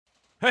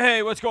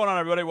Hey, what's going on,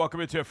 everybody? Welcome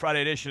into a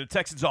Friday edition of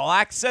Texans All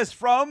Access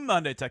from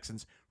Monday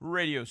Texans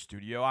Radio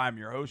Studio. I'm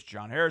your host,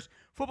 John Harris,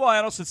 football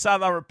analyst and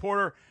sideline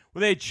reporter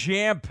with a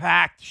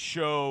jam-packed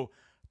show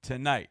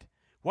tonight.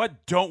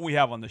 What don't we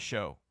have on the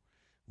show?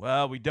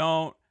 Well, we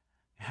don't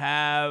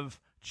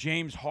have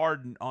James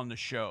Harden on the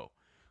show.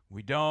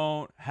 We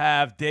don't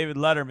have David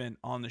Letterman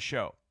on the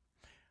show.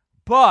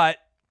 But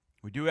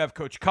we do have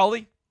Coach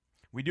Culley.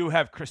 We do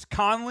have Chris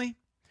Conley.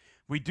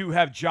 We do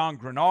have John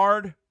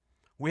Grenard.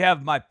 We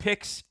have my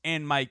picks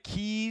and my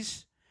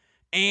keys,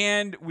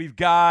 and we've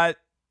got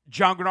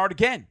John Grenard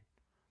again.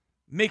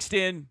 Mixed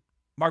in,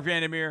 Mark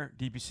Vandermeer,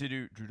 DP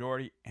Sidhu, Drew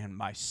Doherty, and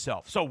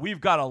myself. So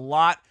we've got a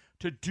lot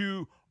to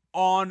do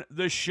on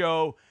the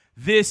show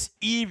this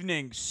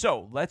evening.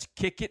 So let's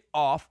kick it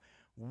off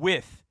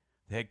with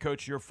the head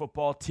coach of your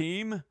football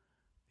team,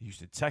 the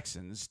Houston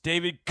Texans,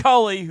 David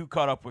Culley, who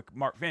caught up with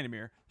Mark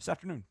Vandermeer this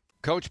afternoon.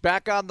 Coach,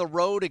 back on the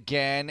road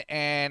again,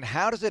 and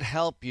how does it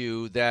help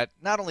you that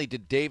not only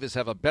did Davis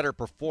have a better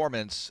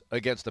performance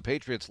against the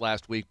Patriots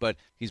last week, but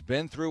he's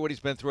been through what he's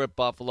been through at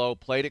Buffalo,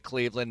 played at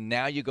Cleveland,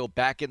 now you go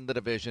back in the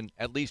division,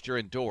 at least you're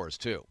indoors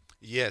too.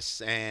 Yes,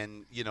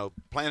 and,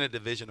 playing a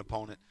division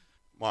opponent,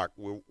 Mark,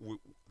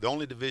 the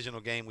only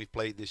divisional game we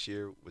played this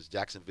year was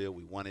Jacksonville.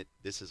 We won it.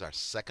 This is our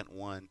second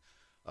one.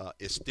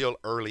 It's still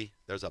early.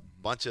 There's a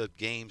bunch of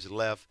games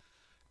left,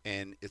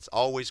 and it's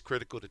always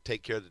critical to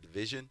take care of the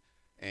division.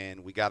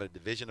 And we got a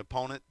division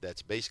opponent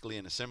that's basically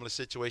in a similar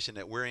situation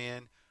that we're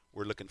in.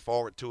 We're looking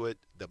forward to it.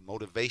 The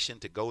motivation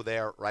to go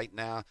there right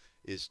now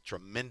is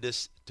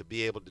tremendous to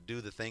be able to do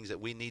the things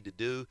that we need to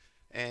do,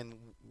 and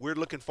we're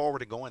looking forward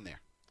to going there.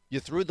 You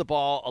threw the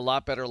ball a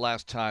lot better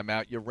last time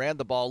out. You ran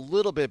the ball a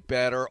little bit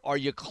better. Are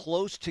you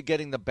close to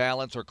getting the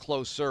balance, or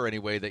closer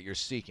anyway, that you're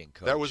seeking,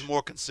 Coach? There was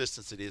more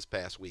consistency this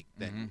past week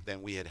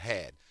than we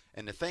had.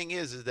 And the thing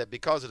is that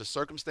because of the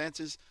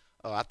circumstances,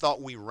 I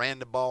thought we ran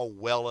the ball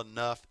well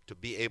enough to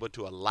be able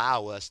to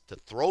allow us to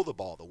throw the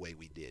ball the way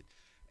we did.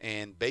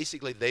 And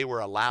basically they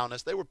were allowing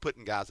us, they were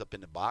putting guys up in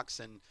the box,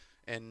 and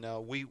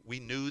we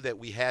knew that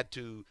we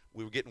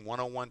were getting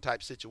one-on-one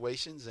type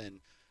situations,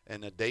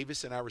 and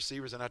Davis and our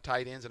receivers and our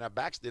tight ends and our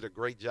backs did a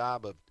great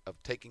job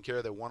of taking care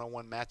of their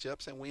one-on-one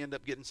matchups, and we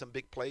ended up getting some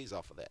big plays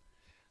off of that.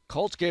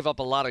 Colts gave up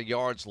a lot of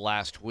yards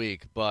last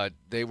week, but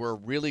they were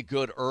really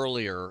good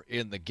earlier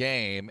in the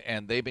game,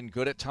 and they've been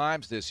good at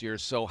times this year.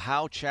 So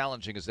how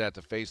challenging is that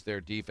to face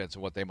their defense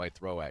and what they might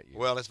throw at you?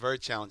 Well, it's very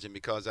challenging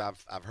because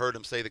I've heard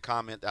them say the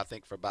comment, I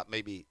think, for about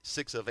maybe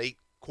 6 of 8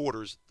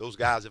 quarters, those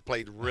guys have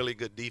played really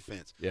good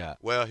defense. Yeah.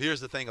 Well, here's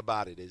the thing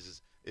about it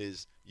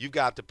is you've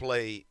got to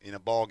play in a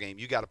ball game.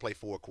 You got to play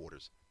 4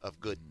 quarters of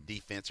good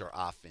defense or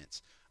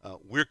offense.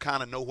 We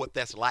kind of know what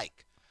that's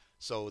like.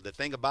 So the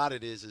thing about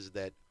it is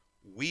that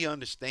we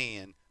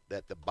understand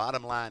that the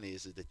bottom line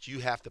is that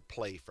you have to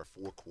play for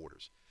 4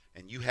 quarters,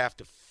 and you have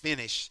to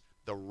finish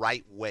the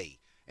right way.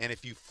 And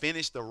if you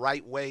finish the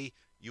right way,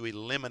 you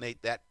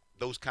eliminate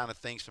those kind of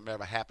things from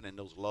ever happening,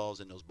 those lulls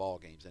in those ball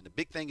games. And the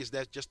big thing is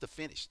that just to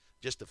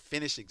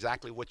finish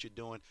exactly what you're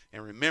doing,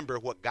 and remember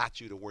what got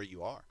you to where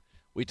you are.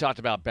 We talked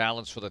about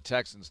balance for the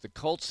Texans. The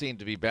Colts seem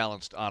to be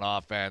balanced on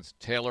offense.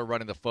 Taylor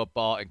running the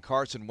football, and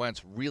Carson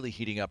Wentz really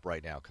heating up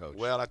right now, Coach.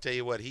 Well, I tell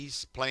you what,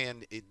 he's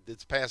playing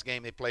this past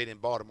game they played in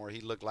Baltimore. He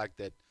looked like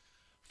that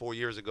 4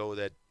 years ago,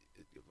 that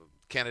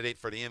candidate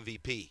for the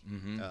MVP.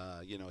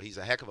 He's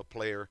a heck of a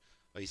player.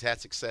 He's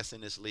had success in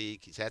this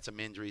league. He's had some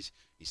injuries.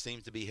 He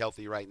seems to be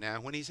healthy right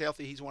now. When he's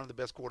healthy, he's one of the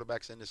best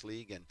quarterbacks in this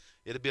league, and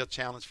it'll be a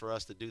challenge for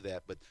us to do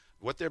that. But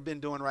what they've been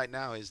doing right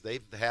now is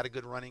they've had a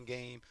good running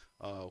game.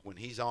 When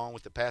he's on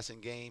with the passing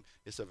game,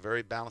 it's a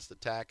very balanced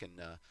attack, and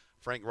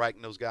Frank Reich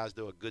and those guys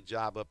do a good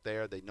job up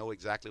there. They know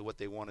exactly what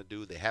they want to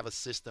do. They have a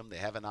system. They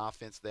have an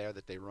offense there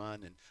that they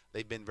run, and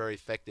they've been very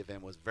effective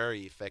and was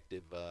very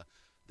effective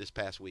this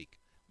past week.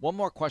 One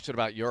more question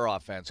about your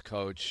offense,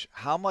 Coach.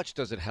 How much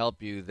does it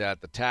help you that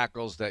the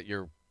tackles that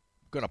you're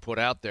going to put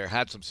out there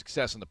had some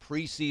success in the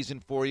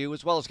preseason for you,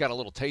 as well as got a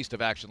little taste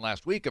of action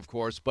last week, of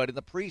course, but in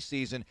the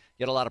preseason,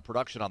 you had a lot of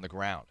production on the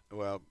ground?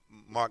 Well,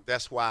 Mark,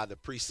 that's why the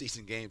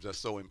preseason games are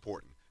so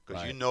important,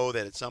 because you know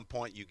that at some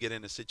point you get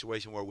in a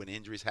situation where when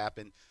injuries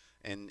happen,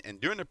 and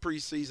during the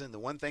preseason, the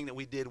one thing that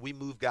we did, we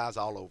moved guys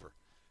all over.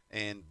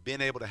 And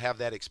being able to have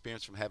that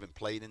experience from having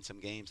played in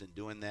some games and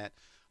doing that,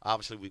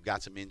 obviously we've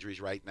got some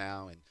injuries right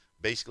now, and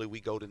basically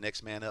we go to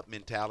next man up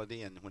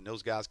mentality, and when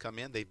those guys come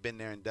in, they've been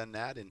there and done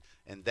that,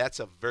 and that's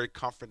a very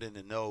comforting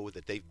to know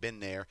that they've been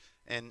there,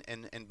 and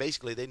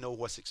basically they know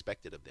what's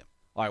expected of them.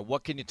 All right,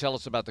 what can you tell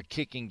us about the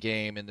kicking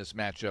game in this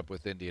matchup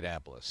with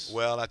Indianapolis?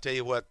 Well, I tell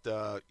you what,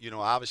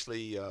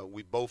 obviously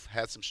we both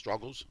had some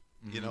struggles,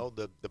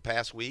 the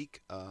past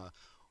week.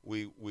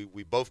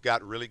 We both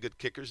got really good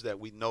kickers that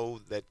we know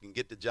that can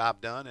get the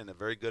job done and are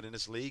very good in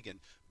this league. And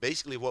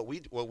basically what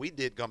we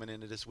did coming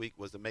into this week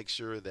was to make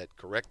sure that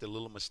correct the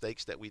little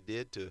mistakes that we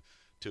did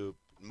to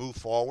move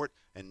forward,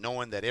 and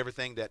knowing that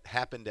everything that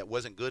happened that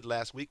wasn't good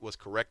last week was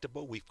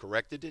correctable. We've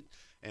corrected it,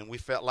 and we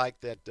felt like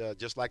that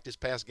just like this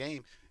past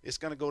game, it's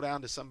going to go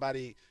down to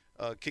somebody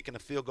kicking a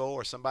field goal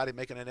or somebody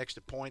making an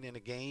extra point in a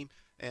game.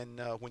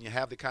 And when you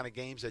have the kind of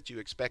games that you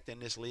expect in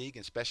this league,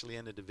 especially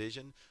in the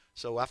division.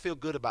 So I feel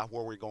good about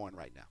where we're going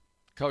right now.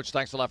 Coach,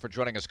 thanks a lot for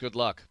joining us. Good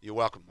luck. You're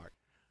welcome, Mark.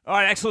 All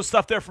right, excellent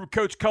stuff there from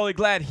Coach Culley.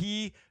 Glad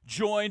he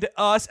joined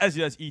us, as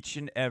he does each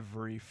and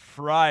every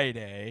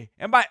Friday.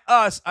 And by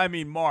us, I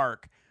mean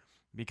Mark,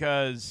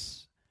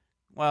 because,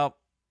 well,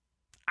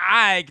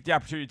 I get the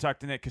opportunity to talk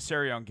to Nick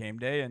Caserio on game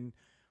day, and,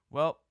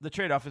 well, the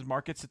trade-off is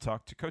Mark gets to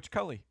talk to Coach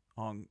Culley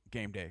on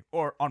game day,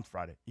 or on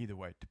Friday, either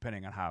way,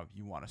 depending on how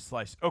you want to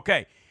slice.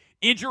 Okay,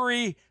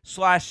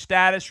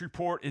 injury/status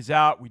report is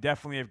out. We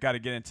definitely have got to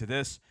get into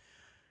this.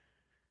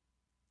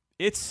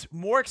 It's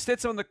more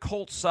extensive on the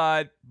Colts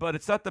side, but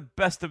it's not the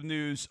best of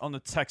news on the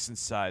Texans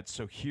side.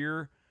 So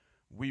here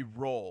we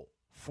roll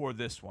for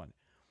this one.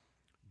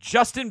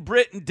 Justin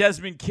Britt and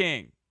Desmond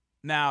King.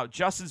 Now,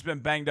 Justin's been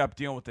banged up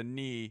dealing with the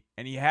knee,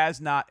 and he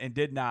has not and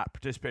did not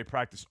participate in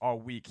practice all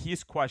week. He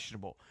is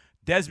questionable.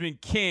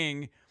 Desmond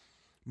King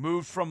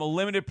moved from a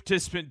limited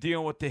participant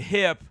dealing with the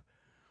hip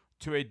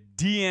to a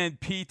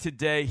DNP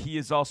today. He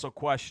is also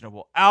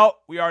questionable. Out,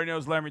 we already know,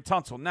 is Laremy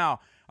Tunsil.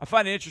 Now, I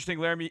find it interesting,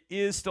 Laremy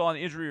is still on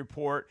the injury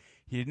report.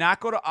 He did not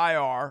go to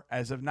IR,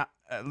 as of not,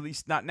 at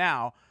least not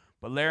now,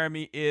 but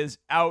Laremy is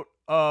out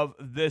of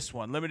this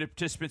one. Limited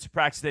participants in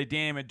practice today,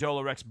 Danny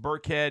Amendola, Rex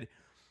Burkhead.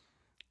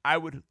 I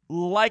would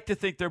like to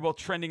think they're both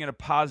trending in a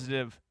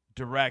positive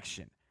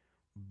direction,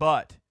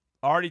 but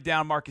already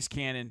down Marcus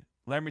Cannon,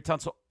 Laremy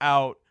Tunsil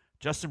out.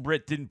 Justin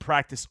Britt didn't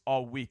practice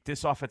all week.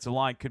 This offensive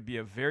line could be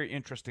a very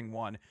interesting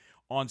one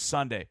on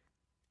Sunday.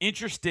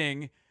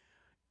 Interesting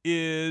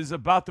is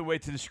about the way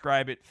to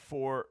describe it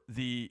for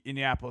the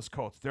Indianapolis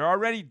Colts. They're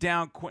already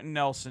down Quentin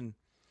Nelson.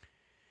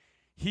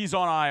 He's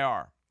on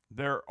IR.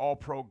 They're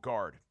all-pro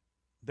guard.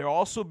 They'll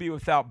also be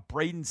without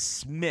Braden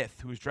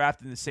Smith, who was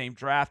drafted in the same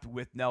draft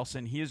with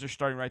Nelson. He is their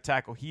starting right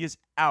tackle. He is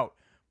out.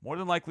 More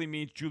than likely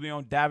means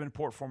Julian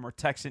Davenport, former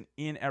Texan,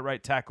 in at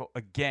right tackle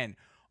again.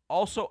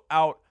 Also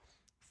out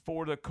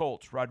for the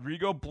Colts,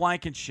 Rodrigo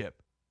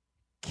Blankenship,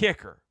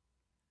 kicker.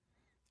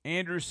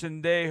 Andrew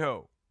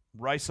Sendejo,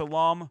 Rice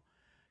alum,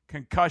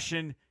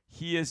 concussion,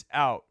 he is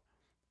out.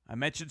 I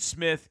mentioned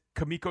Smith,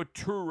 Kamiko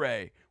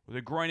Toure with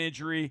a groin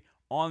injury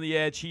on the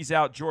edge. He's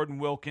out. Jordan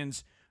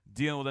Wilkins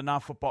dealing with a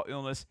non-football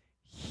illness.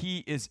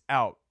 He is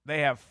out.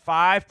 They have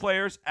 5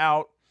 players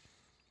out.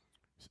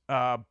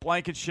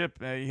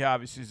 Blankenship, he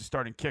obviously is a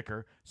starting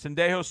kicker.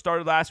 Sendejo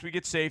started last week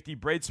at safety.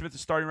 Braden Smith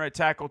is starting right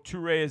tackle.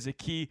 Toure is a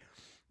key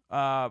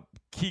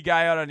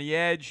guy out on the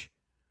edge.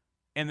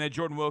 And then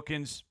Jordan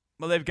Wilkins,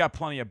 well, they've got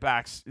plenty of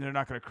backs. They're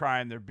not going to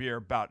cry in their beer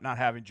about not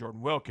having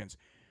Jordan Wilkins.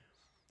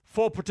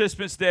 Full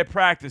participants today at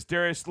practice.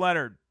 Darius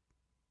Leonard,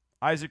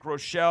 Isaac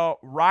Rochelle,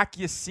 Rock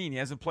Yassin. He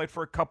hasn't played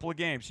for a couple of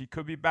games. He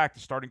could be back to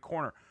starting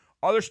corner.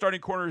 Other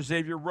starting corner is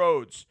Xavier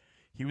Rhodes.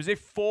 He was a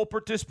full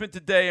participant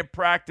today in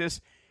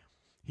practice.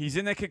 He's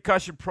in the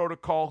concussion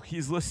protocol.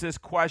 He's listed as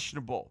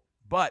questionable.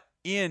 But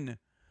in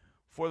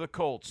for the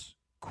Colts,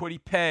 Kwity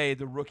Paye,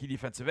 the rookie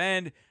defensive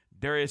end,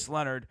 Darius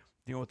Leonard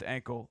dealing with the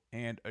ankle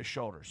and a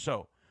shoulder.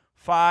 So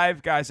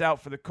 5 guys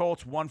out for the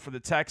Colts, 1 for the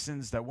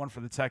Texans. That 1 for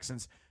the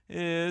Texans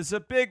is a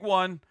big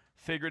one,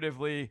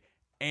 figuratively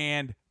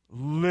and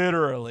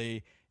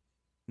literally,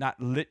 not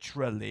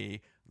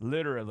literally,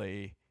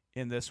 literally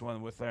in this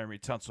one with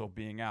Laremy Tunsil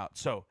being out.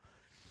 So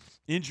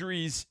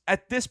injuries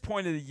at this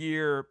point of the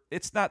year,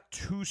 it's not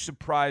too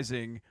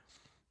surprising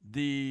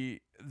the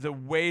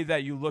way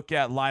that you look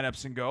at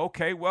lineups and go,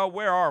 okay, well,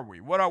 where are we?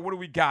 What do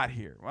we got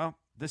here? Well,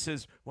 this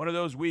is one of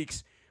those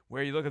weeks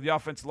where you look at the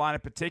offensive line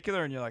in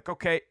particular and you're like,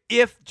 okay,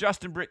 if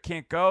Justin Britt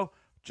can't go,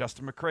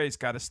 Justin McCray's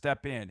got to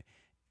step in.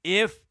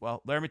 If,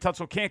 well, Laremy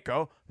Tunsil can't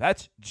go,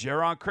 that's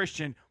Jaron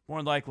Christian, more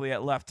than likely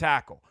at left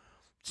tackle.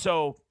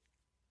 So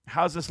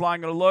how's this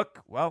line going to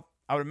look? Well,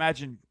 I would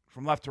imagine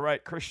from left to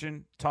right,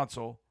 Christian,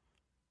 Tunsil,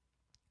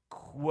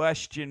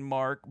 question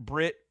mark,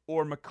 Britt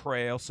or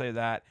McCray, I'll say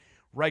that.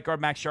 Right guard,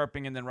 Max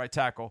Sharping, and then right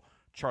tackle,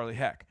 Charlie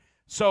Heck.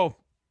 So,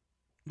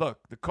 look,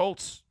 the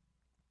Colts,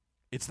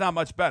 it's not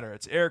much better.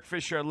 It's Eric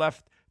Fisher at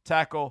left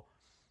tackle.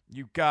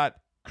 You've got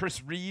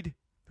Chris Reed,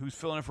 who's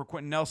filling in for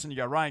Quentin Nelson. You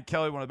got Ryan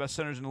Kelly, one of the best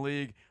centers in the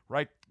league.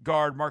 Right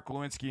guard, Mark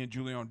Lewinsky, and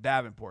Julian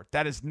Davenport.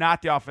 That is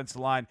not the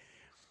offensive line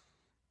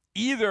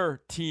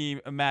either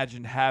team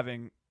imagined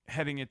having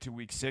heading into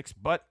Week 6.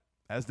 But,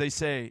 as they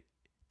say,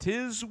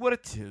 'tis what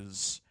it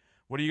is.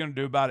 What are you going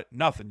to do about it?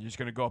 Nothing. You're just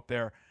going to go up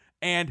there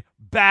and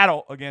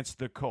battle against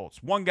the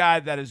Colts. One guy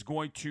that is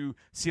going to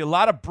see a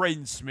lot of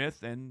Braden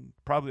Smith and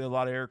probably a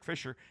lot of Eric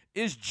Fisher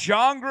is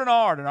John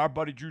Grenard, and our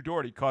buddy Drew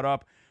Doherty caught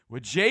up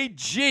with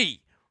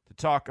JG to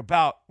talk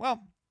about,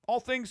 well, all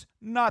things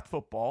not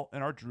football,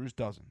 and our Drew's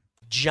dozen.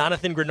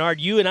 Jonathan Grenard,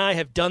 you and I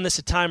have done this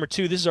a time or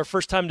two. This is our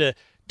first time to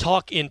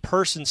talk in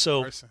person,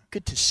 so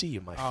good to see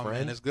you, my friend.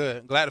 Man, it's good.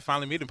 I'm glad to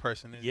finally meet in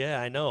person.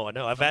 Yeah, I know.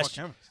 I've asked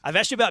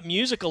you about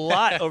music a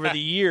lot over the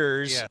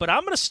years, but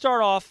I'm going to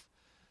start off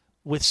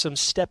with some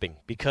stepping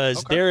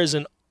because there is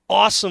an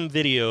awesome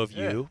video of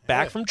you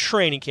back from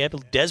training camp.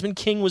 Desmond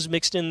King was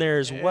mixed in there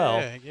as well.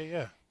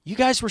 Yeah. You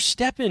guys were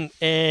stepping,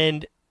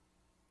 and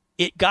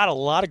It got a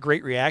lot of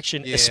great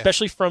reaction,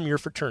 especially from your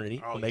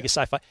fraternity, Omega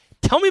Psi Phi.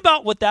 Tell me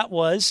about what that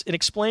was and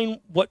explain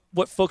what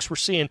folks were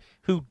seeing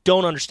who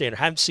don't understand or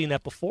haven't seen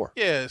that before.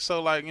 Yeah,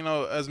 so like,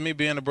 as me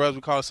being the Bros,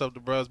 we call ourselves the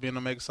Bros, being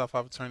Omega Psi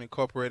Phi Fraternity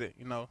Incorporated,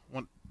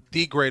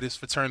 the greatest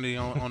fraternity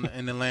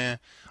in the land.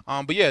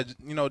 But yeah,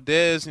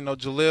 Dez,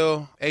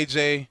 Jalil,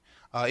 AJ,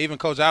 even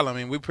Coach Allen. I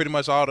mean, we pretty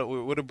much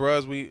we're the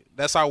Bros.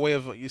 That's our way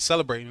of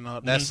celebrating.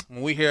 That's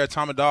when we hear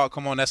Atomic Dog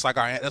come on. That's like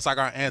our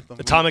anthem.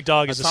 Atomic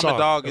Dog is the song. Atomic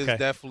Dog is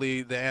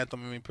definitely the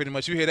anthem. I mean, pretty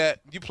much you hear that,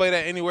 you play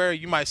that anywhere,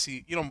 you might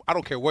see. I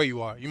don't care where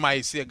you are. You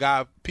might see a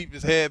guy peep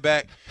his head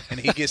back and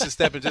he gets to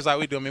stepping just like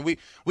we do. I mean,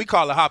 we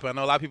call it hopping. I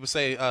know a lot of people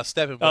say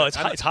stepping. But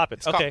it's hopping.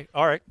 Okay,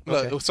 all right.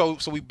 Okay. So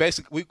we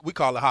basically we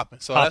call it hopping.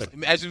 So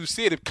hopping. As you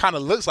see it kind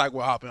of looks like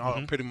we're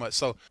hopping pretty much.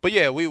 So, but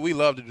yeah, we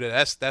love to do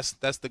that.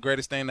 That's the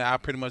greatest thing that I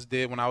pretty much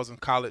did when I was in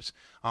college.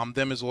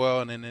 Them as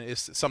well, and then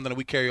it's something that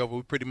we carry over.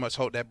 We pretty much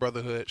hold that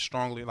brotherhood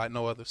strongly like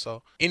no other.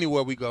 So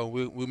anywhere we go,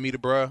 we meet a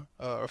bruh,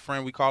 a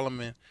friend, we call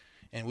him,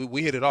 and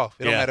we hit it off.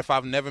 It don't matter if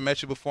I've never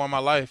met you before in my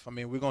life. I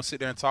mean, we're gonna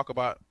sit there and talk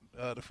about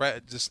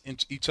just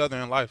each other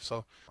in life.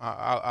 So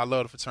I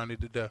love the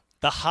fraternity to death.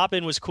 The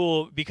hopping was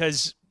cool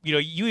because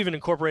you even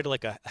incorporated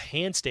like a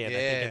handstand I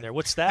think in there.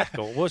 What's that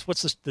goal?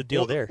 What's the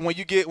deal there? When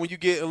you get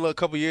a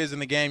couple years in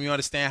the game, you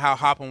understand how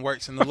hopping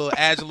works and the little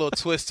agile little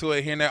twist to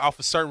it here and there off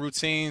of certain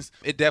routines.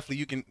 It definitely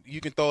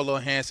you can throw a little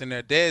hands in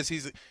there. Dez,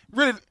 he's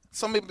really.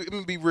 So let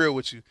me be real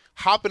with you.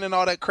 Hopping and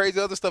all that crazy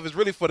other stuff is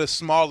really for the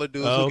smaller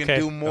dudes who can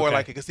do more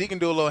like it, because he can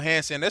do a little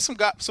handstand. There's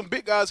some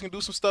big guys who can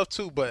do some stuff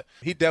too, but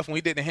he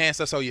definitely did the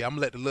handstand. So yeah, I'm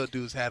gonna let the little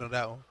dudes handle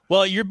that one.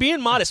 Well, you're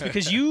being modest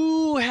because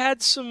you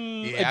had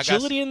some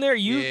agility in there.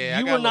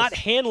 You were not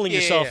handling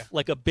yourself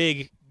like a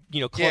big,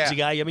 clumsy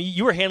guy. I mean,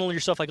 you were handling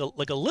yourself like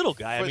a little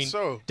guy. I mean,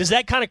 does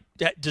that kind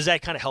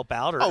of help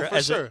out, or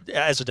as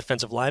a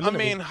defensive lineman? I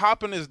mean,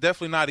 hopping is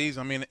definitely not easy.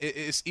 I mean,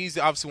 it's easy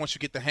obviously once you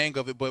get the hang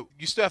of it, but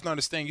you still have to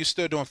understand you're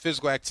still doing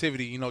physical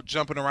activity.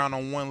 Jumping around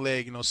on one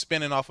leg,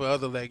 spinning off the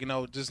other leg,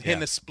 just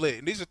hitting a split.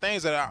 And these are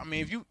things that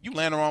if you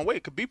land the wrong way,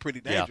 it could be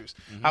pretty dangerous.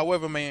 Yeah. Mm-hmm.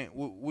 However, man,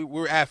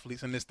 we're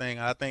athletes in this thing.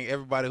 I think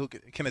everybody who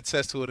can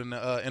attest to it in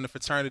the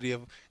fraternity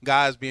of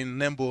guys being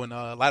nimble and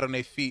light on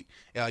their feet,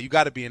 you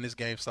got to be in this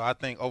game. So I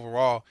think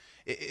overall,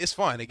 it's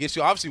fun. It gets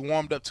you obviously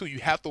warmed up too. You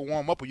have to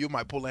warm up, or you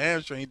might pull a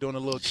hamstring doing a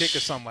little kick or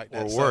something like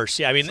that. Or worse.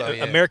 Yeah, I mean,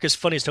 America's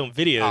Funniest Home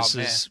Videos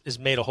has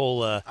made a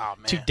whole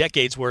 3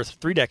 decades worth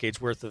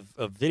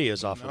of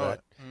videos off of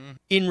that. Mm-hmm.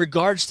 In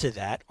regards to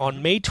that,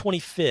 on May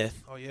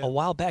 25th, a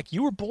while back,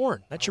 you were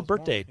born. That's your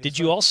birthday. Did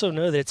you also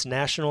know that it's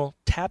National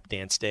Tap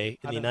Dance Day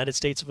in the United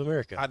States of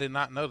America? I did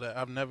not know that.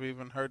 I've never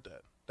even heard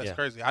that. That's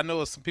crazy. I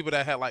know some people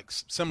that had like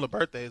similar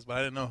birthdays, but I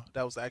didn't know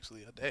that was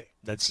actually a day.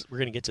 We're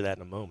gonna get to that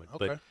in a moment.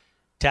 Okay. But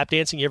tap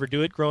dancing, you ever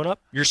do it growing up?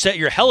 You're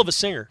a hell of a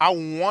singer. I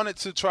wanted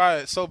to try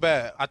it so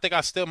bad. I think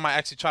I still might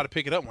actually try to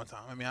pick it up one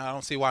time. I mean, I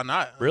don't see why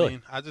not. Really?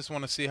 I just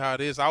want to see how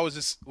it is. I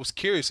was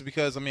curious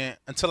because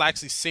until I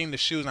actually seen the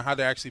shoes and how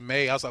they're actually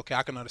made, I was like, okay,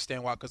 I can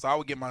understand why. Because I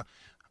would get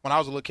when I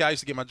was a little kid, I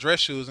used to get my dress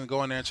shoes and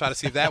go in there and try to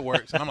see if that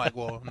works. And I'm like,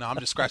 well, no, I'm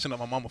just scratching up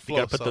my mama's floor.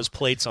 You got to put those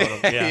plates on them.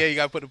 Yeah, you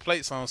got to put the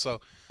plates on.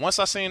 So once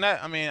I seen that,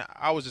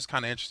 I was just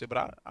kind of interested.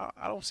 But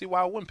I don't see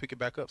why I wouldn't pick it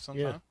back up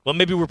sometime. Yeah. Well,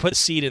 maybe we'll put a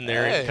seed in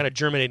there and kind of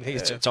germinate.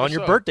 It's on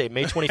your birthday,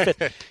 May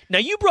 25th. Now,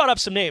 you brought up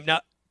some names. Now,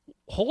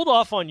 hold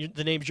off on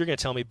the names you're going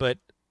to tell me, but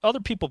other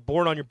people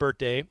born on your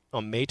birthday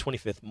on May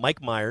 25th,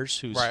 Mike Myers,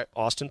 who's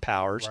Austin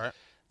Powers,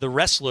 the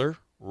wrestler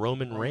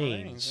Roman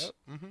Reigns.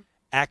 Yep. Mm-hmm.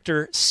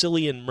 Actor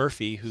Cillian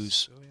Murphy,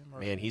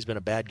 man, he's been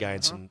a bad guy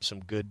in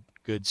some good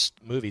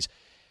movies.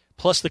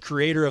 Plus the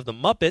creator of the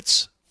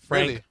Muppets,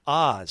 Frank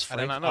Oz. I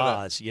did not know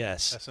Oz, that.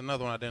 Yes. That's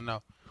another one I didn't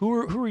know.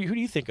 Who do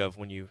you think of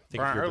when you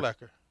think Brian of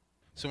Urlacher?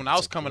 So when I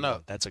was coming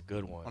up, that's a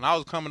good one. When I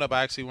was coming up,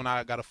 when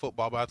I got a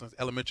football, but I was in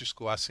elementary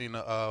school, I seen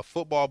a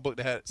football book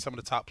that had some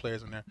of the top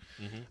players in there.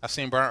 Mm-hmm. I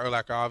seen Brian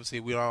Urlacher. Obviously,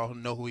 we all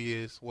know who he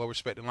is,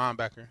 well-respected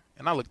linebacker.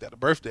 And I looked at the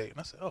birthday, and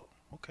I said, oh.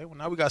 Okay, well,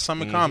 now we got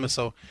something in common.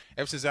 So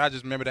ever since I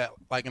just remember that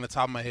like in the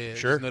top of my head.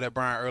 Sure. I just know that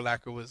Brian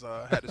Urlacher was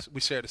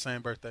we shared the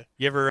same birthday.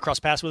 You ever cross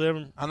paths with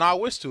him? I know. I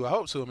wish to. I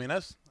hope to.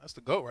 That's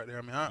the GOAT right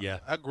there.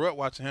 I grew up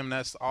watching him.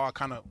 That's all I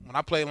kind of when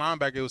I played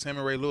linebacker, it was him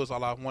and Ray Lewis.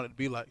 All I wanted to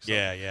be like. So,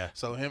 yeah.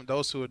 So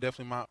those two are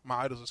definitely my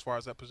idols as far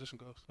as that position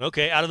goes.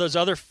 Okay, out of those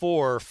other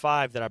 4 or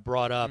 5 that I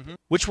brought up,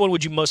 which one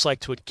would you most like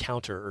to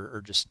encounter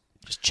or just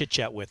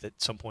chit-chat with at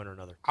some point or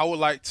another? I would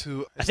like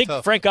to. I think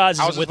Frank Oz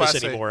isn't with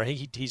us anymore.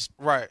 He's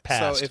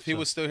passed. So if he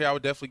was still here, I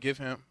would definitely give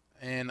him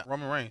and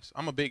Roman Reigns.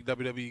 I'm a big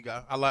WWE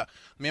guy.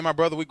 Me and my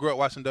brother, we grew up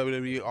watching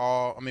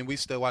WWE we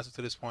still watch it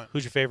to this point.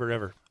 Who's your favorite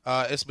ever?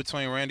 It's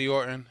between Randy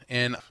Orton,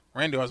 and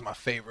Randy Orton's my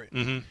favorite.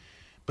 Mm-hmm.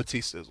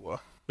 Batista as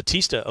well.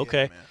 Batista,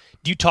 okay. Yeah,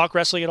 do you talk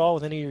wrestling at all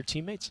with any of your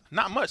teammates?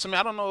 Not much.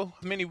 I don't know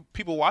how many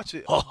people watch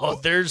it. Oh,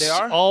 there's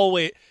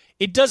always –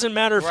 It doesn't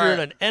matter if you're in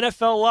an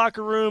NFL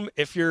locker room,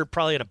 if you're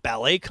probably in a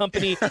ballet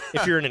company,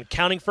 if you're in an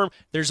accounting firm.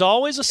 There's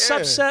always a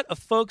subset of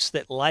folks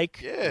that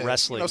like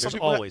wrestling. There's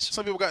always.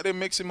 Some people got their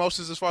mixed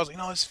emotions as far as,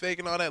 it's fake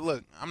and all that.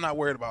 Look, I'm not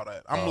worried about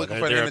that. I'm looking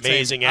for they're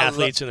amazing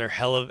athletes and they're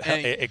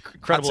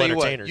incredible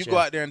entertainers. You go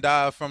out there and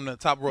dive from the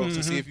top ropes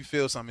and see if you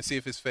feel something, see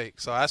if it's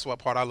fake. So that's what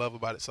part I love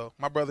about it. So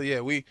my brother,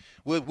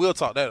 we'll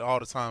talk that all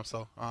the time.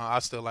 So I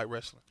still like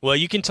wrestling. Well,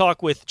 you can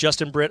talk with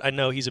Justin Britt. I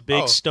know he's a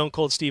big Stone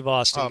Cold Steve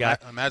Austin guy.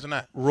 Imagine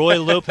that. Roy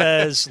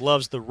Lopez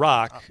loves The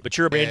Rock, but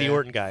you're a Randy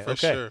Orton guy.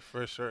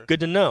 For sure. Good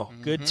to know.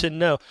 Good to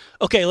know.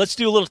 Okay, let's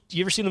do a little.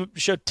 You ever seen the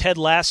show Ted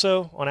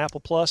Lasso on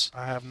Apple Plus?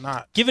 I have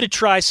not. Give it a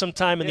try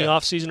sometime in the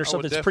off season or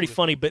something. It's pretty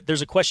funny. But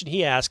there's a question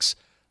he asks: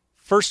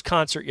 first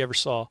concert you ever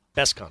saw,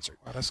 best concert.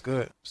 Wow, that's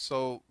good.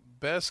 So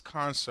best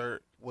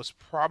concert was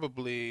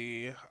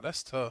probably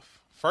that's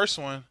tough. First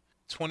one.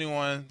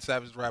 21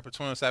 Savage rapper,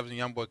 21 Savage and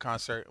Youngboy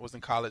concert. It was in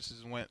college.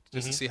 Just went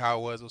to see how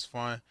it was. It was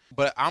fun.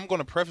 But I'm going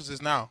to preface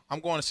this now. I'm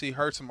going to see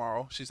her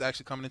tomorrow. She's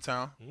actually coming to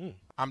town.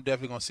 I'm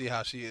definitely going to see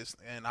how she is.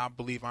 And I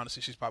believe,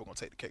 honestly, she's probably going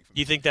to take the cake from me.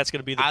 You think that's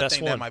going to be the best one? I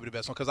think that might be the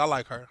best one because I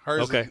like her.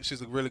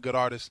 She's a really good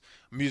artist.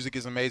 Music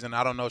is amazing.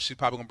 I don't know if she's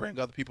probably going to bring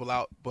other people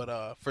out.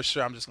 But for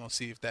sure, I'm just going to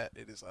see if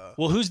it is.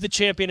 Well, who's the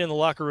champion in the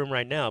locker room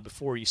right now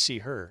before you see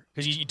her?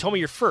 Because you told me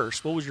your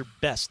first. What was your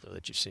best, though,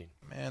 that you've seen?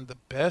 Man, the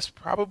best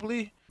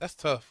probably. That's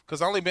tough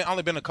because I only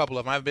been a couple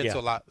of them. I've been to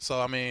a lot.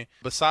 So I mean,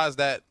 besides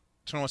that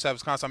 21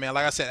 Savage concert, I mean,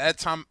 like I said,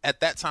 at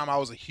that time I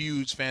was a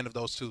huge fan of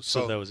those two.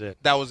 So that was it.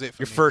 That was it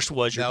for your me. First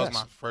was your best. That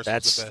was my first.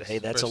 That's was the best, hey,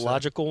 that's a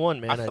logical one,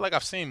 man. I feel like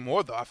I've seen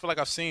more though. I feel like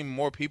I've seen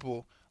more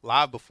people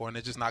live before, and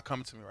they're just not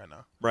coming to me right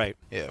now. Right.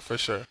 Yeah, for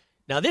sure.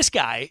 Now this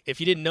guy, if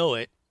you didn't know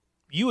it,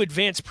 you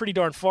advanced pretty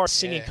darn far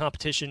singing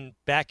competition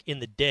back in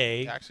the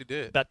day. I actually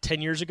did. About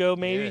 10 years ago,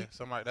 maybe. Yeah,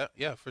 something like that.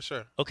 Yeah, for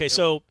sure. Okay,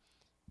 so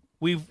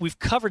we've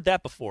covered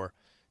that before.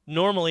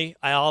 Normally,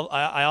 I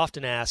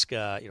often ask,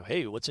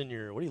 hey, what are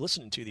you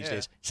listening to these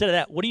days? Instead of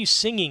that, what are you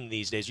singing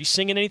these days? Are you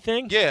singing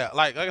anything? Yeah,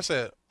 like I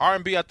said,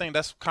 R&B. I think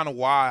that's kind of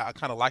why I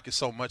kind of like it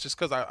so much. It's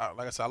because I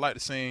like to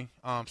sing.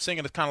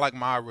 Singing is kind of like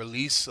my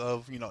release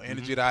of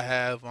energy that I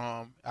have.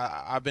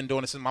 I've been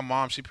doing it since my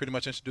mom. She pretty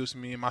much introduced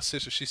me, and my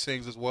sister, she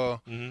sings as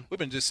well. We've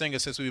been just singing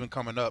since we've been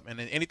coming up, and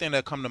then anything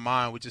that come to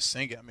mind, we just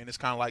sing it. I mean, it's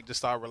kind of like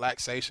just our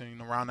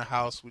relaxation. Around the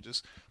house, we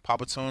just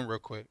pop a tune real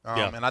quick.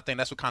 And I think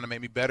that's what kind of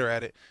made me better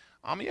at it.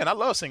 And I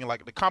love singing.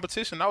 Like the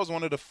competition, that was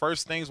one of the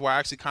first things where I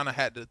actually kind of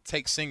had to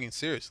take singing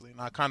seriously, and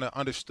I kind of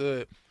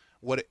understood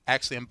what it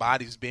actually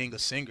embodies being a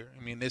singer.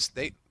 I mean,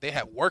 they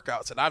have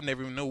workouts that I've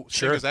never even knew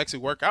singers actually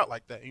work out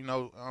like that.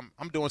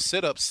 I'm doing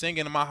sit-ups,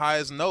 singing in my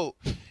highest note,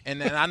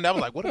 and then I never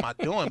like, what am I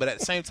doing? But at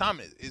the same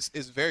time,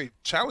 it's very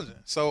challenging.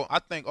 So I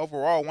think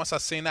overall, once I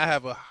seen that, I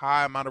have a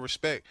high amount of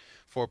respect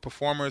for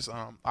performers.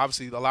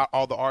 Obviously,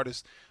 all the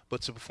artists.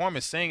 But to perform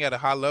and sing at a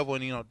high level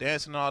and,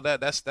 dancing and all that,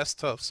 that's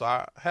tough.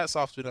 So hats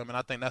off to them, and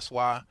I think that's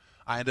why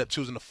I ended up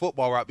choosing the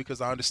football route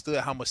because I understood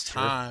how much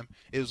time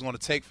it was going to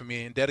take for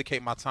me and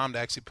dedicate my time to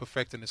actually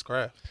perfecting this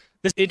craft.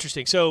 That's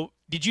interesting. So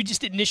did you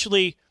just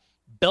initially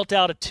belt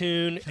out a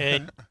tune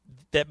and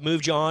that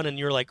moved you on and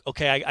you're like,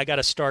 okay, I got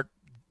to start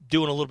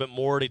doing a little bit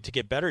more to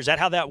get better? Is that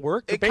how that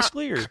worked,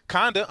 basically?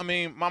 Kind of. I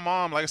mean, my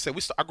mom, like I said,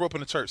 I grew up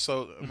in the church.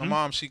 So my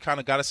mom, she kind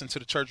of got us into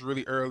the church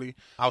really early.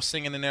 I was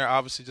singing in there,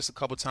 obviously, just a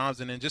couple times.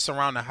 And then just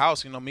around the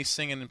house, me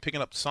singing and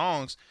picking up the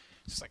songs,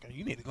 it's like,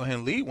 you need to go ahead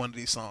and lead one of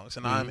these songs.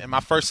 And and my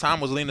first time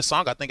was leading a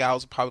song. I think I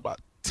was probably about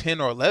 10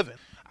 or 11.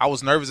 I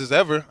was nervous as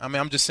ever. I mean,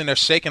 I'm just sitting there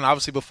shaking,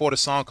 obviously, before the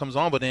song comes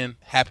on, but then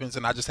happens,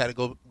 and I just had to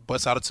go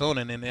bust out a tune,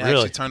 and then it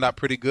actually turned out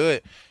pretty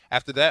good.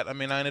 After that, I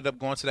mean, I ended up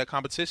going to that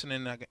competition,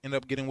 and I ended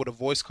up getting with a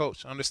voice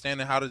coach,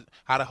 understanding how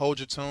to hold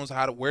your tunes,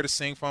 where to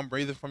sing from,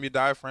 breathing from your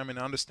diaphragm, and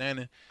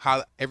understanding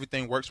how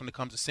everything works when it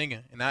comes to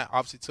singing. And that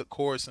obviously took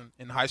course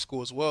in high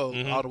school as well,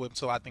 all the way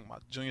until I think my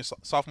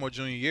sophomore,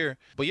 junior year.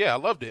 But yeah, I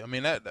loved it. I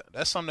mean,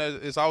 that's something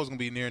that is always going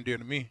to be near and dear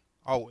to me,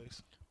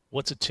 always.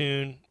 What's a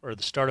tune or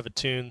the start of a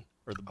tune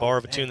or the bar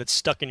of a tune that's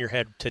stuck in your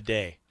head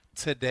today?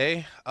 What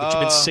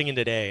you've been singing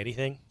today?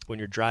 Anything when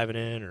you're driving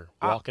in or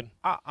walking?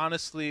 I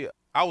honestly,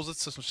 I was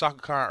listening to some Shaka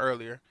Khan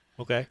earlier.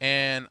 Okay.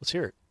 And let's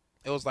hear it.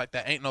 It was like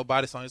that Ain't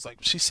Nobody song. It's like,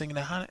 she's singing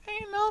that, honey,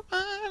 ain't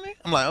nobody.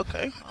 I'm like,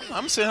 okay.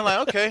 I'm sitting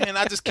like, okay. And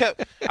I just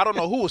kept, I don't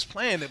know who was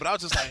playing it, but I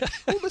was just like,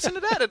 who listened to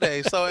that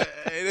today? So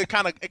it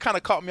kind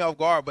of caught me off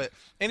guard. But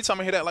anytime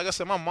I hear that, like I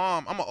said, my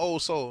mom, I'm an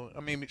old soul. I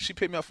mean, she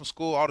picked me up from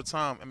school all the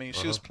time. I mean,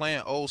 she was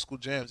playing old school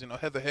jams,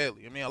 Heather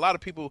Headley. I mean, a lot of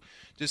people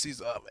just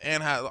these,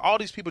 all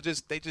these people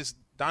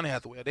Donny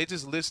Hathaway, they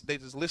just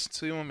listen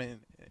to him and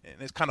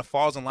it kind of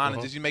falls in line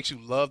and just makes you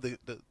love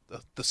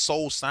the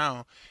soul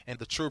sound and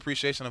the true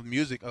appreciation of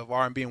music, of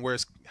R&B,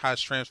 and how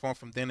it's transformed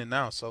from then and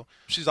now. So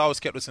she's always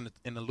kept us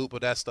in the loop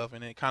of that stuff,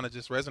 and it kind of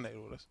just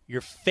resonated with us.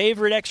 Your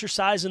favorite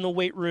exercise in the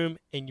weight room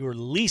and your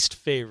least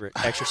favorite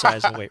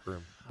exercise in the weight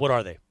room, what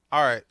are they?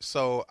 All right,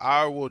 so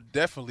I will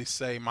definitely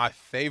say my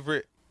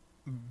favorite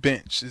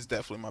bench is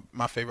definitely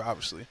my favorite,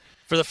 obviously.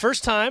 For the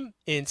first time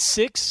in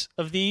 6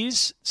 of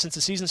these since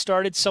the season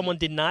started, someone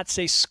did not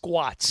say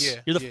squats.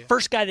 Yeah, You're the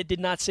first guy that did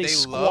not say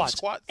squats. Love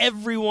squats.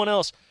 Everyone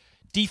else,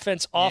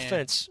 defense,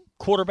 offense,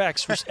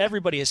 quarterbacks,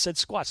 everybody has said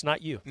squats,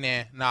 not you.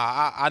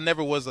 I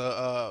never was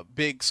a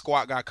big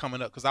squat guy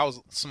coming up because I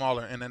was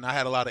smaller, and then I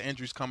had a lot of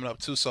injuries coming up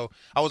too, so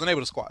I wasn't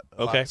able to squat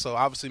a lot. So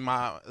obviously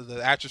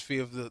the atrophy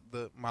of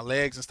my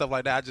legs and stuff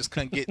like that, I just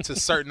couldn't get to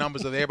certain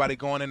numbers of everybody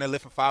going in there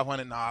lifting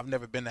 500. No, I've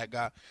never been that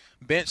guy.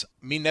 Bench,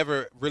 me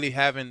never really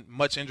having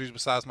much injuries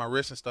besides my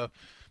wrist and stuff.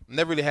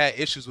 Never really had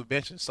issues with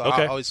benching, so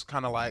I always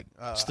kind of like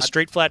it's the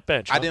straight flat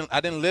bench. I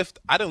didn't lift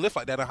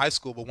like that in high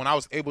school, but when I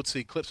was able to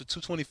eclipse the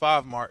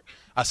 225 mark,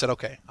 I said,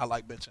 okay, I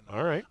like benching.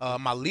 All right.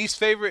 My least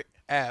favorite,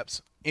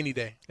 abs, any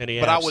day.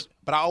 But I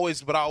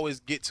always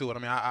get to it. I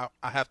mean,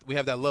 we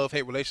have that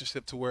love-hate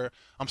relationship to where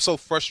I'm so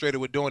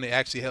frustrated with doing it. It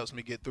actually helps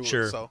me get through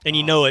it. So, and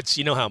you know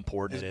how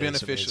important it's it is.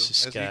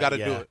 Beneficial. You got to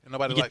do it. And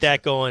nobody you get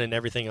that going, and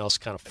everything else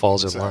kind of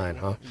falls in line,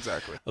 huh?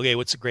 Exactly. Okay,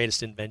 what's the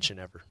greatest invention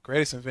ever?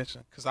 Greatest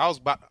invention, because I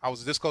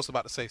was this close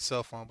about to say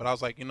cell phone, but I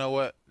was like, you know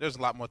what? There's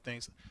a lot more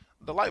things.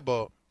 The light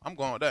bulb. I'm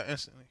going with that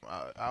instantly.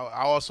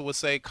 I also would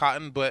say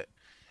cotton, but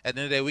at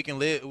the end of the day, we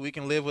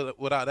can live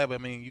without that. But I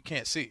mean, you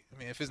can't see. I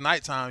mean, if it's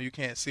nighttime, you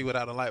can't see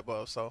without a light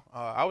bulb. So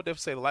I would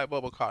definitely say the light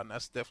bulb or cotton.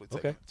 That's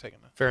definitely taking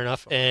that. Fair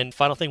enough. And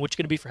final thing, what you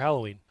going to be for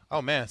Halloween?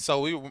 Oh man,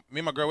 so me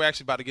and my girl, we're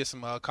actually about to get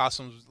some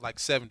costumes like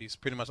 70s.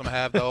 Pretty much, I'm gonna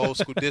have the old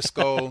school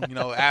disco,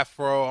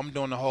 afro. I'm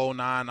doing the whole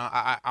 9.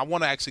 I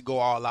want to actually go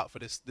all out for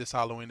this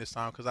Halloween this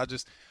time because I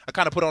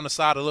kind of put on the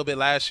side a little bit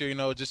last year,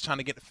 just trying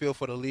to get the feel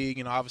for the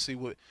league. Obviously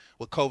with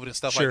COVID and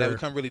stuff like that, we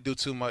couldn't really do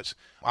too much.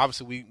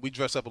 Obviously, we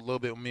dress up a little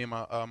bit with me and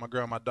my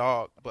girl and my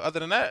dog. But other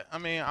than that, I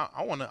mean,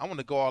 I want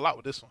to go all out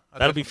with this one.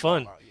 That'll be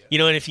fun.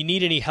 And if you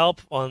need any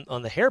help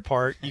on the hair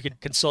part, you could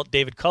consult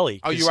David Culley.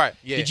 Oh, you're right.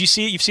 Yeah. Did you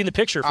see it? You've seen the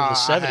picture from the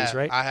 70s,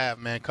 right? I have,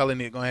 man. Culley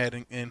need to go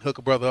ahead and hook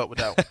a brother up with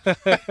that one.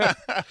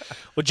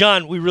 Well,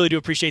 John, we really do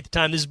appreciate the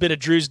time. This has been a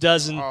Drew's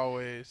Dozen.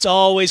 Always. It's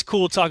always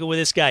cool talking with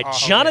this guy,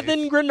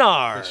 Jonathan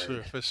Grenard.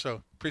 For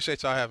sure.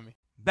 Appreciate y'all having me.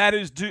 That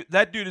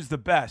dude is the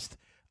best.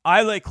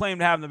 I lay claim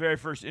to having the very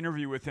first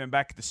interview with him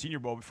back at the Senior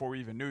Bowl before we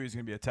even knew he was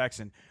going to be a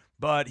Texan.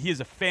 But he is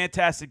a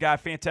fantastic guy,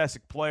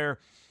 fantastic player.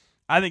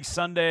 I think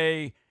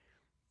Sunday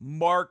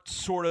marked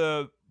sort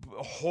of,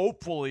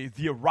 hopefully,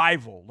 the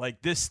arrival.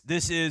 Like this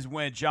is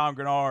when John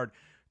Grenard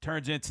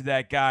turns into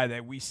that guy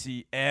that we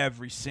see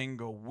every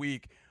single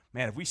week.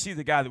 Man, if we see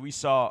the guy that we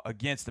saw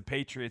against the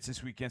Patriots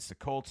this week against the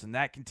Colts, and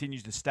that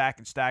continues to stack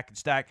and stack and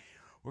stack,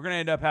 we're going to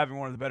end up having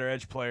one of the better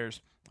edge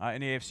players in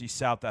the AFC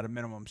South at a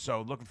minimum.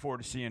 So looking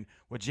forward to seeing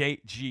what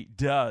JG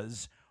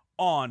does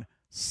on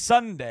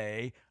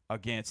Sunday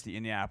against the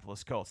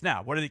Indianapolis Colts.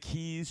 Now, what are the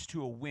keys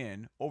to a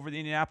win over the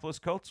Indianapolis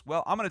Colts?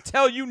 Well, I'm going to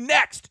tell you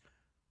next,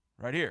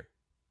 right here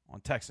on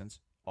Texans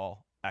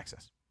All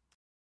Access.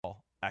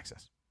 All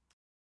Access.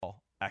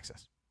 All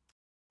Access.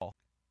 All.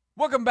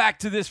 Welcome back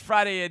to this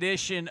Friday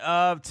edition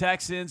of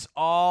Texans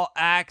All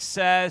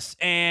Access.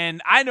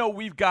 And I know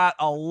we've got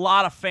a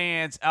lot of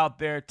fans out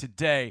there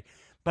today,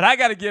 but I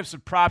got to give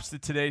some props to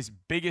today's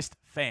biggest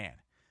fan,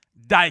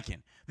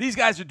 Daikin. These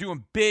guys are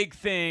doing big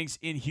things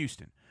in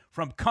Houston,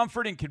 from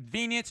comfort and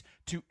convenience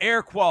to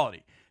air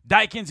quality.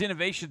 Daikin's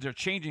innovations are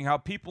changing how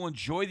people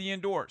enjoy the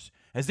indoors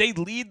as they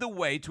lead the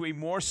way to a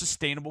more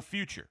sustainable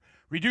future,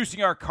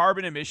 reducing our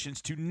carbon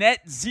emissions to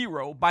net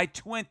zero by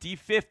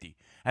 2050.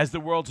 As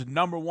the world's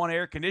 #1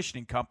 air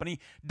conditioning company,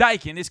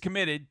 Daikin is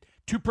committed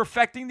to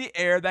perfecting the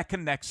air that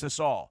connects us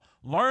all.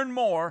 Learn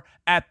more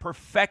at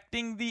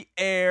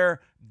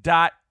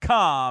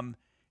perfectingtheair.com.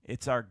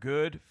 It's our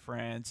good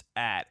friends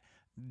at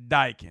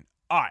Daikin.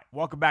 All right,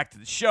 welcome back to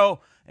the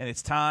show, and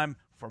it's time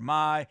for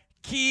my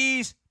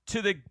keys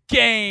to the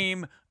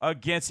game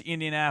against the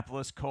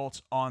Indianapolis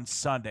Colts on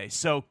Sunday.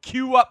 So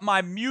cue up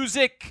my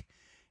music,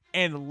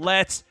 and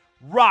let's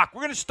rock.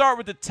 We're going to start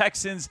with the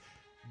Texans'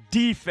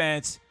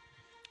 defense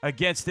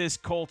against this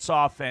Colts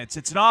offense.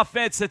 It's an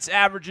offense that's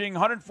averaging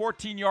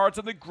 114 yards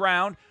on the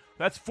ground.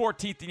 That's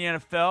 14th in the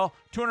NFL.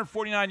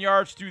 249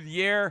 yards through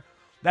the air.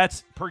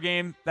 That's per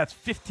game. That's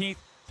 15th.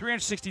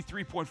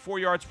 363.4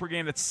 yards per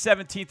game. That's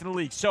 17th in the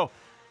league. So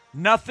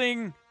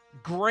nothing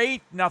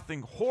great,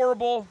 nothing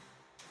horrible.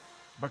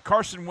 But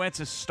Carson Wentz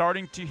is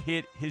starting to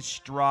hit his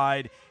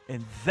stride,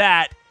 and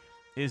that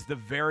is the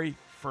very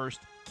first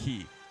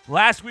key.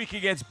 Last week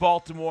against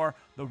Baltimore,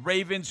 the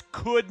Ravens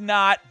could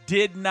not,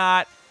 did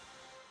not,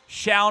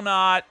 shall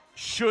not,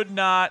 should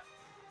not,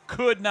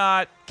 could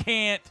not,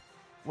 can't,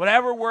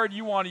 whatever word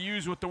you want to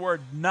use with the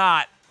word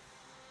not,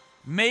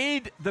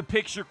 made the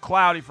picture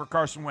cloudy for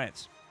Carson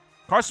Wentz.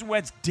 Carson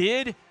Wentz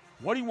did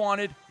what he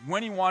wanted,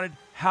 when he wanted,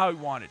 how he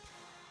wanted.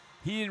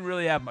 He didn't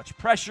really have much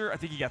pressure. I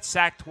think he got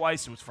sacked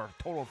twice. It was for a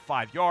total of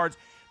 5 yards.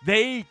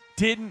 They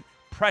didn't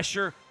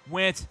pressure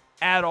Wentz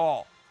at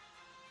all.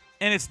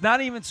 And it's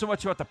not even so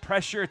much about the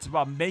pressure. It's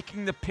about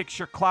making the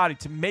picture cloudy,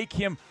 to make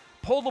him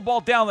pull the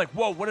ball down like,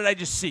 whoa, what did I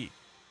just see?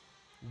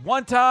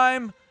 One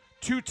time,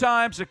 two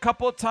times, a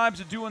couple of times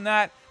of doing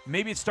that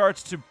Maybe it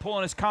starts to pull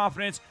on his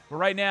confidence, but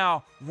right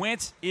now,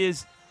 Wentz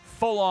is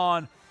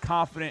full-on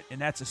confident,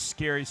 and that's a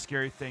scary,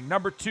 scary thing.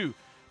 Number 2,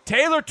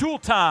 Taylor Tool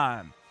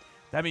time.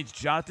 That means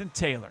Jonathan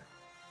Taylor.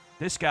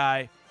 This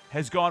guy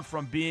has gone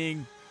from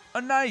being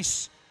a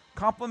nice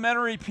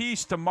complimentary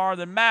piece to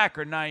Marlon Mack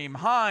or Nyheim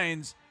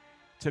Hines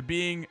to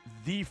being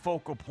the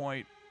focal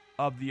point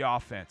of the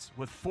offense.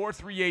 With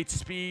 4.38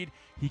 speed,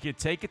 he can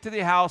take it to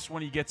the house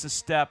when he gets a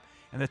step,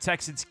 and the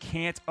Texans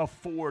can't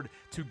afford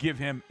to give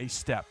him a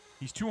step.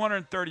 He's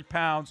 230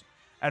 pounds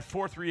at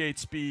 4.38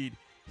 speed.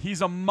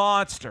 He's a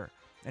monster.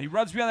 And he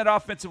runs beyond that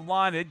offensive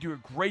line. They do a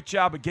great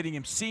job of getting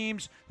him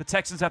seams. The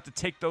Texans have to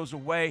take those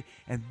away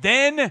and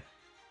then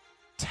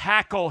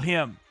tackle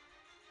him.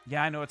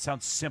 Yeah, I know it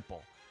sounds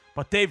simple,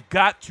 but they've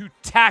got to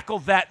tackle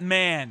that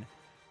man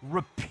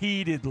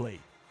repeatedly,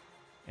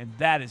 and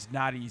that is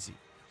not easy.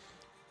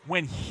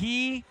 When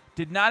he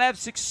did not have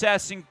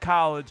success in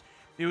college,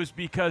 it was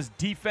because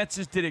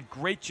defenses did a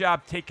great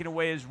job taking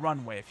away his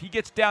runway. If he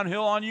gets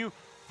downhill on you,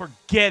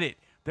 forget it.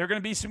 There are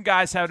going to be some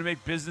guys having to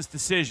make business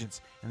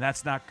decisions, and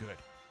that's not good.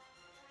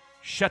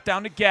 Shut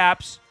down the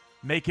gaps,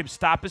 make him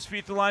stop his feet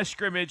at the line of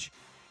scrimmage,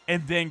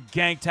 and then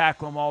gang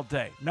tackle him all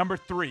day. Number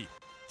 3,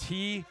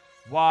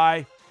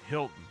 T.Y.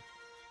 Hilton.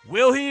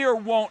 Will he or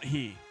won't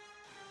he?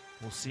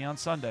 We'll see on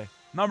Sunday.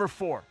 Number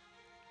 4,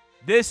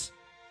 this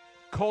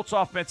Colts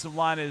offensive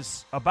line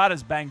is about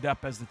as banged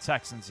up as the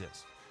Texans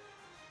is.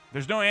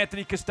 There's no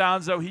Anthony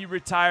Costanzo. He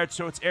retired,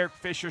 so it's Eric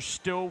Fisher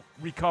still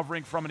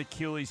recovering from an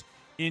Achilles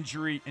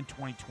injury in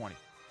 2020.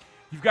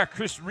 You've got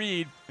Chris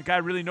Reed, a guy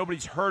really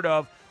nobody's heard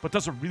of, but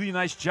does a really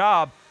nice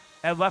job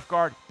at left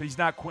guard, but he's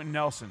not Quentin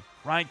Nelson.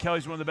 Ryan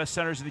Kelly's one of the best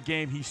centers of the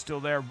game. He's still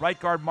there. Right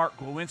guard Mark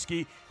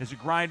Glowinski is a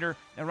grinder.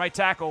 And right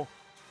tackle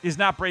is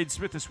not Braden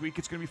Smith this week.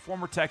 It's going to be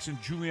former Texan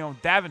Julian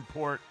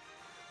Davenport,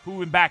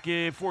 who back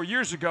 4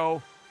 years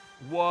ago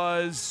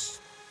was,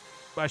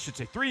 I should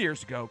say 3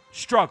 years ago,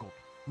 struggled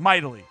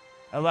mightily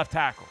at left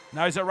tackle.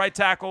 Now he's at right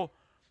tackle.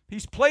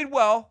 He's played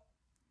well,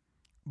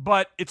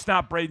 but it's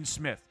not Braden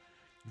Smith.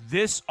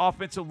 This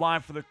offensive line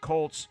for the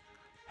Colts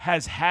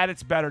has had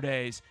its better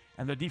days,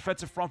 and the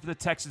defensive front for the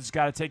Texans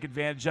got to take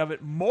advantage of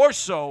it more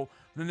so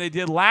than they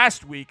did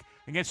last week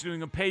against the New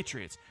England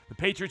Patriots. The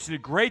Patriots did a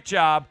great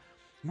job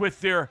with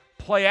their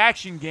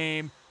play-action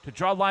game to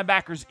draw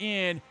linebackers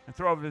in and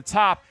throw over the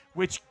top,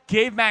 which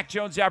gave Mac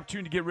Jones the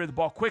opportunity to get rid of the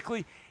ball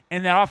quickly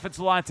and that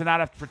offensive line to not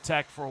have to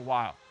protect for a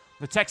while.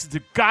 The Texans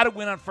have got to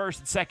win on first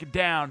and second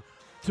down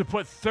to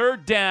put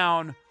third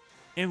down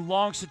in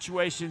long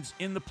situations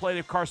in the play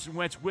of Carson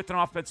Wentz with an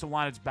offensive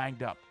line that's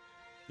banged up.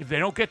 If they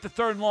don't get the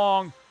third and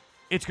long,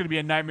 it's going to be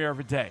a nightmare of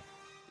a day.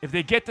 If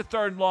they get the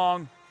third and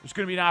long, there's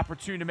going to be an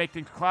opportunity to make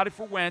things cloudy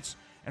for Wentz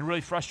and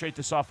really frustrate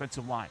this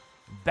offensive line.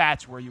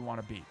 That's where you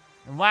want to be.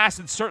 And last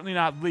and certainly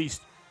not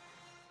least,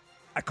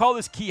 I call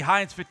this key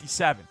Heinz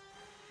 57.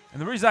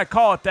 And the reason I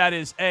call it that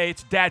is, A,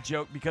 it's a dad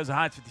joke because of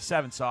Heinz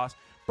 57 sauce,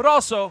 but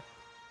also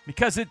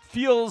because it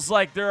feels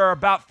like there are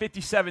about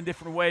 57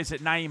 different ways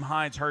that Nyheim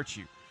Hines hurts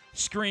you.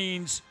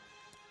 Screens,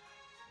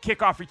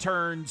 kickoff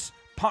returns,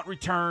 punt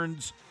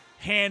returns,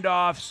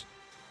 handoffs,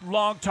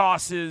 long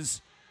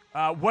tosses,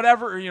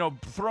 whatever,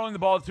 throwing the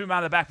ball through him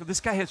out of the back. But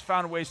this guy has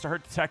found ways to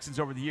hurt the Texans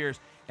over the years,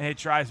 and it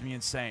drives me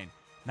insane.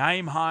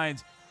 Nyheim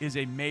Hines is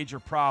a major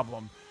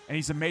problem, and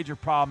he's a major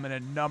problem in a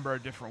number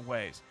of different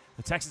ways.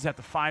 The Texans have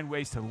to find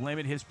ways to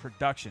limit his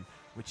production,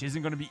 which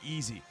isn't going to be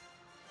easy.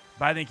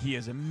 But I think he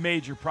is a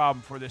major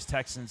problem for this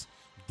Texans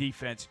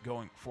defense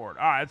going forward.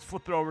 All right, let's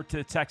flip it over to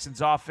the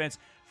Texans offense.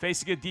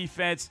 Facing a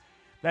defense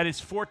that is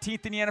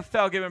 14th in the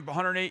NFL, giving up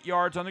 108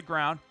 yards on the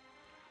ground.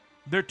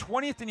 They're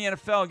 20th in the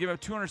NFL, giving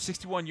up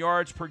 261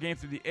 yards per game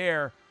through the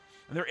air.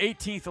 And they're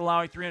 18th,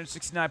 allowing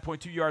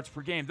 369.2 yards per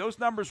game. Those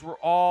numbers were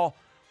all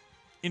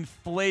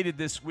inflated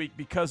this week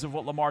because of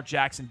what Lamar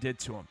Jackson did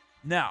to him.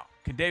 Now,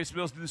 can Davis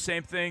Mills do the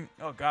same thing?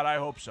 Oh, God, I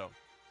hope so.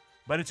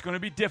 But it's going to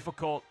be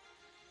difficult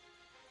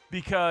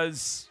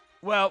because,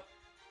 well,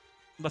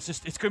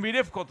 it's going to be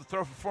difficult to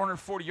throw for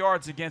 440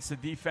 yards against a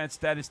defense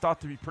that is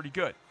thought to be pretty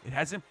good. It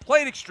hasn't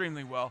played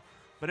extremely well,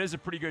 but it is a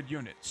pretty good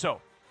unit.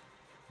 So,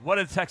 what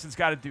do the Texans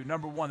got to do?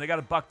 Number one, they got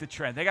to buck the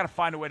trend. They got to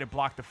find a way to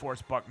block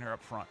DeForest Buckner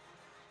up front.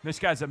 This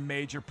guy's a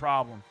major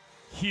problem.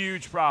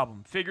 Huge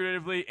problem,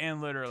 figuratively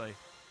and literally.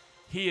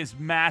 He is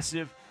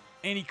massive,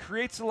 and he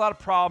creates a lot of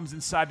problems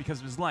inside because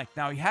of his length.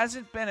 Now, he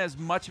hasn't been as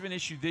much of an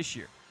issue this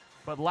year,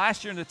 but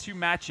last year in the two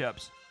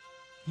matchups,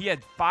 he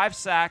had 5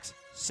 sacks,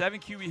 7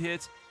 QB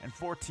hits, and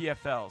 4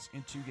 TFLs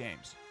in 2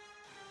 games.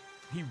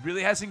 He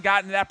really hasn't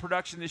gotten that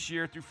production this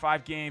year through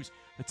 5 games.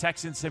 The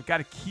Texans have got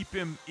to keep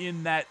him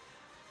in that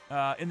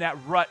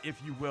rut,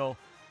 if you will,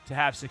 to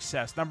have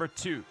success. Number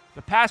 2,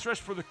 the pass rush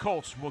for the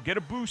Colts will get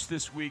a boost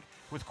this week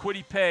with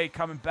Kwity Paye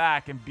coming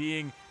back and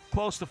being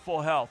close to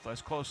full health,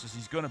 as close as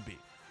he's going to be.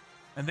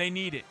 And they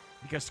need it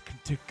because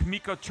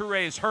Kamiko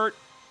Toure is hurt.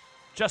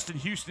 Justin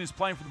Houston is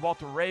playing for the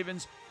Baltimore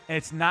Ravens, and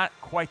it's not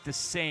quite the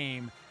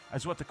same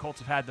as what the Colts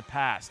have had in the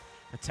past.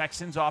 The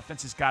Texans'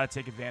 offense has got to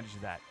take advantage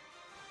of that.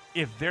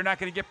 If they're not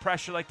going to get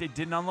pressure like they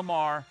did on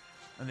Lamar,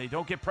 and they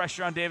don't get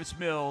pressure on Davis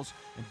Mills,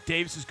 and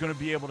Davis is going to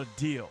be able to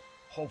deal,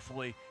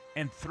 hopefully,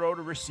 and throw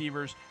to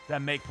receivers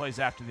that make plays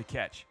after the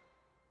catch.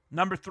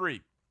 Number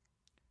 3,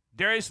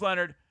 Darius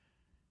Leonard,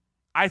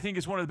 I think,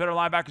 is one of the better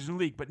linebackers in the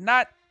league, but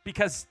not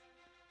because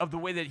of the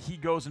way that he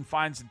goes and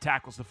finds and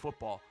tackles the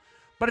football,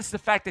 but it's the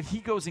fact that he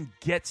goes and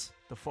gets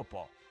the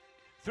football.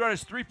 Throughout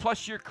his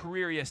 3+ year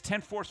career, he has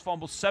 10 forced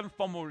fumbles, 7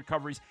 fumble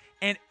recoveries,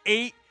 and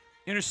 8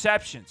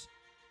 interceptions.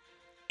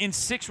 In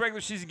 6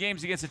 regular season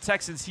games against the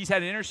Texans, he's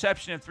had an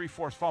interception and 3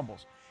 forced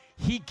fumbles.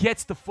 He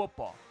gets the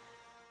football.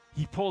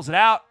 He pulls it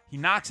out, he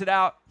knocks it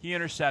out, he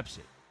intercepts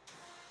it.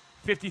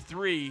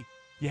 53,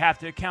 you have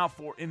to account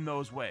for in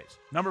those ways.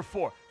 Number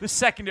 4, the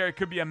secondary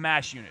could be a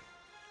mash unit.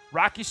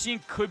 Rocky Sin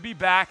could be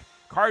back.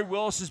 Kari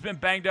Willis has been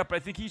banged up, but I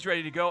think he's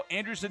ready to go.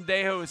 Andrew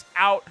Sendejo is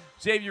out.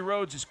 Xavier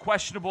Rhodes is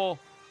questionable.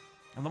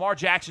 And Lamar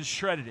Jackson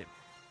shredded him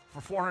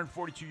for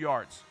 442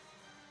 yards.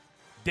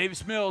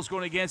 Davis Mills,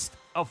 going against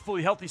a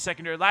fully healthy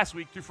secondary last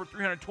week, threw for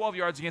 312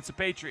 yards against the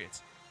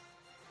Patriots.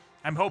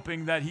 I'm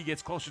hoping that he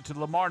gets closer to the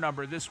Lamar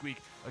number this week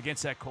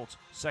against that Colts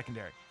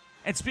secondary.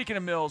 And speaking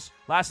of Mills,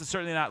 last and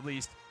certainly not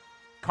least,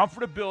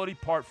 comfortability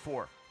part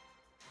 4.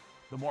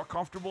 The more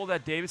comfortable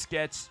that Davis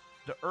gets,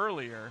 the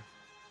earlier,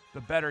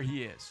 the better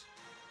he is.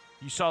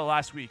 You saw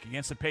last week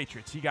against the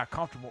Patriots. He got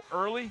comfortable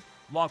early,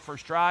 long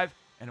first drive,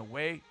 and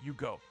away you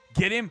go.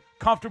 Get him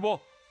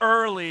comfortable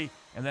early,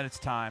 and then it's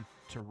time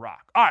to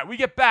rock. All right, we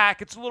get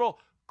back. It's a little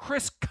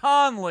Chris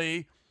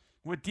Conley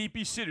with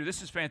DP Sidhu.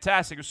 This is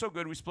fantastic. It was so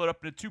good we split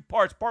up into 2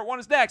 parts. Part 1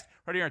 is next,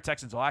 right here on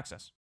Texans All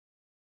Access.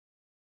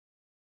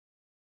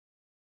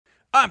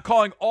 I'm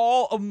calling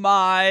all of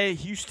my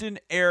Houston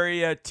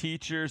area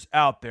teachers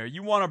out there.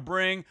 You want to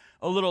bring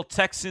a little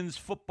Texans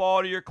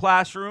football to your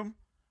classroom?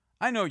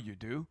 I know you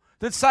do.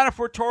 Then sign up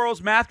for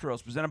Toro's Math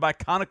Drills, presented by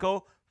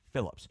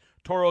ConocoPhillips.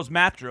 Toro's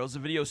Math Drills is a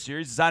video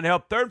series designed to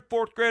help 3rd and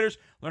 4th graders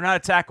learn how to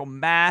tackle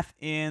math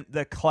in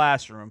the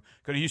classroom.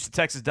 Go to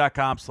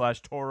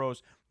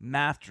HoustonTexans.com/Toro's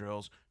Math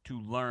Drills to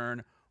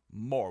learn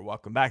more.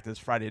 Welcome back to this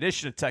Friday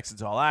edition of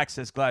Texans All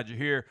Access. Glad you're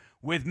here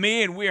with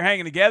me, and we're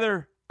hanging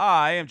together.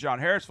 I am John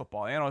Harris,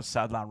 football analyst,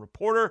 sideline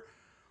reporter,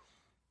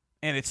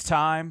 and it's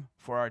time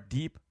for our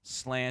deep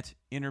slant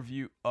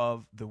interview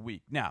of the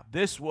week. Now,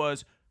 this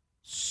was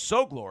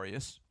so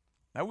glorious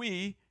that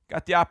we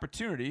got the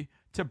opportunity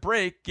to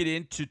get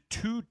into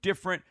 2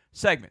 different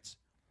segments.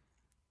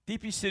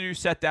 DP Sidhu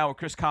sat down with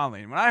Chris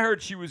Conley, and when I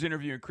heard she was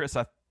interviewing Chris,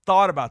 I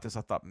thought about this.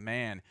 I thought,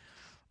 man,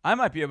 I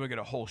might be able to get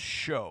a whole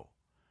show.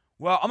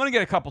 Well, I'm going to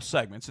get a couple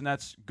segments, and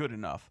that's good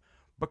enough.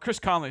 But Chris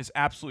Conley is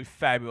absolutely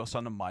fabulous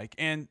on the mic,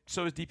 and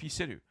so is DP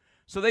Sidhu.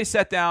 So they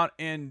sat down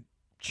and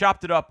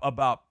chopped it up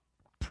about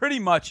pretty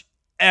much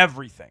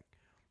everything.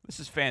 This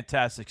is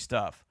fantastic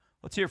stuff.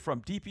 Let's hear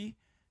from DP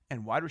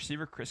and wide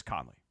receiver Chris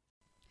Conley.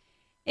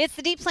 It's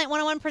the Deep Slant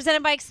 101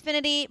 presented by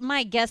Xfinity.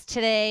 My guest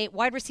today,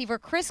 wide receiver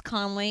Chris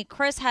Conley.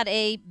 Chris had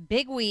a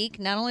big week.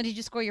 Not only did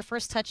you score your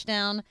first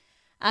touchdown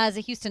as a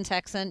Houston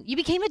Texan, you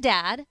became a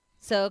dad,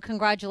 so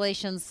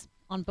congratulations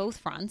on both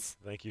fronts.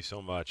 Thank you so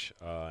much.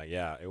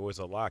 Yeah, it was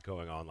a lot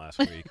going on last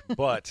week,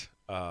 but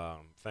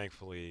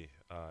thankfully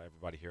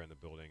everybody here in the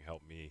building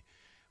helped me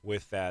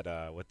with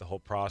that, with the whole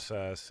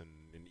process and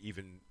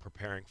even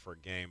preparing for a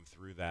game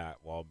through that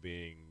while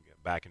being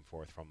back and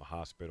forth from the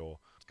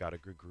hospital. It's got a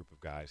good group of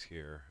guys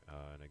here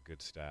and a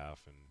good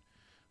staff, and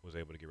was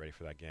able to get ready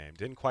for that game.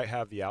 Didn't quite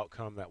have the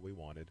outcome that we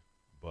wanted,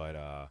 but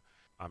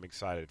I'm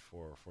excited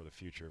for the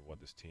future of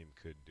what this team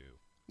could do.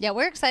 Yeah,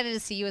 we're excited to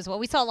see you as well.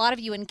 We saw a lot of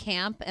you in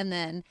camp, and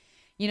then,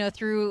 you know,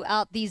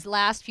 throughout these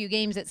last few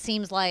games, it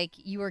seems like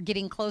you were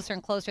getting closer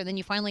and closer. Then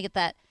you finally get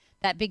that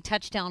big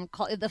touchdown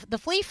call, the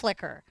flea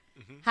flicker.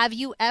 Mm-hmm. Have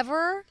you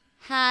ever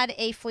had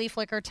a flea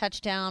flicker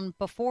touchdown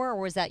before, or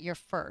was that your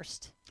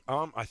first?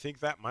 I think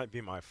that might be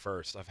my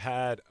first. I've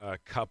had a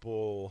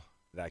couple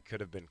that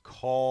could have been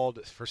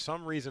called. For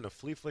some reason, a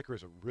flea flicker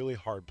is a really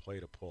hard play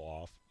to pull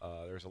off.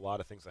 There's a lot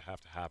of things that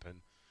have to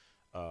happen.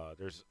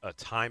 There's a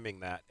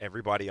timing that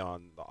everybody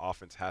on the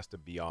offense has to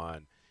be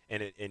on,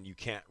 and you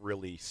can't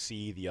really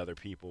see the other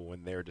people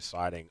when they're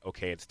deciding,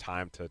 okay, it's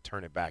time to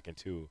turn it back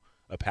into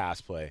a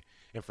pass play.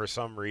 And for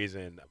some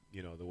reason,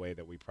 you know, the way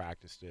that we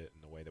practiced it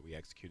and the way that we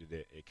executed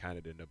it, it kind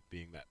of ended up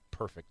being that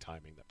perfect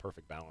timing, that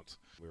perfect balance.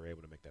 We were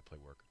able to make that play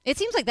work. It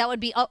seems like that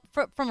would be,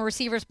 from a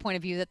receiver's point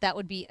of view, that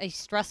would be a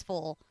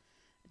stressful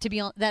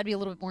that'd be a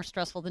little bit more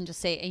stressful than just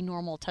say a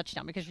normal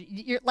touchdown, because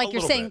you're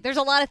saying there's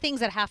a lot of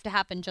things that have to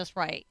happen just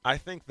right. I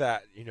think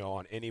that, you know,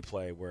 on any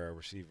play where a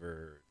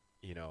receiver,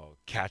 you know,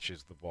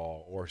 catches the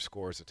ball or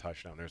scores a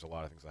touchdown, there's a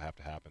lot of things that have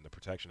to happen. The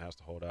protection has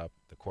to hold up.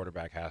 The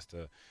quarterback has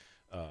to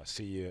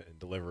see you and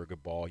deliver a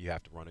good ball. You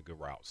have to run a good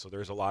route. So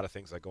there's a lot of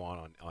things that go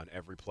on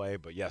every play.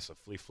 But yes, a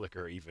flea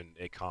flicker,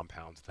 it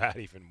compounds that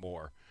even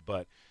more.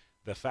 But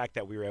the fact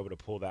that we were able to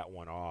pull that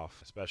one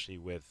off, especially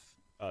with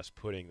us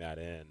putting that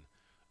in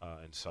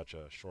such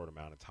a short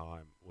amount of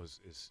time,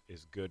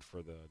 is good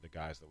for the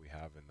guys that we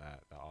have in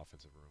that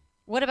offensive room.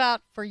 What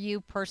about for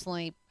you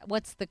personally?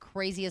 What's the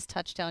craziest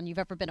touchdown you've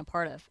ever been a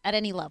part of at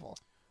any level?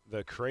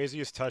 The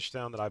craziest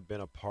touchdown that I've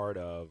been a part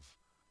of,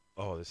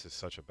 Oh, this is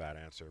such a bad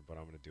answer, but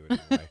I'm going to do it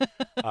anyway.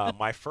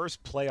 My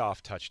first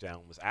playoff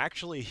touchdown was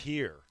actually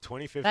here,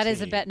 2015. That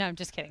is a bet. No, I'm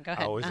just kidding. Go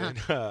ahead. I was in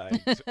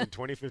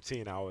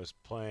 2015. I was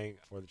playing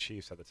for the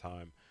Chiefs at the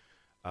time.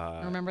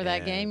 Remember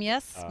that game?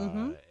 Yes.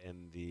 In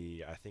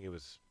I think it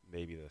was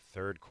maybe the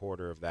third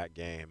quarter of that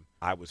game,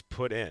 I was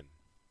put in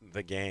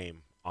the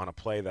game on a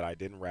play that I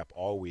didn't rep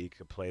all week,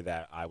 a play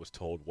that I was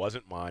told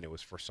wasn't mine. It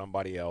was for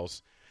somebody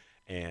else,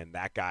 and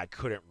that guy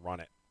couldn't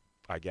run it,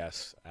 I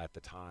guess, at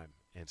the time.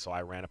 And so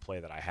I ran a play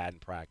that I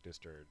hadn't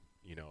practiced or,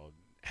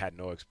 had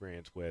no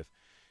experience with,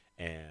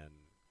 and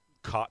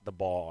caught the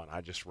ball. And I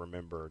just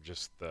remember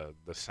just the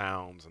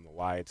sounds and the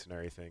lights and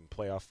everything.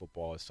 Playoff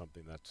football is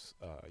something that's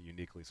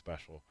uniquely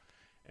special,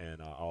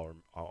 and I'll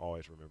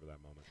always remember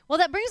that moment. Well,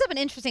 that brings up an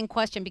interesting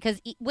question,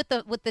 because with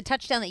the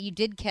touchdown that you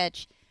did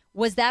catch,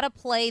 was that a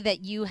play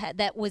that you had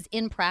that was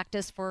in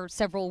practice for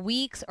several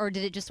weeks, or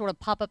did it just sort of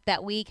pop up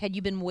that week? Had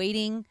you been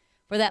waiting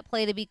for that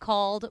play to be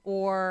called,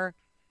 or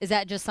is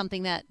that just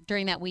something that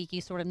during that week you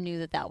sort of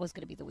knew that was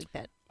going to be the week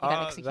that you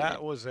got executed?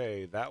 That was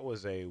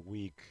a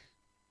week.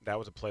 That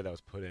was a play that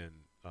was put in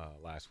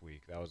last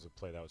week. That was a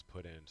play that was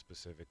put in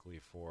specifically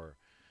for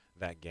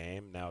that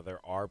game. Now,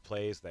 there are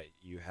plays that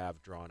you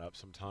have drawn up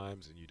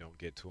sometimes and you don't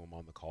get to them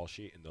on the call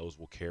sheet, and those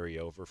will carry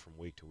over from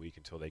week to week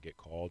until they get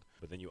called.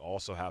 But then you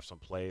also have some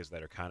plays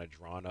that are kind of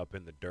drawn up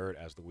in the dirt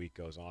as the week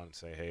goes on and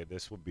say, hey,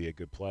 this would be a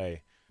good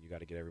play. You got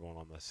to get everyone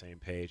on the same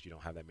page. You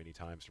don't have that many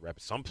times to rep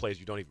it. Some plays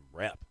you don't even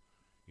rep.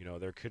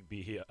 There could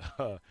be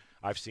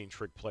I've seen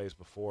trick plays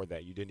before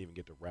that you didn't even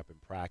get to rep in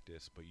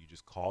practice, but you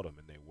just called them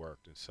and they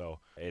worked. And so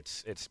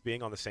it's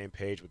being on the same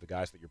page with the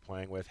guys that you're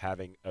playing with,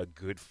 having a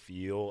good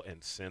feel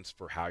and sense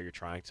for how you're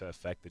trying to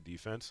affect the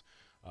defense,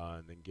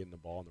 and then getting the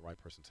ball in the right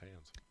person's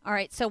hands. All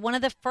right. So one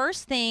of the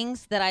first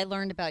things that I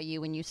learned about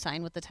you when you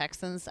signed with the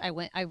Texans,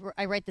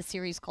 I write the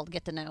series called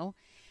Get to Know,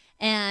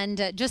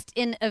 and just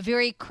in a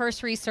very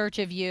cursory search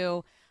of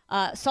you.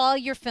 Saw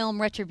your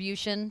film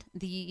Retribution,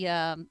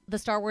 the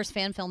Star Wars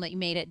fan film that you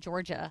made at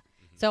Georgia.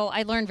 Mm-hmm. So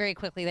I learned very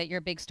quickly that you're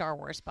a big Star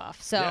Wars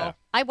buff. So yeah.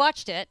 I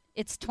watched it.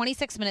 It's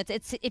 26 minutes.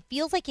 It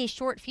feels like a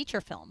short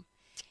feature film.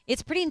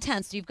 It's pretty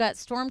intense. You've got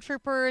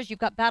stormtroopers, you've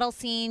got battle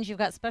scenes, you've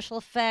got special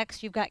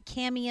effects, you've got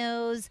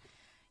cameos,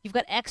 you've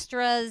got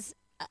extras.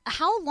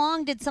 How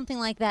long did something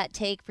like that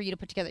take for you to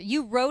put together?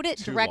 You wrote it,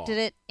 directed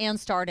it, and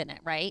starred in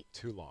it, right?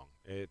 Too long.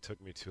 It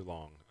took me too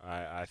long.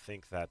 I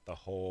think that the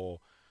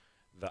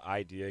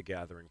idea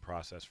gathering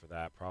process for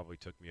that probably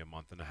took me a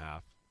month and a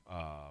half.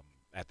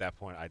 At that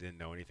point, I didn't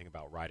know anything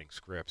about writing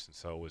scripts, and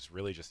so it was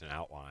really just an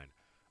outline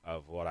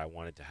of what I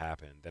wanted to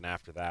happen. Then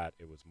after that,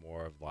 it was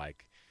more of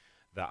like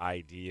the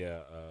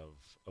idea of,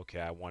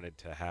 okay, I wanted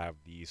to have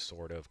these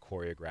sort of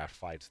choreographed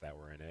fights that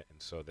were in it, and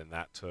so then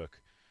that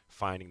took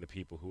finding the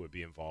people who would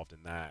be involved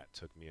in that.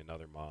 Took me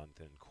another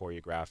month, and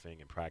choreographing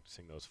and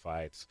practicing those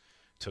fights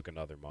took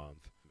another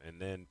month.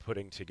 And then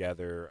putting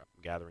together,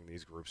 gathering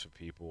these groups of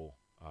people,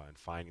 and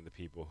finding the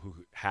people who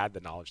had the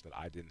knowledge that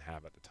I didn't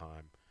have at the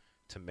time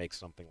to make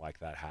something like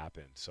that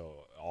happen.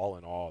 So all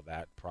in all,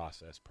 that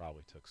process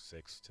probably took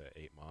 6 to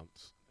 8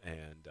 months.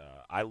 And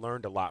I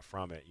learned a lot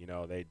from it.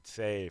 They'd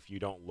say if you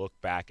don't look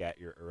back at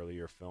your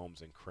earlier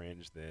films and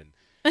cringe, then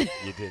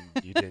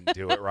you didn't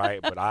do it right.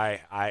 But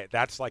I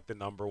that's like the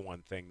number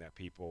one thing that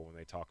people, when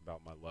they talk about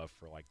my love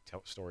for like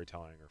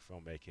storytelling or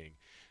filmmaking,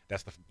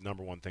 that's the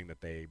number one thing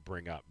that they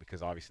bring up,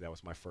 because obviously that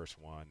was my first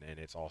one, and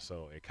it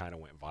kind of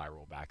went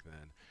viral back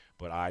then.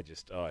 But I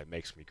just it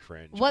makes me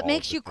cringe. What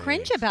makes you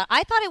cringe about?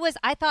 I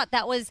thought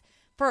that was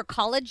for a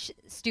college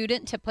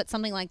student to put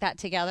something like that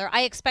together.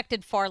 I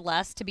expected far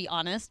less, to be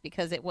honest,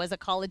 because it was a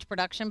college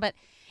production, but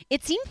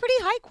it seemed pretty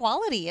high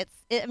quality.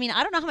 I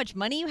don't know how much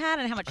money you had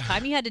and how much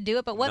time you had to do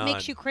it, but what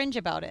makes you cringe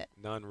about it?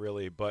 None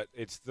really, but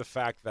it's the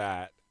fact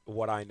that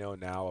what I know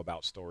now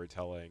about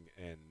storytelling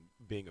and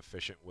being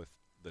efficient with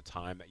the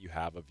time that you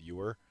have a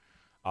viewer.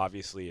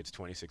 Obviously, it's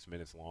 26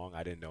 minutes long.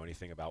 I didn't know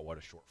anything about what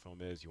a short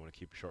film is. You want to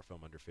keep a short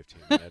film under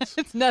 15 minutes.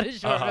 It's not a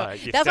short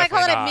film. That's why I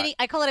call it a mini.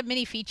 I call it a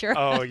mini feature.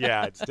 Oh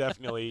yeah, it's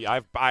definitely.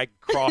 I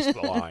crossed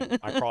the line.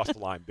 I crossed the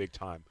line big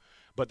time.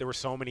 But there were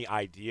so many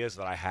ideas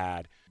that I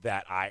had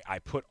that I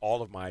put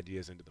all of my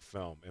ideas into the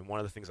film. And one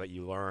of the things that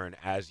you learn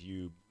as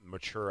you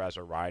mature as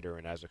a writer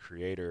and as a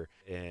creator,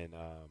 and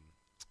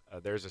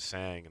there's a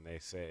saying, and they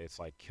say it's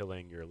like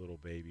killing your little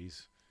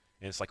babies.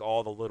 And it's like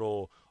all the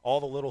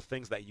little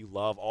things that you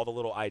love, all the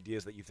little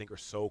ideas that you think are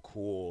so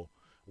cool.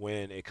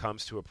 When it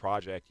comes to a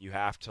project, you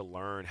have to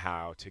learn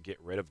how to get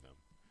rid of them.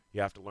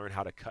 You have to learn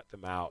how to cut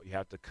them out. You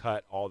have to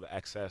cut all the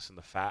excess and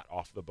the fat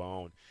off the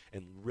bone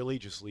and really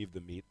just leave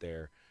the meat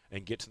there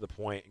and get to the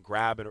point and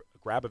grab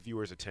a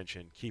viewer's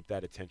attention, keep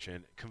that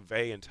attention,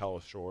 convey and tell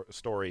a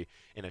story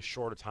in as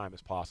short a time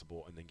as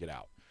possible, and then get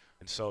out.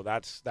 And so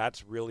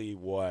that's really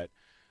what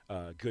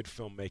good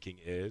filmmaking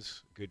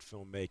is. Great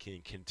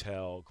filmmaking can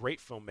tell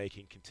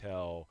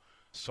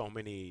so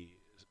many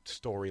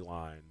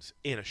storylines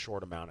in a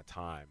short amount of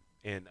time,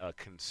 in a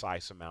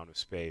concise amount of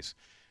space.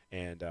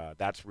 And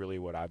that's really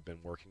what I've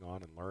been working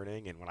on and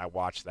learning. And when I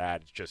watch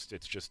that, it's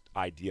just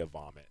idea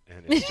vomit,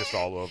 and it's just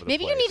all over the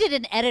Maybe place. you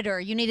needed an editor.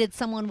 You needed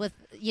someone with,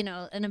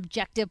 an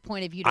objective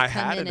point of view to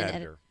come in and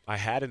edit. I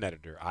had an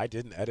editor. I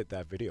didn't edit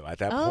that video at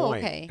that Oh,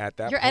 point. okay. At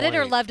that Your point,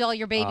 editor loved all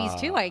your babies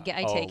too. I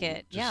take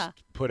it. Just Yeah.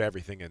 put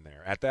everything in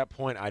there. At that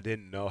point, I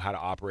didn't know how to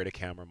operate a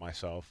camera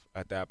myself.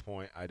 At that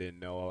point, I didn't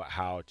know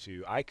how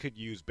to. I could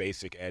use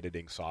basic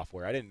editing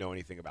software. I didn't know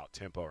anything about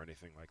tempo or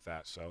anything like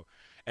that. So,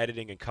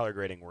 editing and color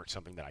grading weren't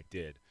something that I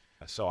did.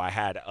 So I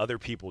had other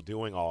people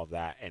doing all of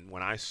that. And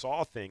when I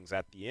saw things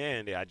at the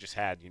end, I just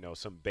had,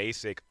 some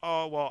basic,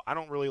 I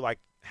don't really like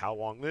how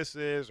long this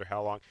is or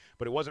how long,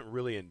 but it wasn't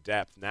really in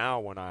depth. Now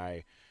when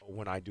I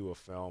do a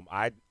film,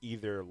 I'd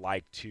either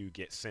like to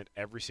get sent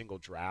every single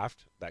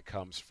draft that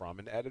comes from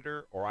an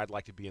editor, or I'd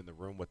like to be in the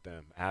room with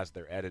them as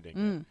they're editing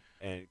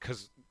it. And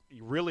because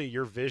really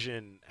your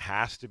vision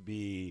has to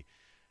be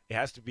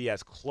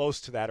as close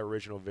to that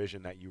original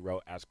vision that you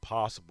wrote as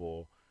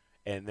possible.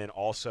 And then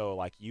also,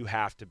 like, you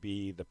have to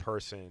be the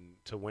person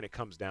to, when it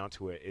comes down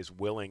to it, is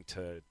willing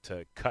to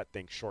cut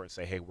things short and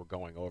say, hey, we're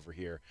going over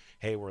here.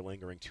 Hey, we're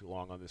lingering too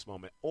long on this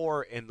moment.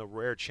 Or in the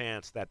rare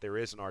chance that there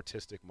is an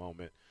artistic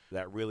moment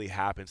that really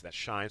happens, that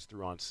shines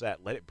through on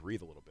set, let it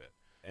breathe a little bit.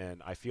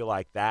 And I feel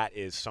like that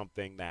is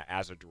something that,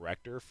 as a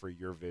director, for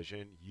your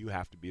vision, you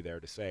have to be there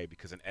to say,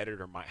 because an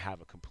editor might have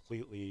a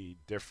completely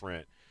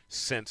different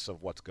sense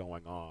of what's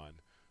going on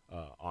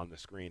the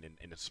screen,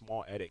 and a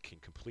small edit can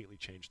completely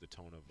change the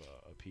tone of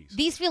a piece.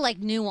 These feel like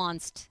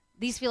nuanced.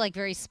 These feel like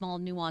very small,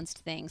 nuanced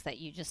things that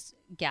you just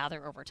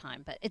gather over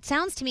time. But it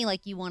sounds to me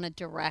like you want to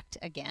direct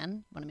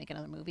again, want to make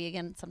another movie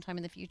again sometime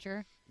in the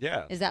future.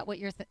 Yeah. Is that what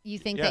you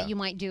think that you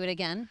might do it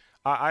again?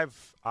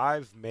 I've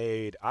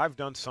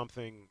done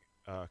something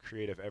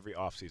creative every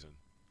offseason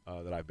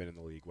that I've been in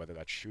the league, whether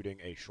that's shooting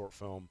a short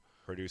film,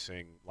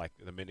 producing like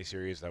the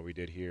miniseries that we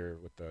did here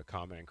with the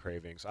Comment and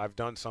Cravings. I've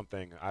done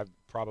something. I've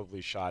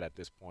probably shot, at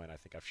this point, I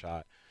think I've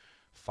shot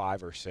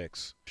 5 or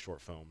 6 short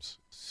films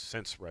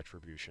since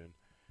Retribution,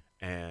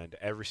 and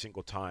every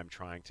single time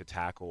trying to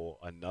tackle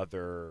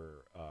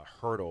another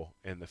hurdle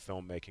in the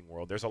filmmaking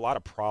world. There's a lot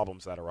of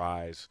problems that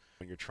arise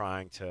when you're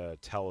trying to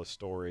tell a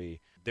story.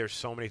 There's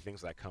so many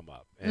things that come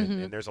up,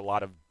 and there's a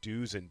lot of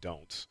do's and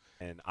don'ts.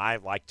 And I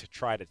like to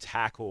try to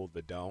tackle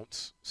the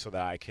don'ts so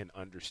that I can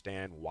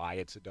understand why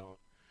it's a don't.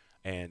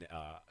 And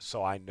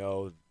so I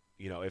know,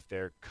 if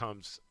there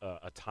comes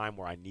a time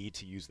where I need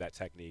to use that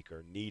technique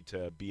or need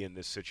to be in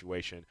this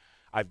situation,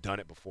 I've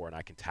done it before and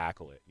I can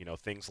tackle it.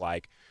 Things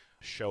like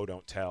show,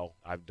 don't tell.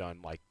 I've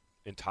done like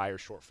entire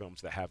short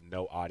films that have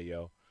no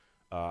audio.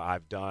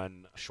 I've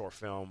done a short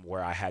film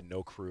where I had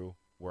no crew,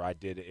 where I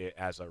did it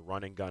as a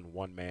run and gun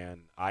one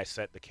man. I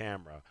set the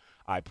camera.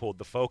 I pulled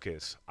the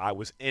focus. I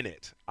was in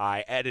it.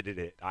 I edited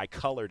it. I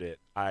colored it.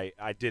 I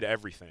did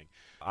everything.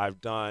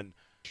 I've done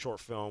short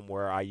film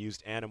where I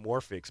used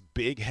anamorphics,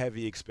 big,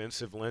 heavy,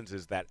 expensive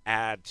lenses that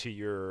add to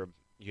your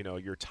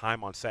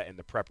time on set and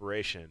the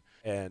preparation.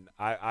 And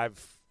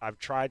I've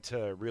tried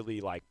to really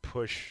like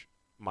push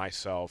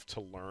myself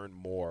to learn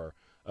more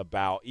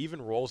about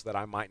even roles that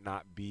I might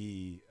not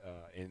be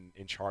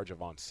in charge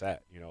of on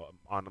set.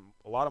 On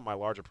a lot of my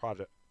larger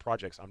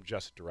projects, I'm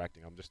just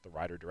directing. I'm just the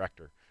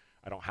writer-director.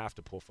 I don't have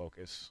to pull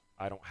focus.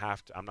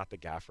 I'm not the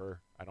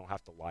gaffer. I don't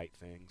have to light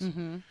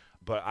things.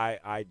 But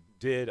I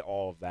did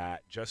all of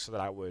that just so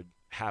that I would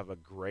have a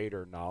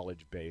greater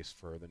knowledge base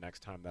for the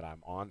next time that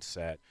I'm on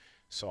set,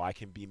 so I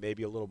can be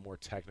maybe a little more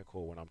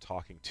technical when I'm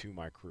talking to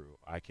my crew.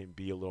 I can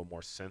be a little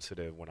more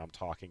sensitive when I'm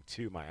talking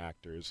to my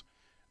actors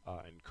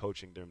and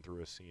coaching them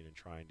through a scene and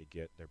trying to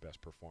get their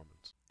best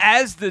performance.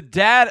 As the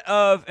dad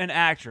of an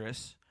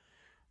actress,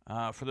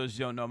 for those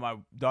who don't know, my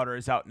daughter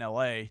is out in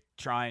L.A.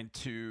 trying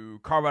to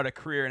carve out a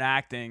career in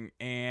acting,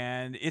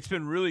 and it's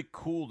been really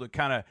cool to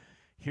kind of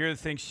hear the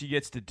things she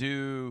gets to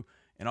do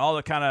and all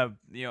the kind of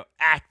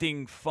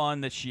acting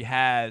fun that she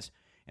has.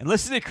 And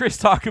listening to Chris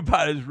talk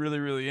about it is really,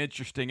 really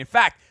interesting. In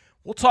fact,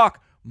 we'll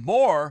talk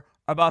more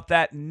about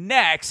that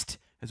next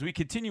as we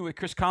continue with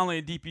Chris Conley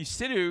and DP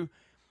Sidhu.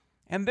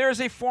 And there's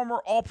a former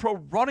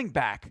All-Pro running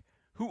back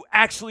who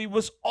actually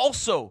was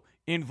also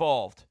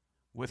involved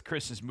with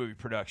Chris's movie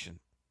production.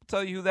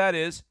 Tell you who that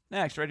is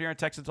next, right here on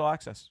Texans All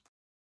Access.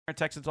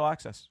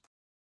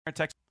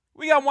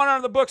 We got one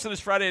on the books on this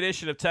Friday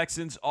edition of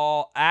Texans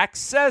All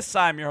Access.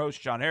 I'm your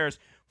host, John Harris,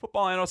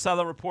 football analyst,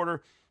 sideline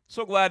reporter.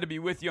 So glad to be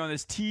with you on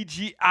this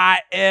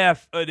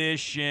TGIF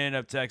edition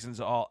of Texans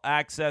All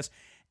Access.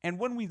 And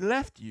when we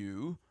left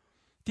you,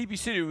 DP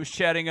Sidhu was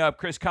chatting up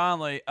Chris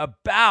Conley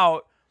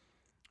about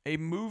a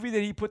movie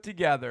that he put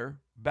together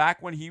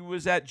back when he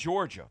was at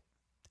Georgia.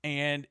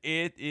 And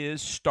it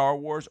is Star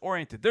Wars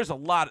oriented. There's a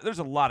lot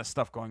of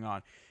stuff going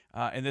on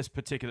in this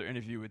particular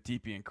interview with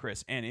DP and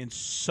Chris, and in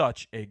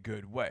such a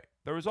good way.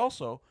 There was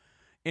also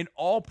an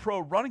all-pro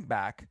running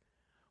back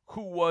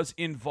who was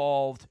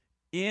involved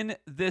in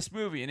this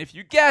movie. And if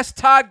you guessed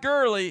Todd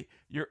Gurley,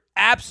 you're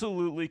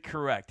absolutely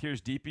correct.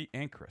 Here's DP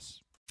and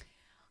Chris.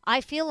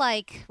 I feel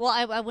like,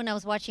 well, when I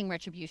was watching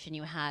Retribution,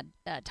 you had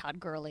Todd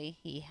Gurley.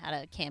 He had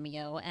a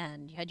cameo,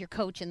 and you had your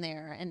coach in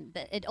there. And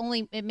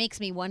it makes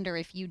me wonder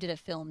if you did a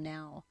film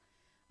now,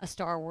 a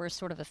Star Wars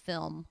sort of a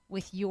film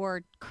with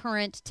your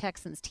current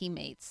Texans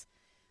teammates,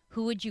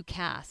 who would you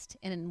cast,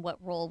 and in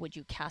what role would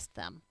you cast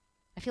them?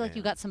 I feel like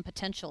you got some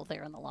potential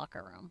there in the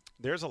locker room.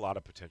 There's a lot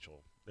of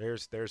potential.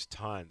 There's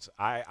tons.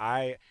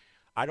 I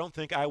don't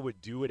think I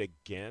would do it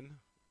again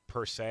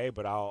per se,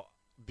 but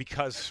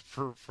because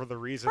for the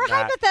reason for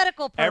that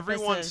hypothetical purposes,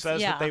 everyone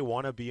says that they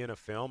want to be in a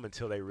film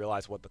until they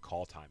realize what the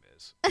call time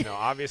is.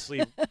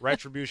 Obviously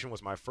Retribution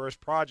was my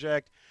first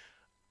project.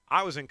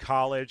 I was in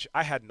college.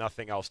 I had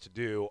nothing else to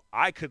do.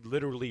 I could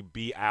literally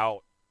be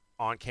out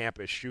on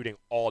campus shooting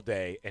all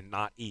day and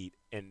not eat,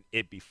 and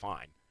it'd be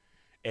fine.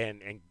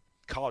 And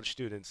college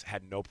students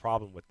had no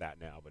problem with that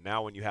now. But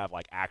now when you have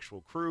like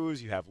actual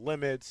crews, you have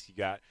limits, you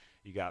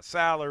got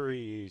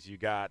salaries, you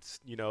got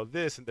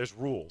this, and there's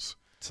rules.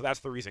 So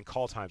that's the reason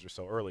call times are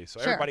so early. So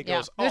everybody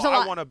goes, I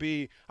want to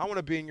be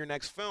in your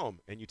next film.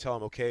 And you tell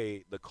them,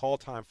 okay, the call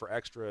time for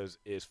extras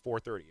is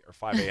 4:30 or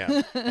 5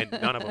 a.m. and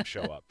none of them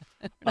show up.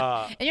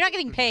 And you're not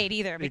getting paid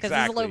either because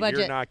it's a low budget.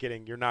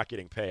 You're not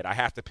getting paid. I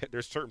have to pay.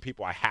 There's certain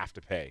people I have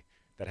to pay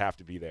that have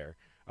to be there.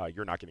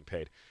 You're not getting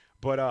paid.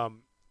 But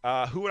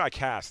who would I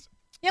cast?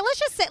 Yeah,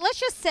 let's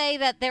just say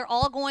that they're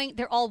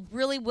all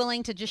really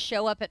willing to just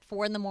show up at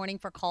 4 a.m.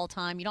 for call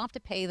time. You don't have to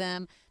pay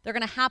them. They're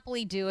going to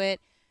happily do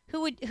it. Who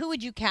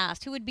would you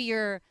cast? Who would be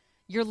your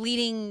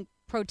leading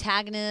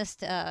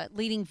protagonist,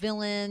 leading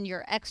villain,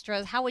 your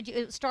extras? How would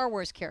you Star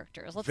Wars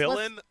characters?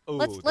 Villain?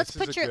 Let's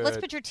put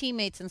your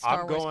teammates in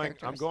Star Wars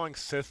characters. I'm going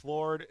Sith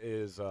Lord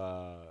is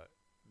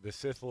the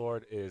Sith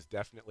Lord is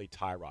definitely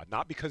Tyrod.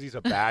 Not because he's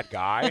a bad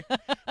guy,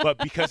 but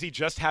because he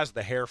just has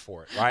the hair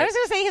for it, right? I was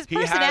going to say his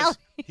personality.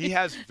 He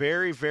has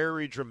very,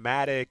 very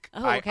dramatic.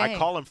 I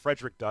call him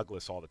Frederick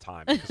Douglass all the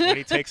time because when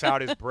he takes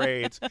out his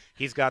braids,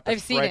 he's got the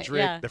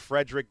the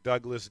Frederick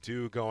Douglass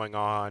do going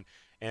on,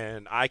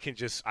 and I can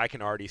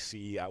already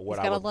see what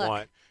I would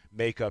want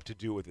makeup to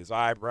do with his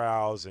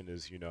eyebrows and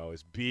his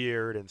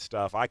beard and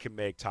stuff. I can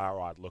make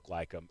Tyrod look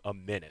like a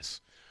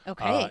menace.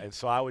 Okay. And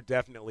so I would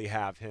definitely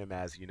have him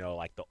as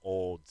like the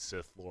old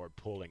Sith Lord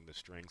pulling the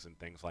strings and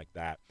things like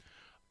that.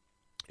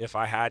 If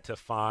I had to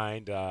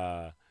find,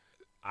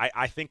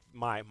 I think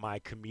my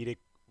comedic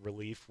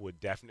relief would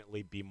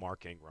definitely be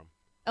Mark Ingram.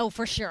 Oh,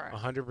 for sure.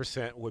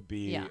 100% would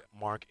be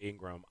Mark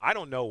Ingram. I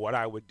don't know what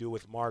I would do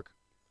with Mark.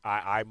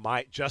 I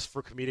might, just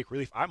for comedic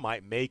relief, I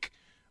might make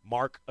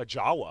Mark a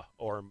Jawa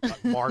or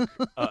Mark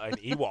an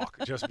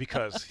Ewok just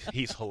because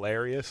he's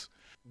hilarious.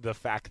 The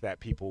fact that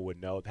people would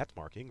know that's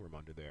Mark Ingram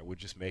under there would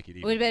just make it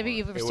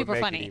even super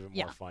funny. It even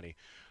more funny.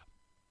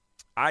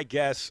 I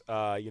guess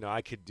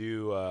I could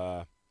do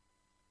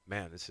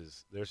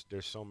there's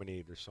so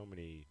many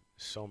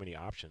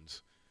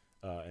options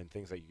and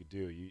things that you could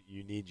do.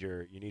 You need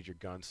your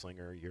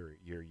gunslinger,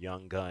 your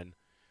young gun.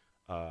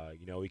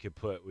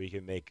 We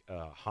can make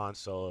Han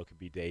Solo could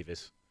be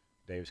Davis.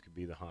 Davis could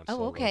be the Han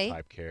Solo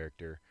type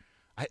character.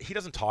 He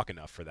doesn't talk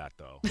enough for that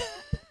though.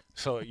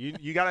 So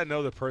you got to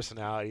know the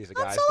personalities of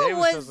guys.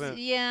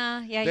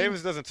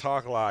 Davis doesn't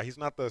talk a lot. He's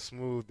not the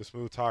smooth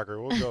talker.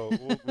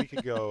 We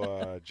could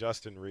go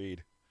Justin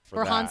Reed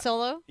for that. Han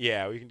Solo.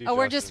 Yeah, we can do. Oh,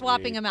 we're just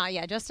swapping him out.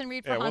 Yeah, Justin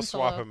Reed for Han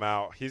Solo. We'll swap him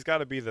out. He's got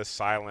to be the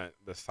silent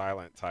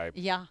type.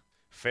 Yeah.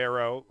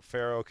 Pharaoh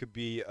could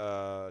be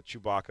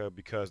Chewbacca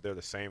because they're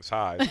the same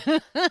size.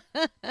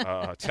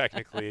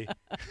 Technically.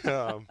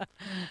 So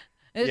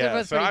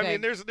I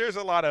mean, there's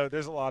a lot of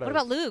What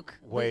about Luke?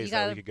 Ways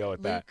that we could go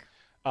with that.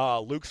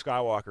 Luke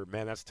Skywalker,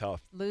 man, that's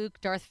tough.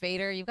 Luke, Darth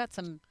Vader, you've got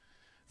some.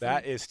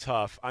 That is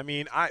tough. I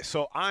mean, I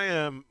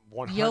am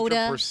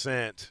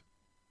 100%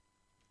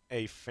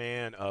 a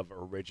fan of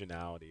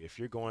originality. If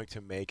you're going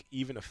to make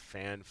even a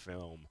fan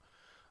film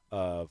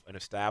of an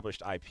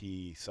established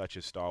IP such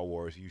as Star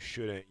Wars, you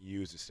shouldn't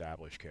use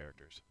established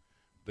characters.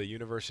 The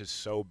universe is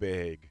so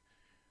big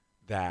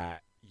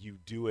that you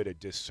do it a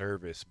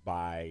disservice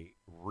by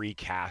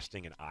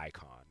recasting an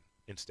icon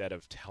instead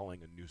of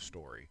telling a new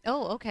story.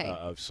 Oh, okay.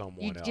 Of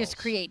someone else. You just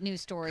create new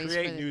stories.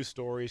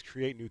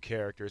 Create new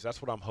characters.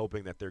 That's what I'm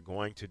hoping that they're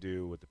going to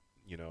do with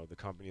the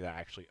company that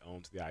actually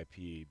owns the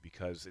IP,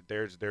 because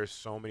there's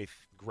so many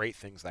great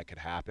things that could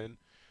happen,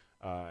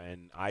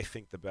 and I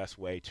think the best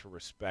way to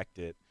respect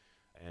it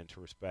and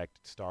to respect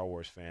Star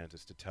Wars fans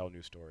is to tell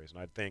new stories.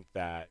 And I think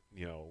that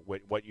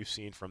what you've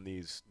seen from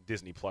these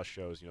Disney Plus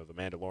shows, The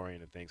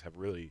Mandalorian and things, have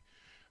really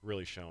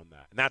shown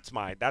that. And that's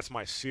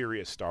my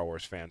serious Star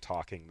Wars fan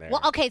talking there.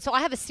 Well, okay, so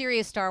I have a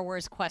serious Star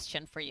Wars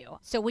question for you.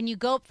 So when you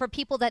go, for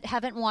people that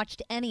haven't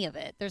watched any of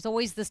it, there's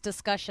always this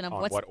discussion of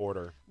what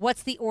order.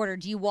 What's the order?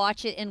 Do you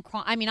watch it in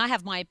I mean, I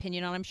have my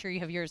opinion on it. I'm sure you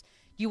have yours.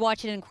 Do you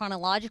watch it in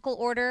chronological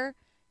order,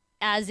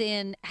 as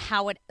in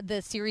how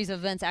the series of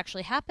events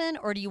actually happen,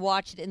 or do you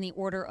watch it in the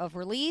order of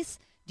release?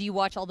 Do you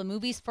watch all the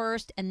movies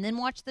first and then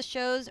watch the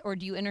shows, or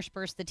do you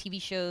intersperse the TV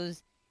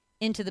shows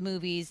into the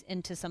movies,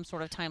 into some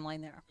sort of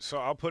timeline there? So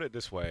I'll put it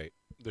this way.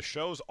 The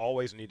shows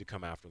always need to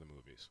come after the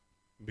movies,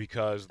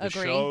 because the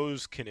Agree.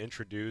 shows can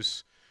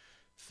introduce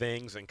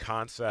things and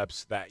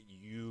concepts that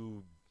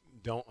you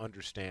don't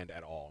understand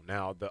at all.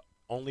 Now, the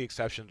only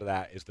exception to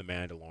that is The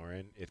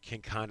Mandalorian. It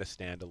can kind of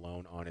stand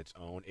alone on its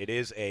own. It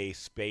is a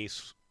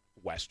space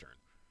western.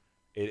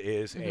 It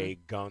is a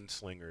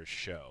gunslinger's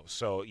show.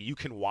 So you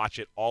can watch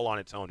it all on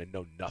its own and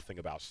know nothing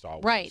about Star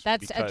Wars. Right,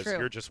 that's because true.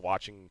 you're just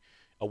watching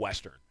a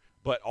western.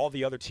 But all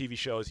the other TV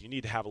shows, you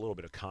need to have a little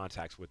bit of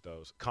context with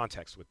those.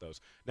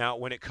 Now,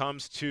 when it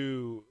comes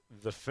to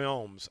the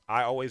films,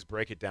 I always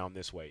break it down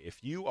this way.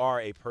 If you are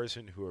a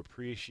person who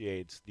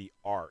appreciates the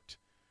art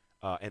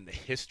and the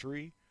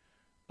history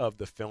of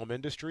the film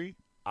industry,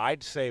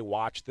 I'd say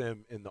watch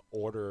them in the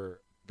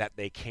order that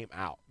they came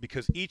out,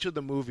 because each of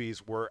the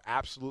movies were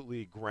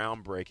absolutely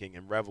groundbreaking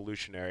and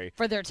revolutionary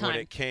for their time. When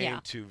it came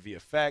to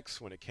VFX,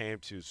 when it came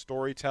to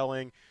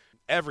storytelling,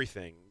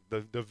 everything,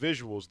 the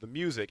visuals, the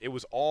music, it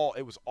was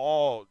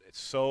all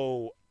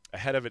so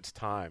ahead of its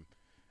time,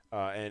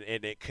 and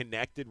it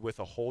connected with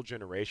a whole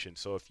generation.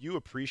 So if you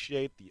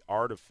appreciate the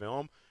art of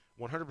film,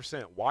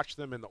 100% watch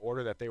them in the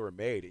order that they were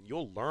made, and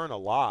you'll learn a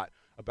lot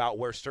about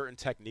where certain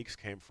techniques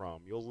came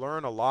from. You'll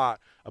learn a lot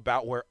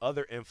about where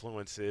other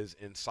influences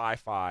in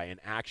sci-fi and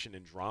action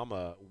and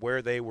drama,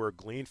 where they were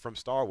gleaned from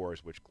Star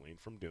Wars, which gleaned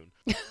from Dune.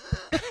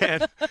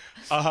 And,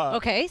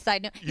 okay,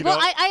 side note. Well,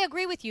 I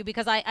agree with you,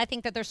 because I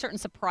think that there's certain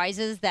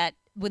surprises that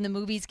when the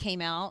movies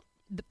came out,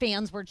 the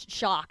fans were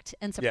shocked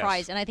and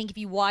surprised. Yes. And I think if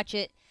you watch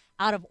it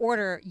out of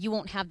order, you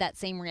won't have that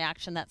same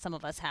reaction that some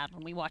of us had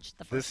when we watched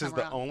the first time around.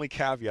 This is the only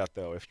caveat,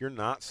 though. If you're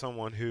not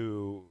someone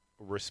who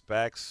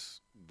respects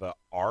the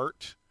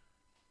art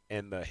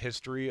and the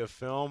history of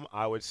film,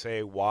 I would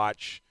say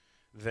watch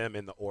them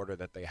in the order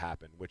that they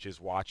happen, which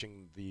is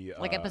watching the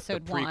like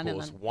episode the prequels, 1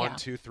 and then, 1,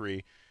 2,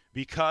 3,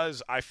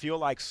 because I feel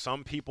like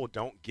some people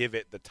don't give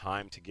it the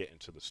time to get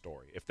into the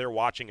story. If they're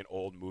watching an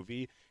old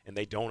movie and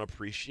they don't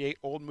appreciate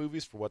old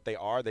movies for what they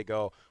are, they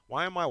go,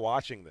 "Why am I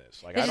watching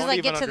this? Like, I don't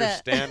even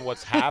understand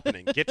what's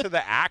happening. Get to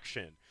the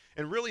action."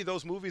 And really,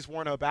 those movies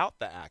weren't about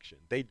the action.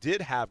 They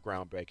did have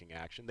groundbreaking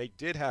action. They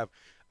did have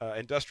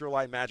Industrial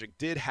Light and Magic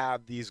did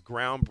have these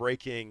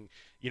groundbreaking,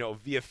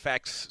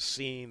 VFX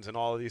scenes and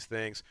all of these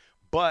things.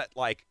 But,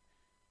 like,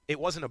 it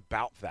wasn't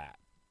about that.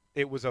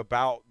 It was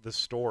about the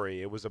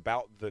story. It was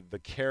about the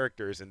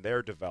characters and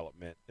their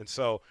development. And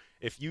so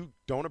if you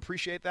don't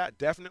appreciate that,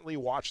 definitely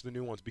watch the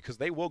new ones, because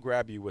they will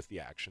grab you with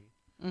the action.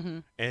 Mm-hmm.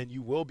 And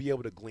you will be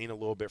able to glean a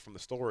little bit from the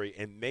story.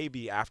 And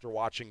maybe after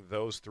watching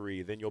those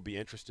 3, then you'll be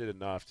interested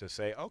enough to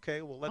say,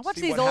 okay, well, let's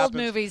see what happens. I'll watch these old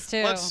movies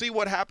too. Let's see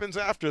what happens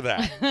after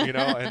that,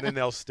 and then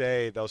they'll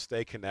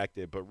stay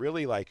connected. But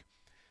really, like,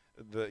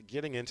 the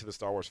getting into the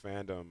Star Wars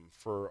fandom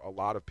for a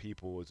lot of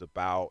people is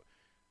about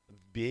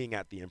being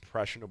at the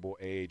impressionable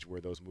age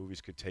where those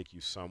movies could take you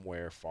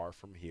somewhere far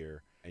from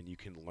here, and you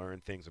can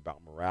learn things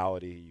about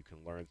morality. You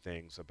can learn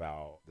things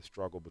about the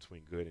struggle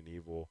between good and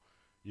evil.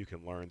 You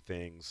can learn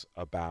things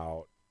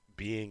about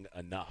being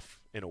enough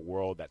in a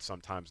world that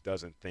sometimes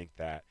doesn't think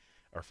that,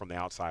 or from the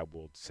outside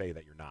will say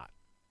that you're not,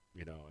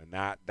 and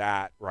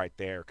that right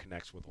there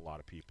connects with a lot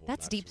of people.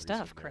 That's deep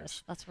stuff,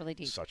 Chris. That's really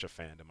deep. Such a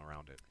fandom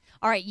around it.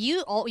 All right,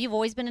 you've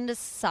always been into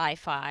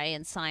sci-fi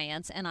and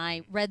science, and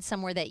I read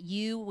somewhere that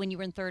you, when you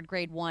were in 3rd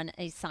grade, won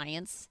a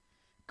science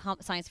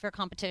fair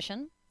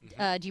competition.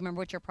 Mm-hmm. Do you remember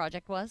what your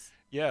project was?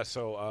 Yeah,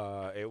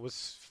 so it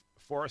was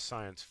for a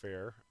science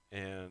fair,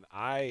 and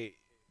I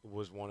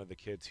was one of the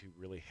kids who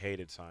really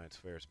hated science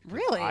fairs, because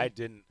really? I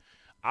didn't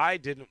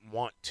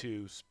want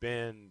to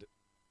spend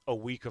a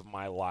week of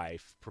my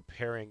life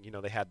preparing.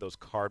 They had those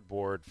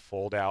cardboard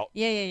fold out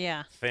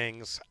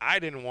things. I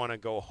didn't want to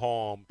go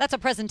home. That's a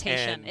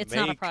presentation. It's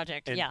not a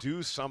project. And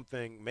do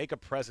something, make a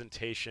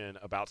presentation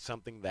about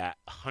something that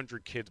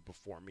 100 kids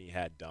before me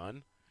had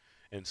done.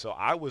 And so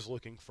I was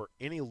looking for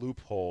any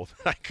loophole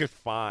that I could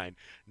find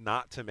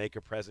not to make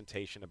a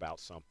presentation about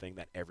something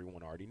that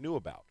everyone already knew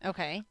about.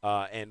 Okay.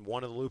 And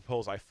one of the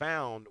loopholes I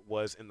found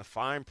was in the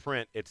fine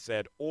print, it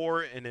said,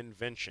 or an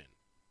invention.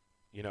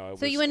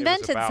 So you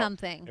invented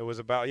something. It was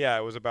about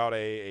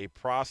a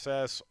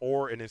process,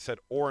 and it said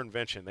or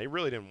invention. They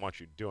really didn't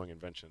want you doing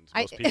inventions.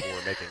 Most people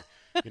were making,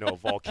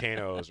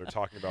 volcanoes or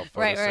talking about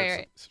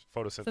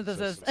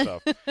photosynthesis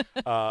and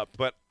stuff.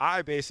 But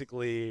I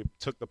basically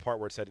took the part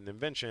where it said an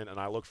invention, and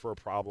I looked for a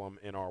problem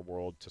in our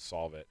world to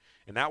solve it.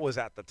 And that was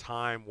at the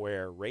time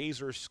where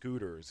Razor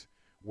scooters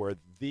were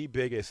the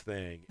biggest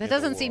thing. That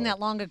doesn't seem that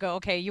long ago.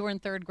 Okay, you were in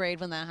 3rd grade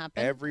when that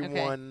happened.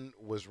 Everyone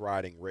was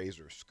riding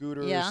Razor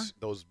scooters,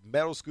 those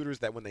metal scooters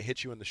that when they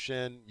hit you in the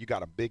shin, you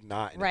got a big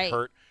knot and it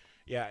hurt.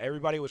 Yeah,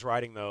 everybody was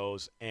riding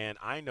those, and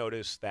I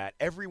noticed that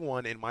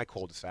everyone in my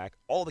cul-de-sac,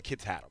 all the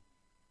kids had them.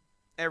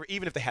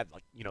 Even if they had,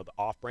 the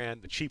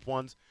off-brand, the cheap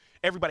ones,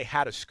 everybody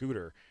had a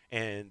scooter,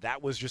 and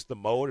that was just the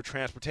mode of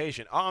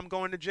transportation. Oh, I'm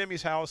going to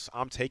Jimmy's house.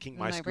 I'm taking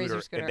my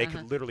scooter, and they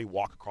could literally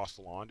walk across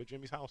the lawn to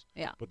Jimmy's house.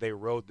 Yeah. But they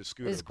rode the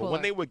scooter. But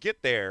when they would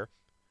get there,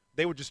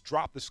 they would just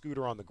drop the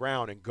scooter on the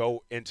ground and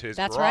go into his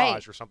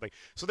garage or something.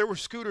 So there were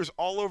scooters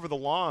all over the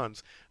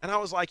lawns, and I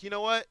was like, you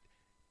know what?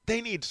 They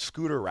need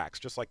scooter racks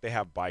just like they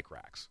have bike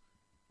racks.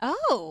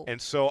 Oh.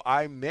 And so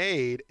I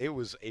made, it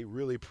was a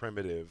really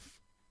primitive,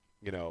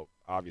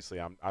 obviously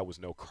I was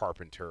no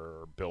carpenter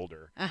or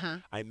builder.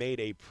 I made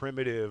a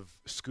primitive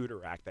scooter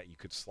rack that you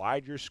could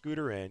slide your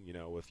scooter in,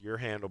 with your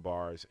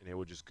handlebars, and it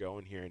would just go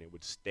in here and it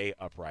would stay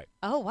upright.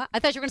 Oh, wow. I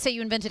thought you were going to say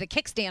you invented a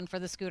kickstand for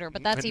the scooter,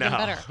 but that's even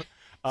better.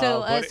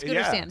 So a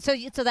scooter stand.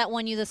 So that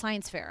won you the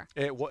science fair.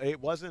 It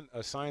wasn't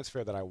a science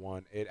fair that I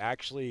won. It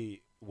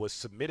actually was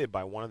submitted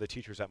by one of the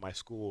teachers at my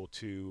school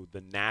to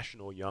the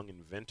National Young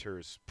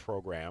Inventors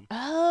Program.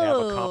 Oh. They have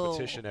a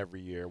competition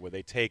every year where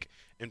they take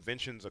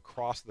inventions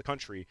across the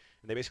country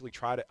and they basically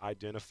try to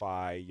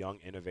identify young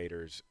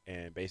innovators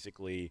and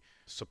basically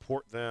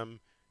support them,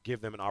 give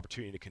them an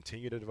opportunity to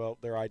continue to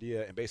develop their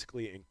idea, and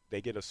basically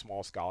they get a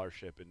small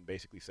scholarship and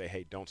basically say,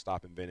 hey, don't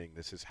stop inventing.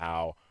 This is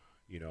how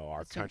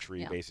our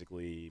country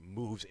basically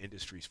moves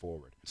industries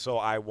forward. So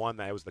I won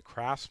that. It was the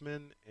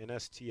Craftsman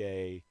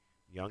NSTA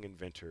Young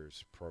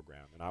Inventors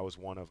Program, and I was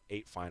one of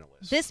 8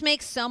 finalists. This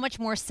makes so much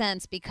more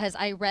sense because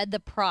I read the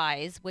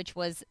prize, which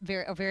was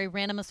a very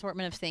random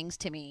assortment of things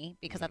to me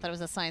because I thought it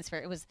was a science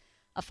fair. It was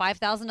a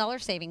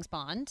 $5,000 savings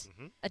bond,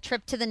 a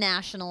trip to the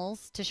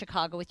Nationals to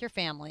Chicago with your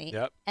family,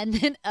 and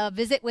then a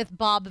visit with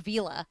Bob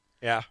Vila.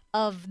 Yeah.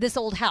 Of This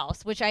Old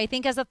House, which I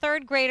think as a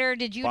 3rd grader,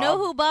 did you know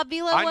who Bob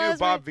Vila was? I knew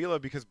Bob Vila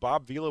because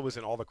Bob Vila was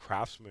in all the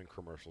Craftsman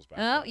commercials back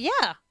then. Oh,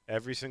 yeah.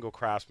 Every single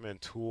Craftsman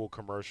tool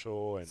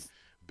commercial and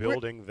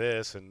building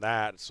this and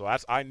that. So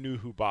I knew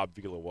who Bob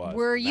Vila was.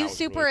 Were you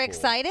super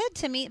excited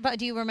to meet? But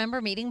do you remember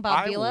meeting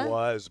Bob Vila? I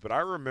was, but I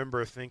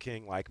remember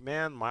thinking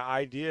man, my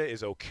idea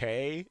is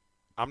okay.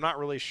 I'm not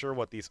really sure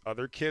what these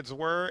other kids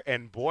were,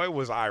 and boy,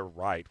 was I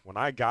right. When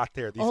I got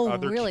there, these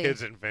other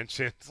kids'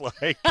 inventions,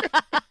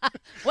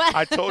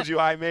 I told you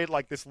I made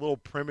this little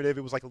primitive.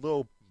 It was like a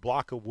little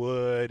block of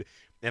wood,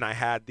 and I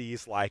had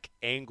these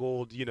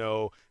angled,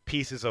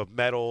 pieces of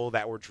metal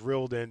that were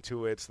drilled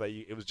into it so that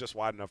it was just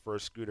wide enough for a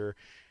scooter.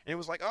 And it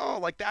was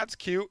that's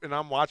cute. And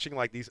I'm watching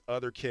these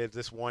other kids.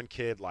 This one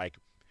kid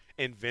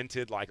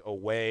invented a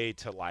way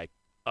to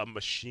a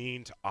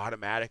machine to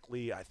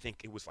automatically, I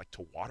think it was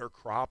to water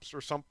crops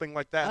or something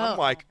like that.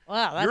 And I'm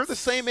wow, you're the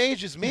same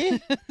age as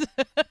me?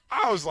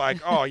 I was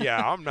oh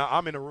yeah,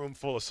 I'm in a room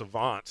full of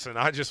savants, and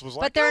I just was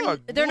but they're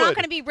not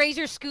going to be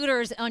Razor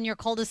scooters on your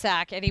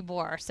cul-de-sac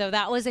anymore. So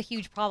that was a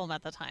huge problem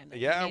at the time.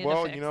 Yeah,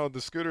 well,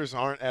 the scooters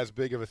aren't as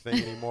big of a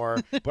thing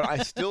anymore, but I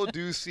still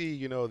do see,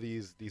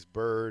 these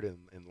bird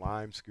and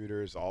lime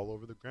scooters all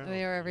over the ground.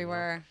 They are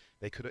everywhere.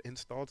 They could have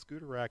installed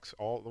scooter racks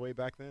all the way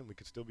back then. We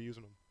could still be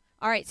using them.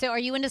 All right, so are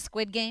you into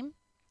Squid Game?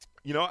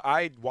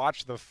 I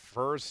watched the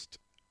first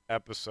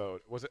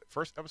episode. Was it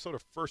first episode or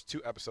first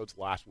 2 episodes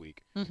last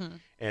week?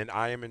 And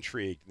I am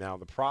intrigued. Now,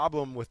 the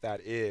problem with that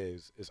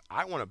is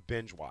I want to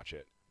binge watch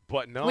it.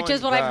 But which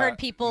is what I've heard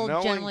people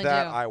generally do.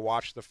 I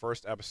watched the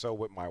first episode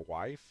with my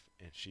wife,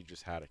 and she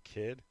just had a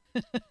kid.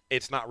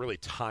 It's not really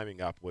timing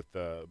up with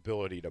the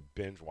ability to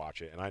binge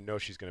watch it, and I know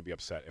she's going to be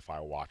upset if I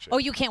watch it. Oh,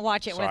 you can't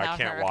watch it without her. So I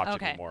can't watch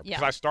it anymore.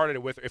 Because I started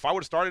it with her. If I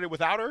would have started it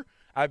without her,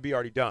 I'd be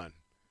already done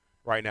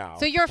right now.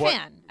 So you're a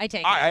fan, I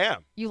take it. I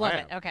am. You love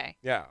it. Okay.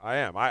 Yeah, I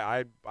am.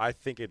 I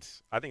think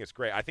it's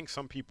great. I think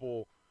some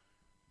people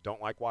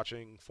don't like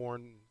watching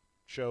foreign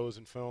shows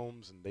and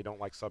films, and they don't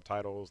like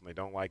subtitles, and they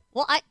don't like.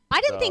 Well, I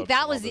didn't think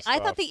that was I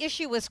thought the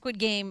issue with Squid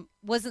Game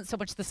wasn't so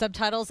much the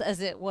subtitles as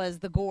it was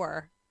the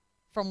gore,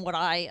 from what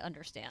I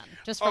understand,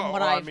 just from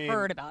what I've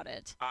heard about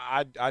it.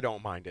 I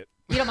don't mind it.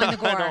 You don't mind the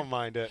gore? I don't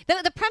mind it.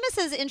 The premise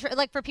is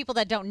for people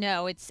that don't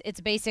know, it's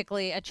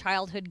basically a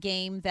childhood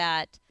game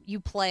that you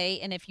play,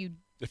 and if you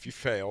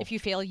fail,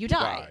 you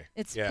die.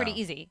 It's pretty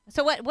easy.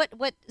 So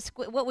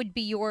what would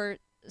be your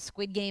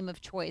Squid Game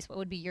of choice? What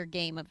would be your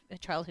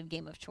childhood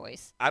game of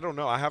choice? I don't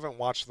know. I haven't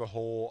watched the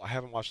whole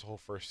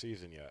first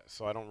season yet,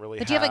 so I don't really.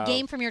 But do you have a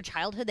game from your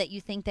childhood that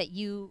you think that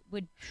you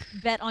would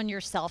bet on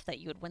yourself that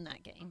you would win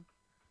that game?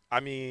 I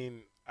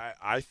mean,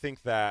 I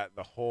think that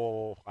the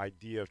whole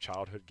idea of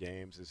childhood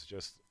games is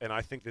just, and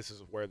I think this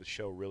is where the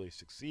show really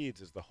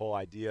succeeds, is the whole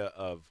idea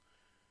of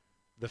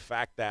the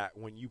fact that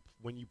when you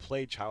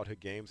played childhood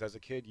games as a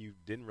kid, you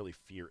didn't really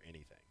fear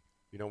anything.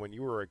 When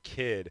you were a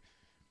kid,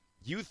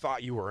 you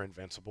thought you were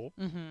invincible.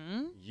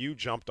 Mm-hmm. You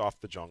jumped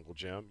off the jungle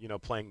gym,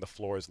 playing the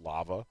floor is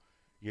lava.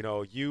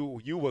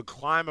 You would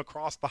climb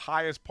across the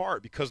highest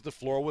part because the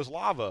floor was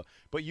lava,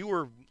 but you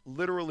were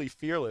literally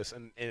fearless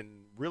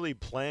and really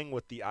playing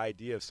with the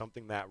idea of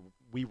something that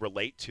we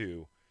relate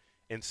to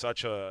in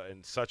such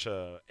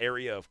a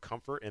area of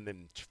comfort, and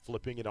then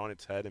flipping it on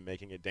its head and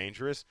making it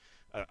dangerous.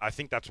 I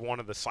think that's one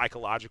of the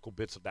psychological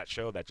bits of that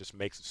show that just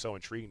makes it so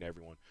intriguing to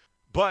everyone.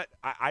 But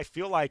I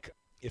feel like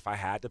if I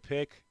had to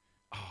pick,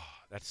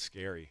 that's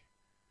scary.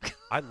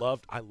 I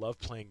loved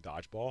playing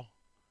dodgeball,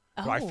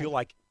 but I feel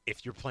like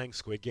if you're playing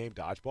Squid Game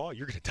dodgeball,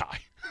 you're going to die.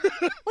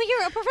 Well,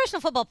 you're a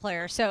professional football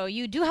player, so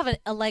you do have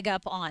a leg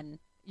up on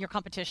your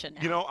competition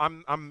now.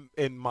 I'm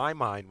in my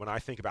mind, when I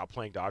think about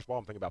playing dodgeball,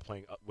 I'm thinking about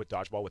playing with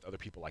dodgeball with other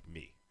people like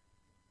me.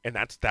 And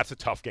that's a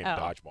tough game of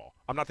dodgeball.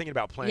 I'm not thinking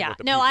about playing with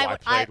the people I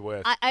played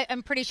with.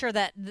 I'm pretty sure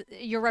that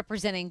you're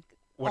representing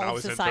when I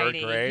was society.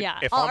 in 3rd grade. Yeah,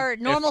 Or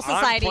normal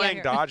society. I'm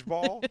playing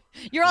dodgeball.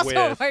 You're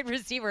also a wide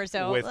receiver,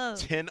 so with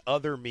 10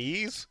 other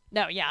me's.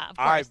 No, yeah, of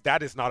course.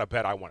 That is not a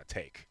bet I want to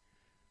take.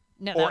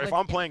 No, or if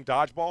I'm playing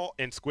dodgeball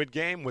in Squid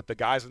Game with the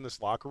guys in this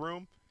locker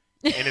room,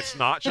 and it's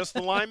not just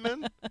the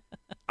linemen,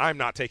 I'm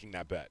not taking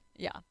that bet.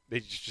 Yeah. They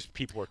just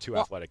people are too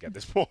athletic at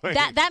this point.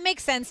 That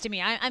makes sense to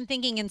me. I'm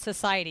thinking in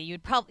society,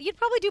 you'd probably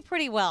do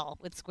pretty well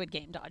with Squid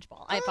Game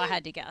dodgeball, if I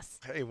had to guess.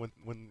 Hey, when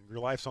your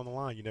life's on the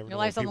line, you never know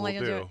what people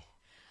do.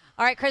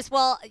 All right, Chris.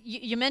 Well,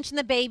 you mentioned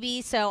the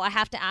baby, so I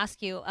have to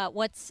ask you,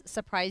 what's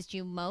surprised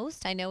you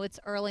most? I know it's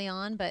early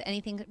on, but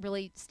anything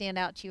really stand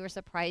out to you or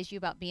surprise you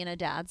about being a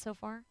dad so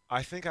far?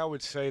 I think I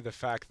would say the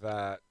fact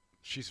that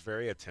she's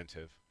very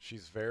attentive.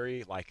 She's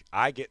very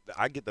I get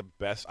the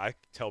best. I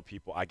tell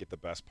people I get the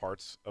best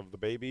parts of the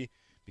baby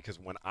because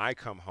when I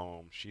come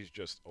home, she's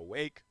just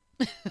awake,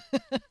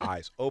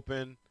 eyes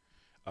open,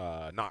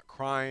 not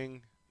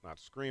crying, not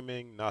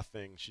screaming,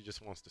 nothing. She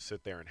just wants to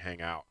sit there and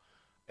hang out.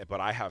 But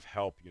I have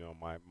help.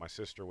 My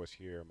sister was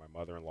here, my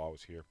mother-in-law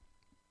was here,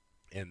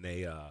 and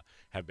they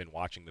have been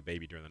watching the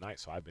baby during the night,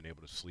 so I've been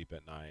able to sleep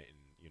at night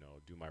and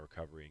do my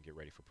recovery and get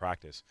ready for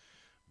practice.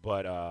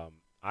 But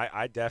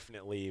I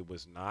definitely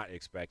was not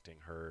expecting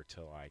her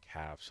to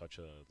have such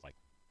a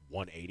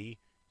 180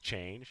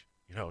 change.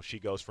 She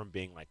goes from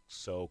being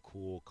so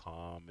cool,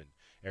 calm, and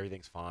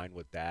everything's fine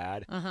with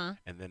dad. Uh-huh.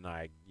 And then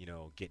I,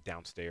 get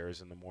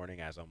downstairs in the morning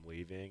as I'm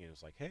leaving, and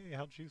it's like, hey,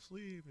 how'd you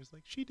sleep? It's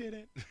like, she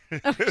didn't.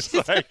 It's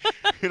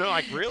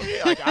really?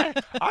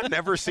 I've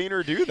never seen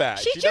her do that.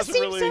 She just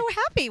seems so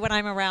happy when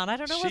I'm around. I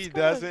don't know what's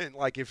going on. She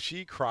doesn't, if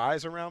she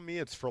cries around me,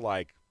 it's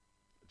for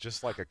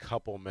just a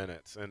couple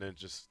minutes, and then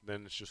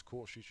it's just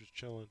cool. She's just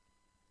chilling.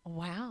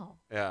 Wow.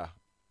 Yeah.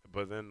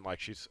 But then,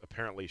 she's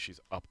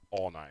up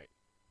all night.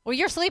 Well,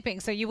 you're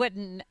sleeping, so you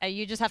wouldn't.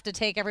 You just have to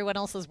take everyone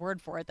else's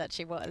word for it that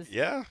she was.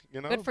 Yeah,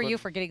 Good for you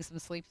for getting some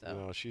sleep,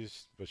 though.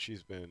 She's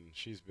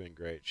been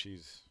great.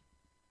 She's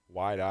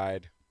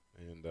wide-eyed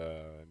and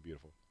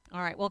beautiful.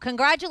 All right. Well,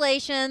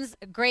 congratulations.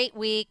 Great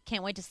week.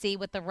 Can't wait to see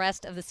what the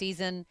rest of the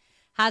season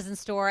has in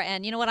store.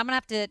 And you know what? I'm gonna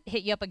have to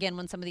hit you up again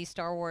when some of these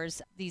Star Wars,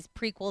 these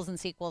prequels and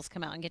sequels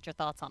come out, and get your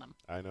thoughts on them.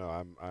 I know.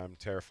 I'm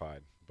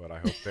terrified. But I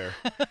hope they're.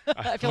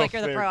 I feel like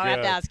you're the pro. I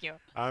have to ask you.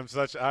 I'm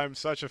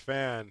such a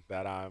fan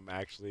that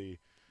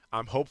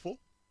I'm hopeful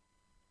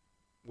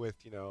with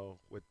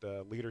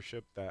the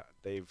leadership that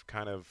they've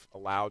kind of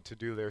allowed to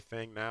do their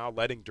thing now,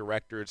 letting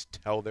directors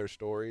tell their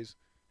stories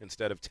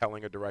instead of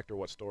telling a director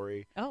what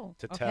story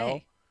to tell.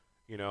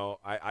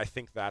 I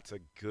think that's a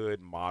good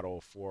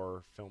model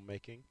for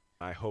filmmaking.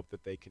 I hope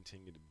that they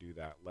continue to do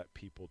that. Let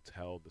people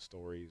tell the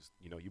stories.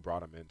 You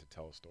brought them in to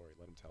tell a story.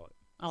 Let them tell it.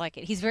 I like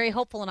it. He's very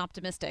hopeful and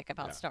optimistic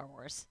about Star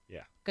Wars.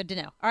 Yeah. Good to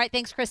know. All right.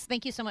 Thanks, Chris.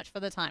 Thank you so much for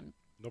the time.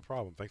 No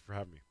problem. Thanks for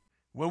having me.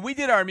 When we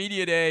did our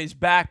media days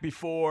back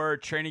before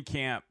training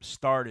camp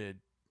started,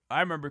 I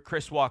remember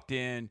Chris walked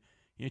in.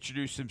 He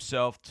introduced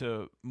himself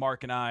to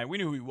Mark and I. We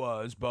knew who he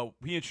was, but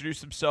he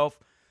introduced himself.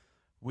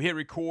 We hit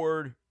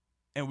record,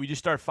 and we just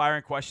started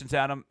firing questions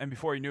at him. And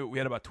before he knew it, we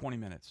had about 20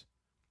 minutes.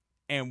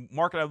 And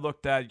Mark and I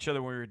looked at each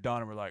other when we were done,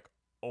 and we're like,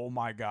 oh,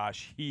 my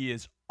gosh, he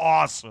is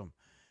awesome.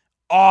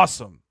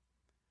 Awesome.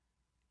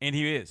 And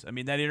he is. I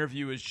mean, that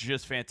interview is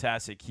just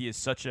fantastic. He is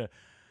such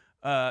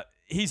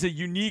he's a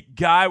unique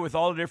guy with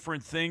all the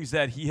different things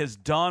that he has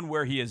done,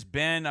 where he has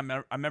been.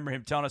 I remember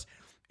him telling us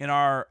in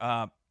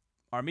our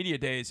media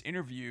days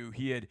interview,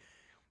 he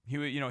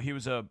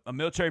was a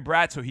military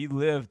brat, so he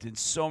lived in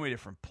so many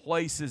different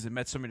places and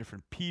met so many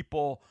different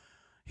people.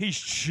 He's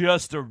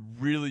just a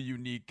really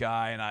unique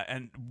guy,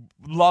 and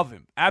love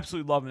him.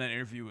 Absolutely love him. That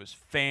interview was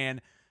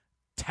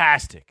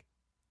fantastic.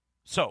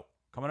 So,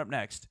 coming up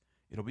next,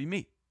 it'll be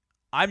me.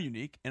 I'm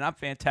unique, and I'm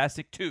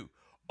fantastic too.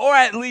 Or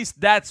at least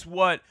that's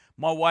what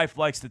my wife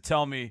likes to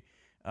tell me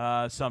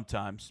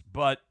sometimes.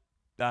 But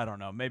I don't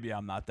know. Maybe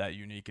I'm not that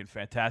unique and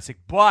fantastic.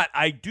 But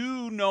I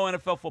do know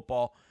NFL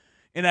football,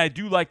 and I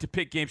do like to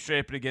pick games straight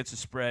up and against the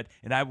spread.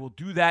 And I will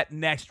do that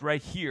next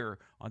right here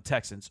on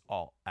Texans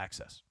All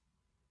Access.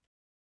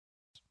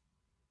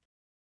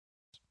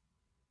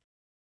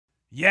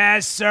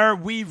 Yes, sir.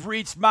 We've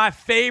reached my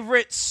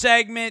favorite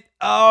segment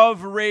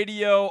of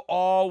radio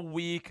all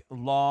week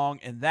long,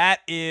 and that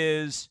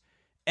is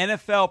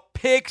NFL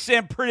picks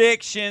and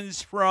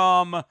predictions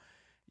from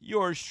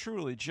yours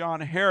truly, John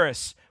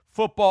Harris,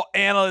 football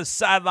analyst,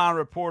 sideline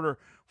reporter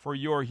for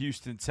your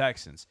Houston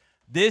Texans.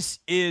 This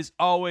is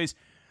always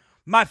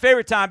my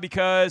favorite time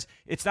because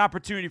it's an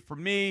opportunity for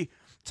me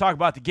talk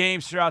about the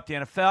games throughout the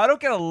NFL. I don't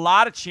get a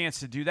lot of chance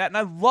to do that, and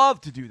I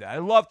love to do that. I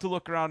love to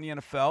look around the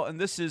NFL, and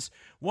this is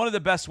one of the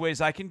best ways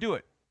I can do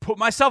it. Put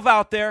myself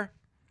out there,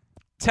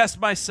 test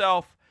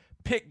myself,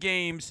 pick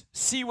games,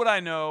 see what I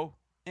know,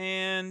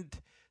 and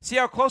see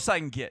how close I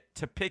can get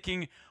to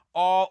picking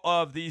all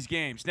of these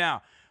games.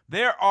 Now,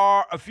 there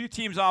are a few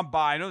teams on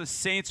bye. I know the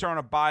Saints are on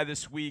a bye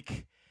this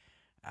week.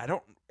 I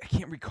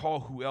can't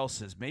recall who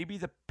else is. Maybe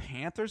the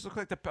Panthers look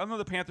like I know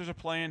the Panthers are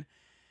playing.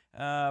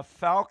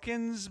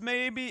 Falcons,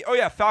 maybe. Oh,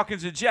 yeah,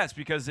 Falcons and Jets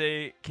because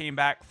they came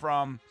back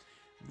from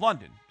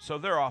London, so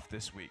they're off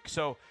this week.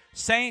 So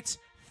Saints,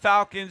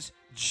 Falcons,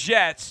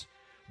 Jets,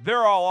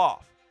 they're all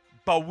off.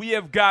 But we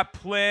have got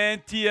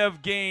plenty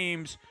of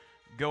games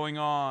going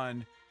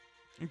on,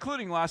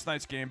 including last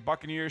night's game,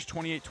 Buccaneers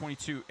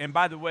 28-22. And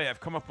by the way, I've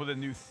come up with a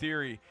new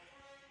theory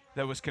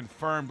that was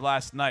confirmed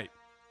last night.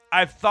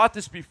 I've thought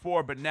this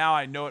before, but now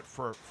I know it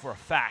for a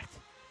fact.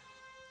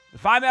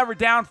 If I'm ever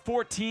down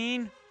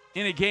 14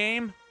 in a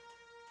game,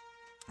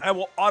 I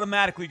will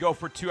automatically go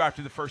for 2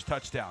 after the first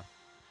touchdown.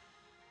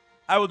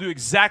 I will do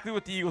exactly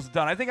what the Eagles have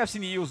done. I think I've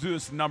seen the Eagles do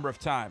this a number of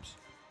times.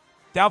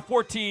 Down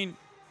 14,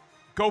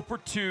 go for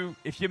 2.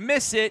 If you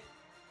miss it,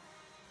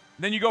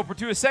 then you go for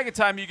 2 a second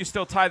time, you can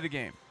still tie the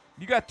game.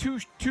 You got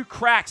two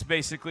cracks,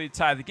 basically, to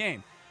tie the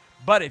game.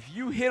 But if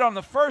you hit on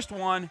the first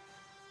one,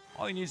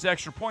 all you need is an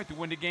extra point to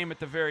win the game at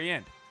the very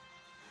end.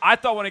 I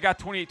thought when it got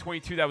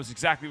 28-22, that was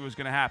exactly what was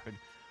going to happen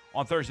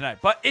on Thursday night.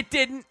 But it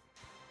didn't,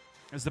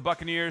 as the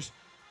Buccaneers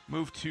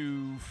moved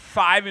to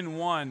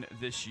 5-1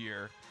 this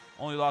year.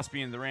 Only loss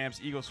being the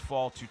Rams. Eagles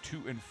fall to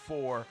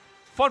 2-4.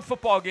 Fun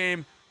football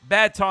game.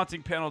 Bad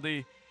taunting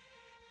penalty.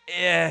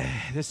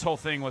 This whole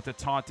thing with the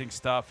taunting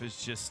stuff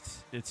is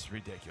just, it's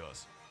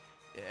ridiculous.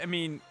 I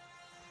mean,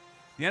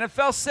 the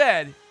NFL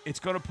said it's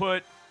going to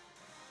put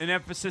an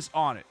emphasis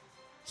on it.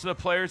 So the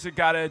players have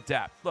got to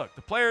adapt. Look,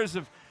 the players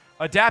have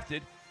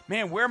adapted.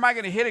 Man, where am I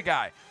going to hit a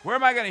guy? Where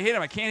am I going to hit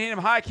him? I can't hit him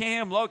high, can't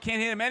hit him low,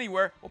 can't hit him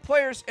anywhere. Well,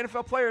 players,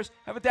 NFL players,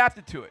 have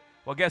adapted to it.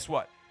 Well, guess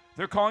what?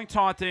 They're calling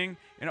taunting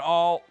and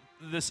all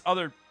this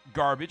other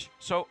garbage,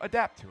 so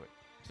adapt to it.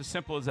 It's as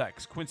simple as that.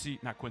 Because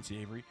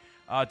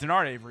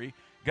Denard Avery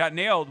got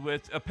nailed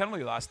with a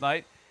penalty last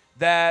night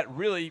that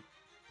really,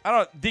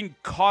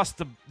 didn't cost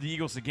the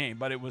Eagles the game,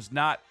 but it was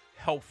not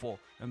helpful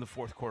in the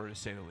fourth quarter, to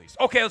say the least.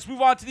 Okay, let's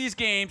move on to these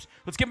games.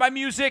 Let's get my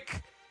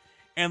music,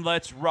 and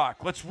let's rock.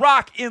 Let's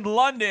rock in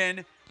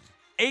London.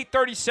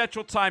 8:30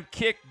 Central Time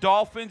kick.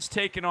 Dolphins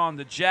taking on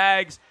the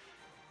Jags.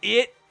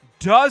 It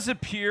does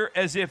appear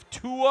as if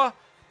Tua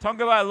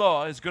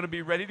Tagovailoa is going to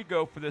be ready to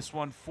go for this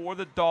one for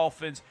the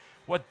Dolphins.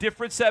 What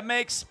difference that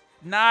makes?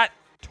 Not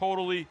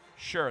totally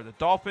sure. The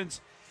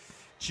Dolphins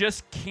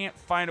just can't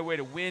find a way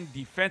to win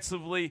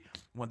defensively.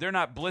 When they're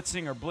not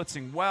blitzing or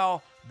blitzing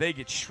well, they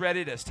get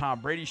shredded, as Tom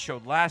Brady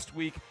showed last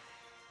week.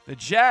 The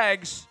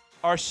Jags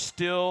are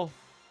still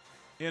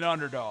an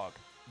underdog.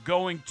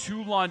 Going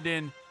to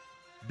London,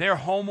 they're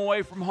home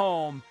away from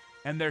home,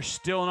 and they're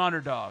still an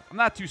underdog. I'm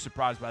not too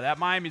surprised by that.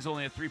 Miami's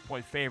only a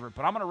 3-point favorite,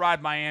 but I'm going to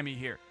ride Miami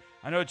here.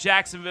 I know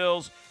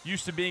Jacksonville's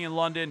used to being in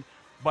London,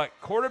 but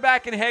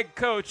quarterback and head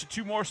coach, the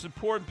two most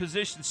important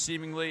positions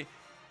seemingly,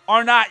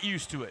 are not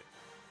used to it.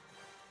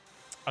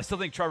 I still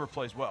think Trevor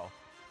plays well,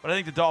 but I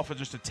think the Dolphins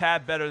are just a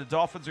tad better. The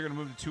Dolphins are going to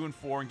move to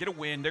 2-4 and get a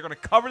win. They're going to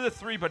cover the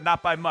 3, but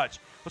not by much.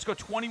 Let's go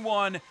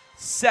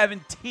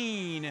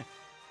 21-17.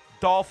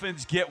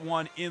 Dolphins get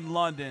one in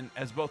London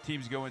as both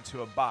teams go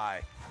into a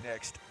bye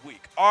next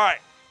week. All right,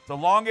 the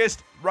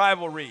longest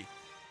rivalry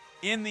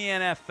in the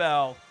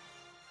NFL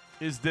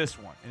is this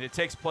one, and it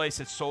takes place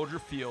at Soldier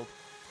Field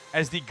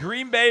as the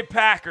Green Bay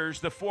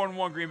Packers, the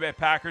 4-1 Green Bay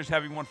Packers,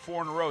 having won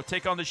 4 in a row,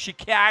 take on the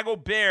Chicago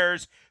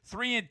Bears,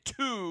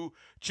 3-2.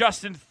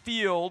 Justin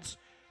Fields,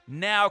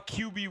 now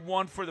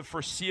QB1 for the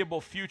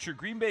foreseeable future.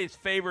 Green Bay is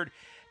favored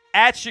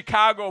at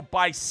Chicago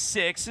by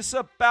 6. This is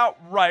about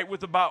right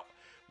with about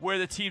where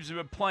the teams have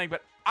been playing,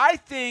 but I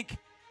think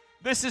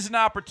this is an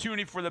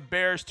opportunity for the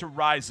Bears to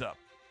rise up.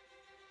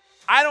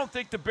 I don't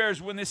think the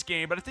Bears win this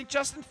game, but I think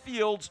Justin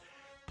Fields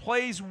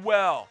plays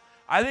well.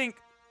 I think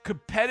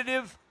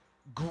competitive,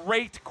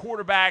 great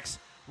quarterbacks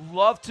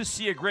love to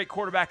see a great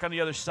quarterback on the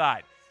other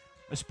side,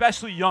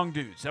 especially young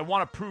dudes that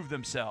want to prove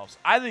themselves.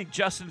 I think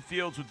Justin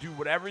Fields will do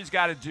whatever he's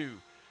got to do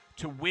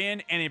to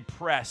win and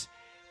impress.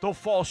 They'll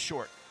fall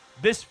short.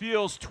 This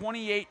feels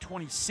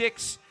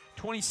 28-26,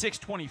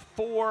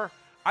 26-24.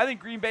 I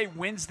think Green Bay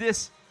wins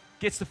this,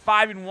 gets to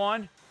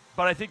 5-1,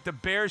 but I think the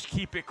Bears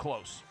keep it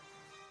close.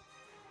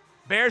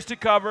 Bears to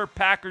cover,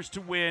 Packers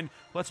to win.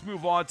 Let's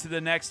move on to the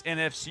next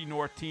NFC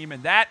North team,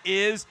 and that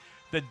is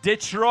the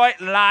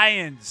Detroit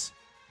Lions.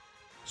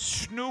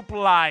 Snoop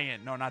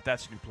Lion. No, not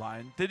that Snoop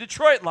Lion. The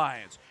Detroit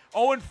Lions.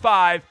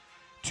 0-5,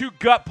 2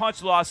 gut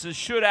punch losses.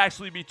 Should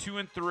actually be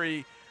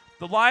 2-3.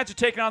 The Lions are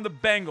taking on the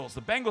Bengals.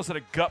 The Bengals had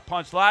a gut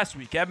punch last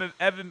week. Evan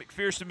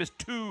McPherson missed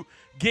 2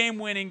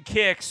 game-winning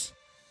kicks.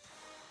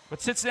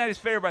 But Cincinnati's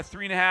favored by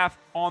 3.5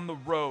 on the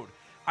road.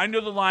 I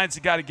know the Lions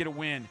have got to get a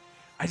win.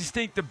 I just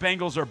think the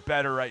Bengals are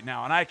better right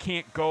now, and I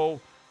can't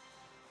go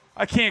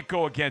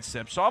against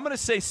them. So I'm going to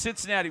say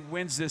Cincinnati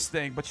wins this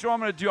thing. But you know what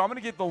I'm going to do? I'm going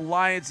to give the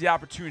Lions the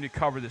opportunity to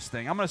cover this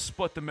thing. I'm going to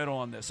split the middle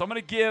on this. I'm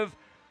going to give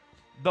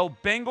the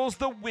Bengals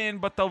the win,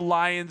 but the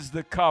Lions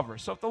the cover.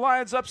 So if the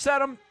Lions upset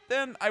them,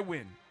 then I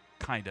win,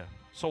 kind of.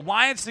 So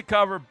Lions to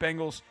cover,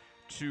 Bengals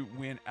to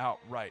win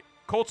outright.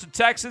 Colts and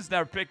Texans,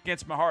 never picked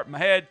against my heart and my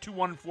head. 2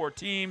 1-4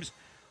 teams.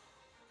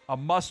 A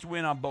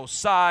must-win on both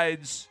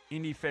sides.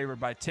 Indy favored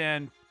by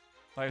 10.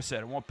 Like I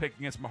said, I won't pick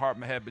against my heart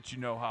and my head, but you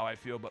know how I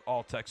feel about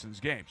all Texans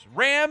games.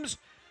 Rams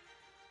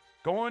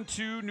going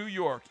to New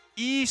York.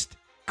 East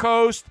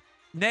Coast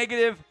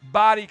negative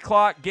body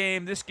clock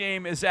game. This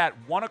game is at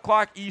 1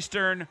 o'clock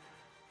Eastern,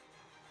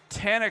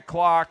 10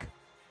 o'clock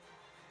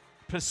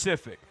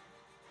Pacific.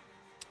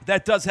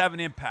 That does have an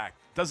impact.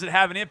 Does it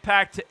have an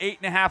impact to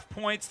 8.5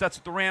 points? That's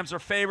what the Rams are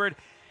favored.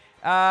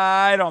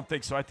 I don't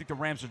think so. I think the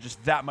Rams are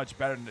just that much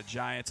better than the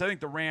Giants. I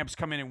think the Rams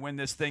come in and win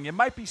this thing. It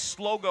might be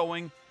slow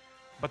going,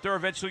 but they're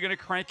eventually going to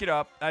crank it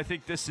up. I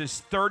think this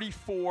is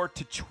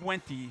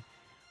 34-20.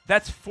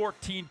 That's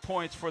 14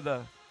 points for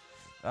the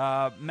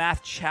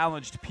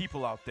math-challenged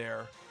people out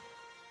there.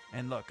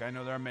 And look, I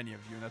know there are many of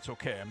you, and that's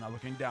okay. I'm not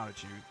looking down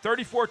at you.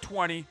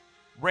 34-20.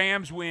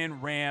 Rams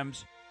win.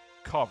 Rams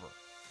cover.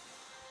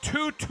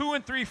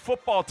 2-2-3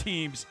 football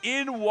teams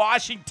in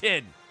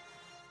Washington.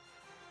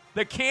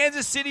 The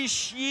Kansas City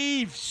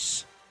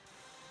Chiefs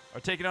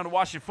are taking on the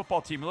Washington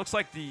football team. It looks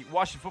like the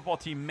Washington football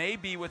team may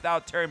be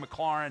without Terry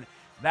McLaurin.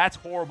 That's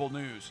horrible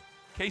news.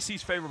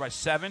 KC's favored by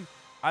 7.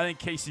 I think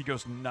KC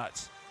goes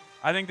nuts.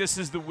 I think this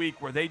is the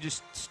week where they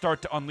just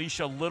start to unleash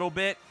a little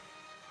bit,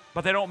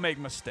 but they don't make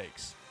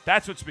mistakes.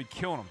 That's what's been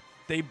killing them.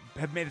 They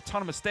have made a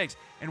ton of mistakes.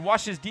 And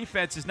Washington's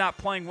defense is not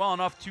playing well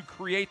enough to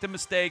create the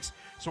mistakes.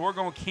 So we're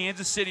going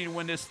Kansas City to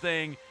win this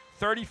thing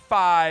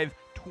 35-21.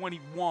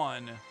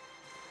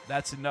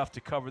 That's enough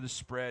to cover the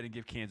spread and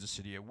give Kansas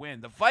City a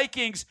win. The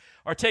Vikings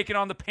are taking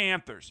on the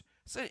Panthers.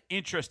 It's an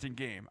interesting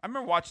game. I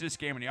remember watching this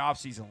game in the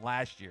offseason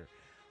last year.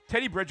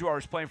 Teddy Bridgewater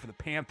was playing for the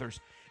Panthers,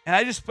 and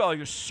I just felt like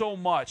there's so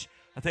much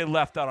that they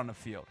left out on the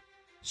field.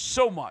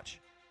 So much.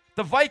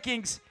 The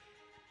Vikings,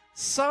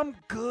 some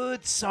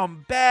good,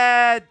 some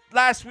bad.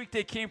 Last week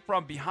they came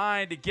from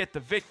behind to get the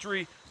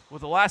victory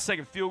with a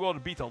last-second field goal to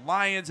beat the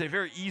Lions. They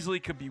very easily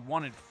could be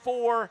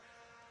 1-4.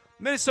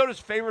 Minnesota's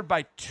favored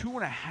by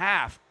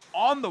 2.5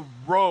 on the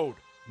road.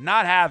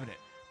 Not having it.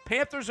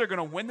 Panthers are going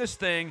to win this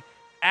thing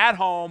at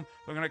home.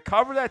 They're going to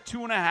cover that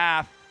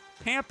 2.5.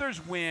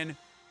 Panthers win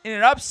in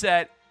an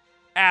upset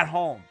at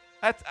home.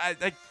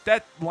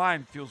 That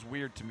line feels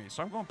weird to me,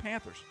 so I'm going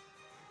Panthers.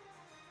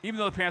 Even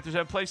though the Panthers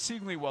have played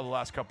seemingly well the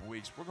last couple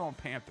weeks, we're going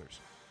Panthers.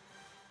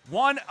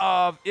 One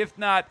of, if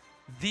not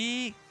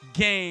the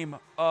game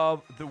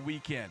of the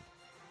weekend.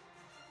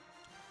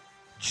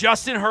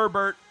 Justin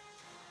Herbert,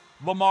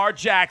 Lamar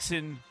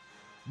Jackson,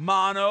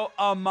 mano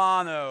a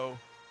mano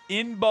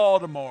in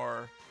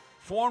Baltimore.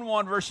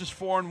 4-1 versus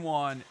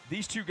 4-1.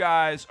 These two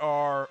guys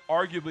are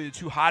arguably the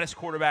two hottest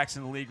quarterbacks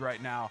in the league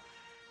right now.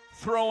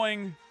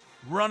 Throwing,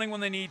 running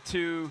when they need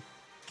to,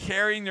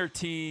 carrying their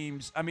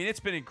teams. I mean, it's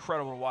been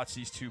incredible to watch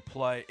these two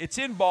play. It's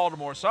in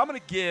Baltimore, so I'm going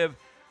to give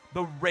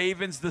the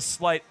Ravens the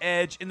slight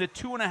edge, and the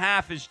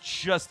 2.5 is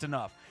just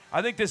enough.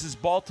 I think this is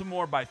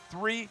Baltimore by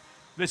 3.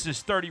 This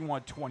is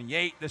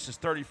 31-28. This is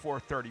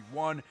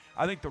 34-31.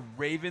 I think the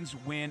Ravens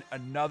win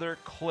another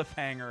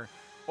cliffhanger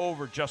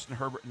over Justin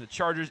Herbert and the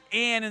Chargers,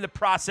 and in the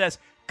process,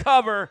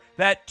 cover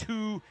that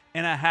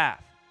 2.5.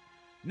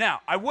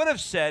 Now, I would have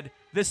said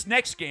this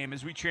next game,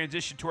 as we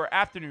transition to our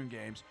afternoon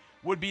games,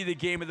 would be the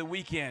game of the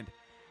weekend.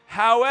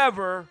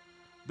 However,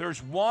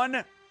 there's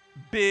one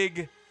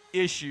big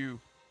issue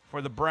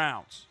for the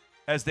Browns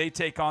as they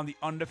take on the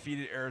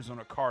undefeated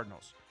Arizona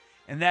Cardinals,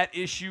 and that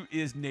issue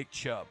is Nick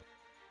Chubb.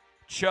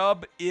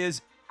 Chubb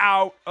is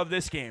out of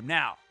this game.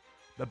 Now,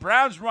 the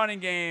Browns' running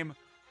game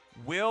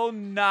will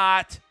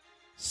not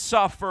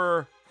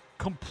suffer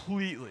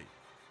completely.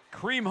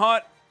 Kareem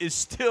Hunt is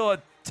still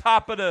a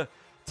top of the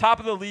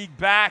league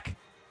back,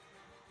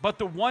 but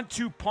the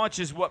 1-2 punch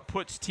is what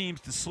puts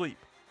teams to sleep.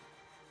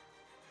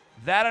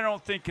 That I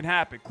don't think can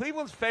happen.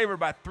 Cleveland's favored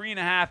by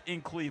 3.5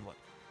 in Cleveland.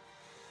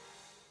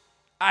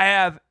 I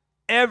have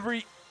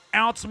every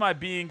ounce of my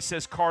being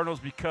says Cardinals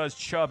because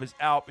Chubb is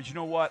out, but you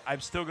know what?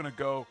 I'm still going to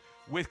go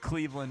with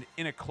Cleveland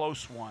in a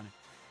close one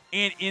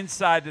and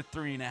inside the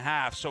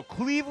 3.5. So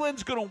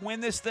Cleveland's going to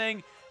win this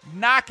thing,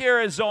 knock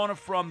Arizona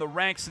from the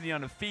ranks of the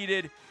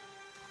undefeated,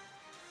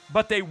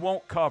 but they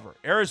won't cover.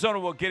 Arizona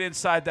will get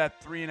inside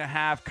that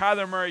 3.5.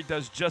 Kyler Murray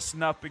does just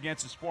enough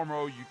against his former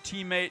OU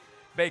teammate,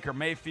 Baker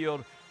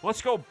Mayfield.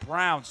 Let's go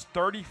Browns,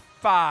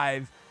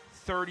 35-32.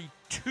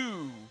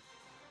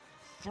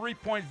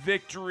 3-point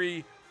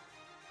victory,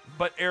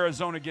 but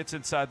Arizona gets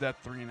inside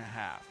that 3.5.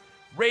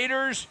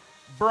 Raiders,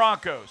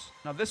 Broncos.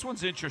 Now, this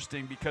one's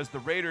interesting because the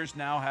Raiders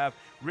now have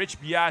Rich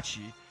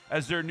Biacci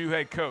as their new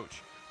head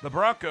coach. The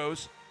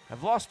Broncos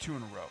have lost 2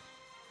 in a row,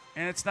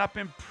 and it's not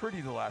been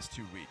pretty the last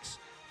 2 weeks.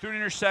 Threw an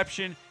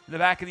interception in the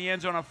back of the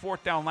end zone on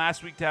 4th down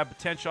last week to have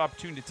potential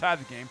opportunity to tie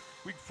the game.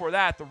 Week before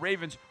that, the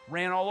Ravens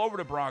ran all over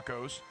the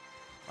Broncos,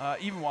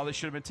 even while they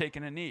should have been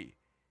taking a knee.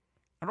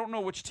 I don't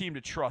know which team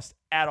to trust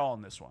at all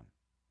in this one.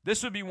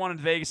 This would be one in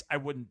Vegas I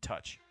wouldn't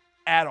touch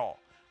at all.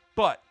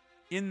 But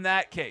in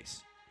that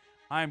case,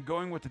 I'm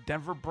going with the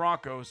Denver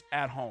Broncos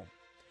at home.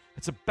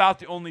 It's about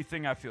the only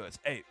thing I feel. It's,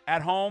 hey,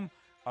 at home,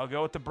 I'll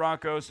go with the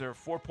Broncos. They're a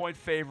 4-point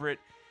favorite.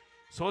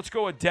 So let's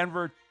go with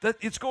Denver.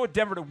 Let's go with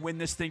Denver to win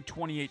this thing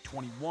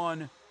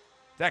 28-21.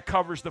 That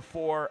covers the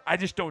 4. I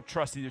just don't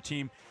trust either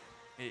team.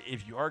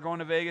 If you are going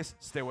to Vegas,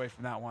 stay away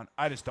from that one.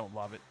 I just don't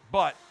love it.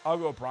 But I'll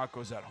go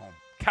Broncos at home.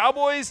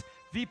 Cowboys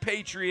v.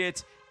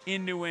 Patriots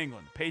in New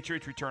England. The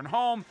Patriots return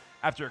home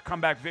after a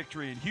comeback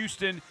victory in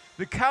Houston.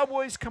 The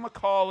Cowboys come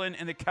a-calling,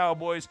 and the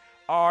Cowboys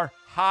are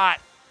hot.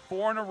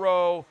 4 in a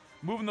row,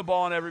 moving the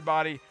ball on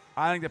everybody.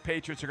 I think the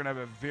Patriots are going to have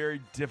a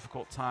very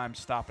difficult time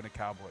stopping the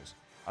Cowboys.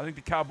 I think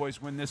the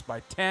Cowboys win this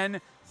by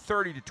 10,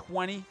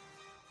 30-20.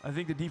 I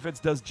think the defense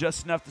does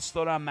just enough to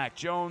slow down Mac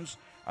Jones.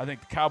 I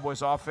think the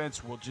Cowboys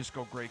offense will just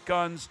go great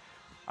guns.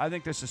 I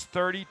think this is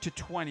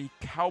 30-20.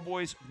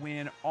 Cowboys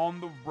win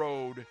on the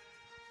road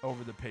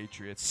over the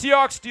Patriots.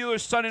 Seahawks,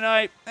 Steelers Sunday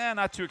night.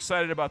 Not too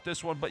excited about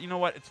this one, but you know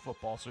what? It's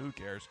football, so who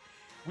cares?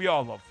 We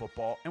all love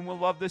football, and we'll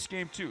love this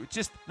game too. It's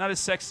just not as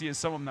sexy as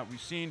some of them that we've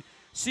seen.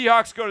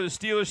 Seahawks go to the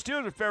Steelers.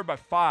 Steelers are favored by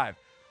 5.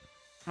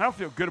 I don't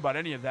feel good about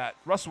any of that.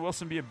 Russell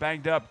Wilson being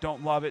banged up,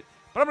 don't love it.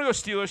 But I'm going to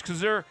go Steelers because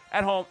they're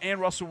at home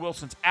and Russell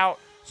Wilson's out.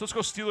 So let's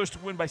go Steelers to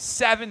win by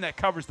 7. That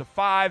covers the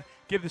 5.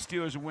 Give the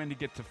Steelers a win to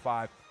get to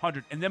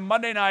 500. And then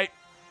Monday night,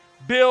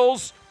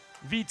 Bills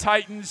v.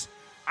 Titans.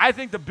 I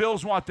think the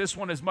Bills want this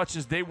one as much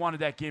as they wanted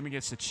that game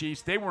against the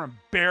Chiefs. They were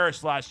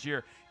embarrassed last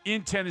year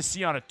in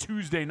Tennessee on a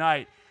Tuesday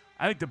night.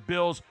 I think the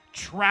Bills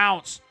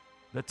trounce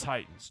the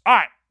Titans. All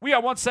right, we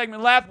got one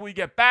segment left. When we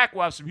get back,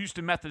 we'll have some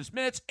Houston Methodist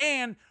Minutes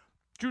and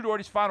Drew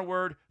Doherty's final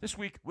word this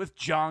week with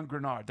John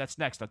Grenard. That's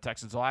next on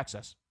Texans All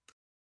Access.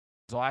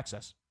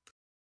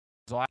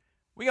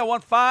 We got one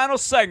final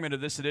segment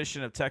of this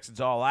edition of Texans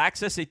All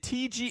Access, a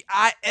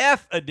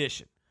TGIF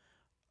edition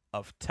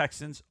of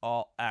Texans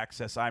All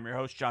Access. I'm your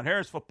host, John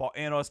Harris, football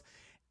analyst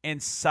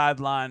and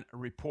sideline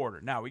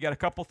reporter. Now, we got a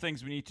couple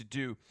things we need to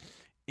do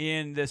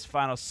in this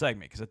final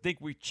segment because I think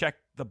we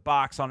checked the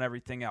box on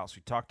everything else.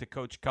 We talked to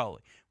Coach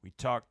Culley. We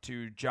talked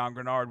to John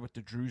Grenard with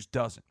the Drews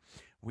Dozen.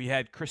 We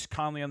had Chris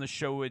Conley on the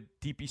show with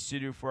DP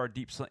Studio for our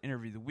Deep Slant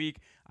interview of the week.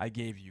 I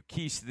gave you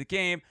keys to the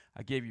game.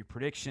 I gave you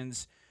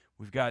predictions.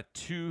 We've got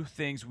 2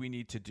 things we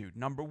need to do.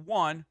 Number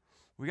 1,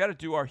 we got to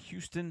do our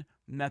Houston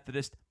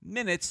Methodist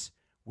Minutes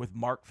with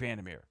Mark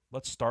Vandermeer.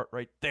 Let's start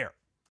right there.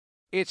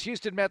 It's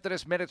Houston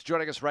Methodist Minutes.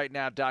 Joining us right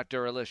now,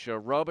 Dr. Alicia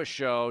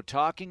Robichaux,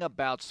 talking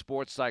about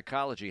sports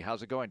psychology.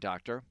 How's it going,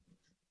 Doctor?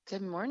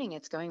 Good morning.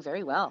 It's going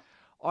very well.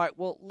 All right,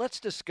 well, let's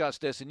discuss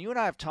this. And you and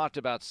I have talked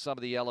about some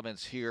of the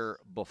elements here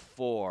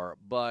before,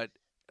 but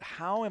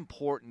how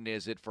important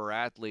is it for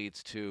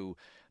athletes to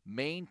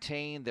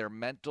maintain their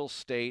mental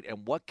state,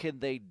 and what can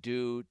they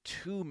do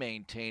to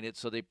maintain it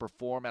so they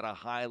perform at a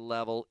high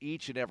level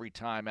each and every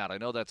time out? I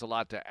know that's a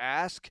lot to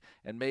ask,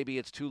 and maybe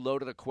it's too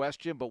loaded a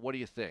question, but what do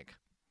you think?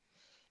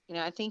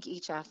 I think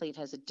each athlete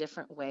has a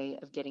different way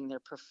of getting their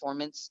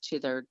performance to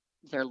their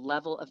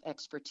level of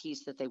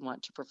expertise that they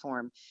want to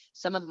perform.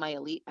 Some of my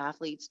elite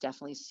athletes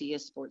definitely see a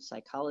sports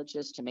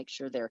psychologist to make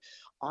sure they're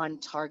on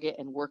target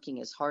and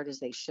working as hard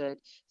as they should.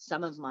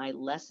 Some of my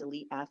less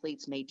elite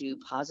athletes may do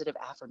positive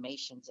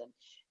affirmations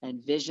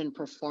and vision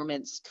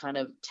performance kind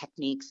of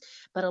techniques.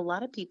 But a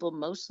lot of people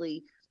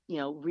mostly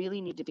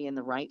really need to be in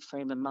the right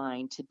frame of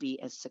mind to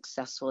be as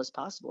successful as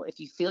possible. If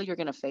you feel you're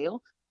going to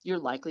fail, you're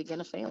likely going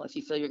to fail. If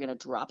you feel you're going to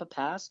drop a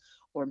pass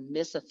or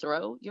miss a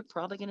throw, you're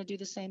probably going to do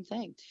the same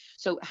thing.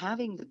 So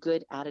having the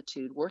good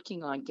attitude,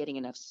 working on getting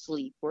enough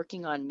sleep,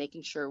 working on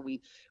making sure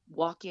we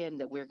walk in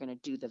that we're going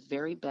to do the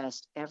very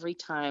best every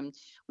time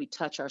we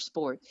touch our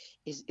sport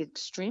is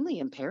extremely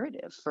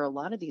imperative for a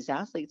lot of these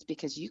athletes,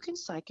 because you can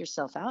psych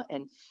yourself out.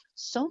 And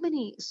so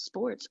many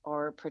sports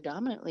are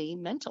predominantly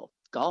mental.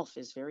 Golf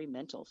is very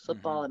mental.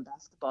 Football and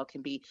basketball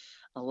can be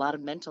a lot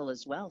of mental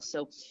as well.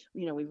 So,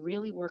 we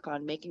really work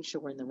on making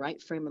sure we're in the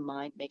right frame of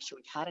mind, make sure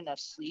we've had enough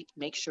sleep,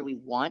 make sure we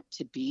want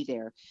to be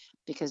there,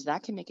 because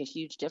that can make a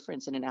huge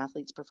difference in an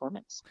athlete's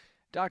performance.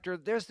 Doctor,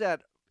 there's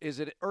that. Is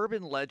it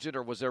urban legend,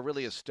 or was there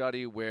really a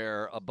study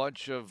where a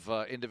bunch of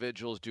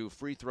individuals do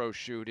free throw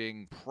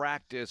shooting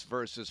practice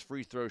versus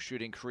free throw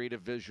shooting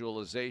creative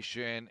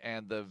visualization,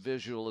 and the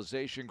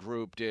visualization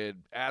group did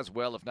as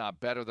well, if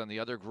not better, than the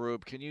other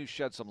group? Can you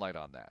shed some light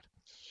on that?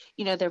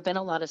 There have been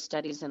a lot of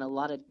studies in a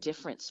lot of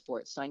different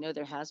sports. So I know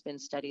there has been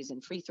studies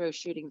in free throw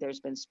shooting.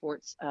 There's been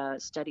sports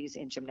studies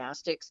in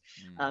gymnastics.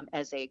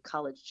 As a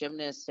college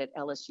gymnast at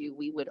LSU,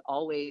 we would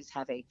always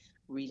have a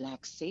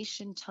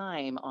relaxation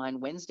time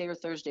on Wednesday or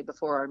Thursday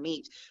before our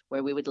meet,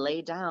 where we would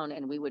lay down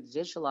and we would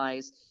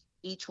visualize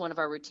each one of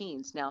our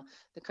routines. Now,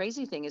 the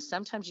crazy thing is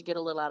sometimes you get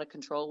a little out of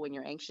control when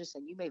you're anxious,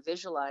 and you may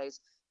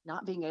visualize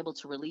not being able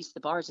to release the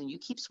bars, and you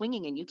keep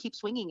swinging and you keep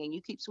swinging and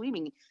you keep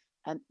swinging.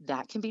 And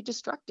that can be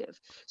destructive.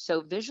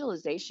 So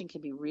visualization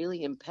can be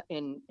really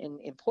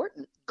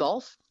important.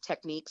 Golf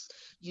techniques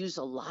use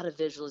a lot of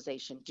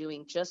visualization,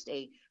 doing just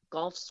a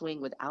golf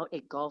swing without a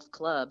golf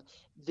club,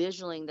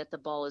 visualizing that the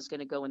ball is going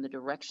to go in the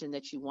direction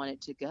that you want it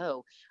to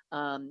go.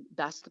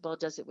 Basketball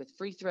does it with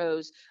free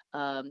throws.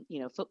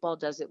 Football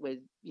does it with,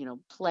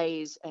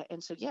 plays.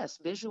 And so, yes,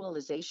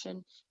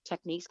 visualization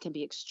techniques can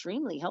be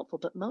extremely helpful,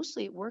 but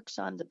mostly it works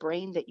on the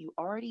brain that you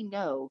already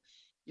know.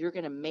 You're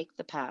going to make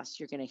the pass.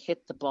 You're going to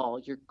hit the ball.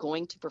 You're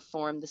going to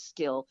perform the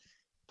skill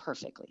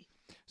perfectly.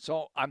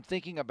 So I'm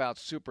thinking about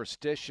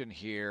superstition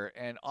here,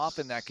 and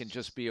often that can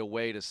just be a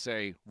way to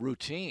say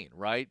routine,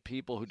 right?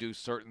 People who do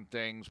certain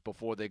things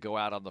before they go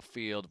out on the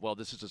field, well,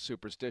 this is a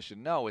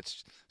superstition. No,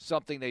 it's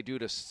something they do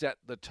to set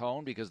the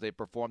tone because they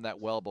performed that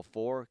well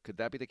before. Could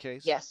that be the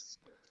case? Yes,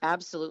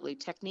 absolutely.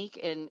 Technique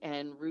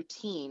and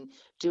routine,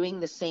 doing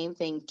the same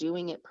thing,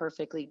 doing it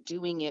perfectly,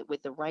 doing it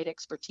with the right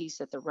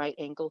expertise at the right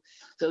angle.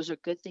 Those are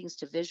good things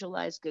to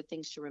visualize, good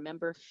things to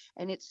remember.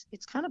 And it's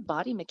kind of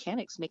body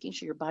mechanics, making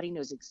sure your body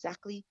knows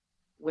exactly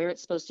where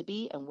it's supposed to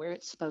be and where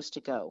it's supposed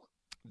to go.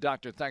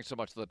 Doctor, thanks so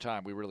much for the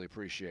time. We really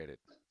appreciate it.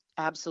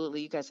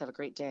 Absolutely. You guys have a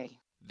great day.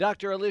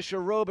 Dr. Alicia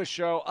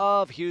Robichaux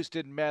of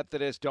Houston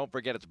Methodist. Don't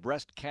forget, it's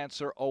Breast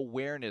Cancer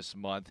Awareness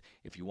Month.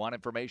 If you want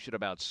information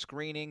about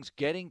screenings,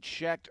 getting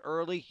checked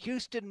early,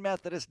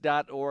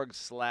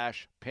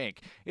 houstonmethodist.org/pink.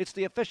 It's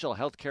the official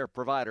healthcare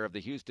provider of the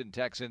Houston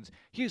Texans.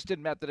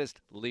 Houston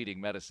Methodist,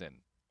 leading medicine.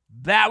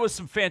 That was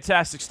some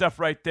fantastic stuff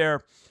right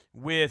there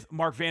with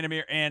Mark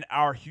Vandermeer and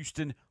our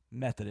Houston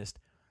Methodist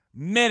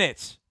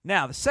minutes.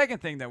 Now, the second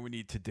thing that we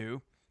need to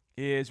do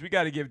is we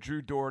got to give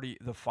Drew Dougherty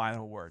the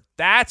final word.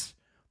 That's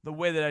the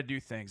way that I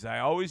do things. I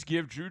always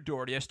give Drew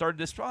Dougherty. I started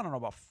this, I don't know,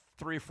 about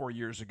 3 or 4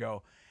 years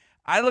ago.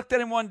 I looked at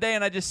him one day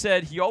and I just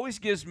said, he always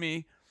gives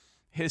me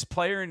his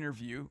player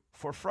interview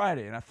for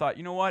Friday. And I thought,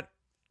 you know what?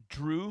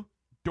 Drew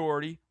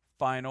Dougherty,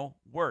 final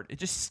word. It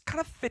just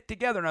kind of fit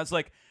together. And I was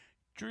like,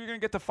 Drew, you're going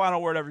to get the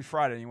final word every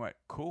Friday. And he went,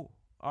 cool.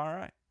 All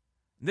right.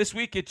 And this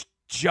week it's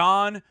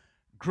John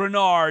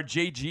Grenard,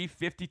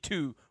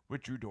 JG52,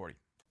 with Drew Dougherty.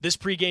 This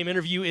pregame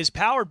interview is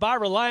powered by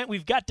Reliant.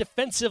 We've got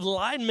defensive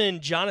lineman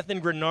Jonathan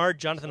Grenard.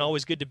 Jonathan,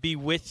 always good to be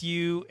with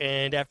you.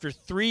 And after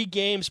 3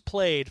 games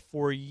played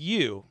for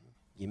you,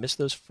 you missed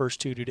those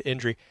first 2 due to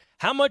injury.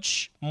 How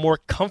much more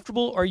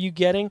comfortable are you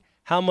getting?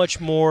 How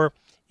much more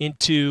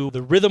into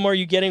the rhythm are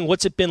you getting?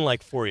 What's it been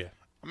like for you?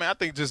 I mean, I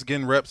think just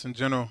getting reps in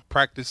general,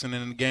 practice, and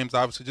in the games,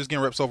 obviously, just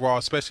getting reps overall,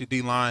 especially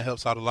D-line,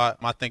 helps out a lot.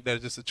 I think that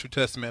is just a true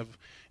testament of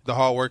the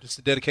hard work. It's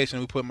the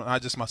dedication we put,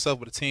 not just myself,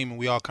 but the team, and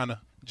we all kind of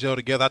gel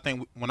together. I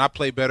think when I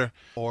play better,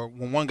 or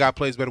when one guy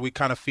plays better, we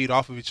kind of feed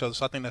off of each other.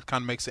 So I think that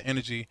kind of makes the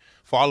energy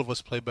for all of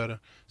us play better.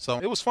 So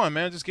it was fun,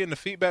 man, just getting the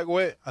feedback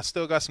wet. I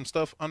still got some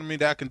stuff under me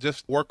that I can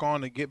just work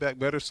on to get back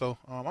better. So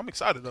I'm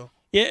excited, though.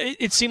 Yeah,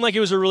 it seemed like it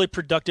was a really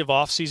productive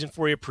offseason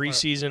for you,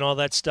 preseason, all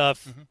that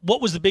stuff. Mm-hmm.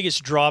 What was the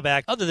biggest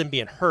drawback, other than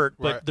being hurt,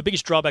 but the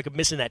biggest drawback of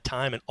missing that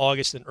time in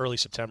August and early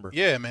September?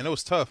 Yeah, man, it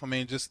was tough. I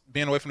mean, just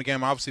being away from the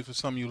game, obviously for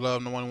something you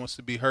love, no one wants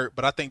to be hurt.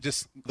 But I think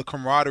just the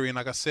camaraderie and,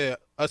 like I said,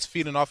 us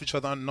feeding off each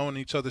other, knowing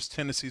each other's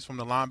tendencies from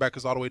the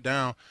linebackers all the way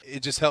down,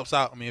 it just helps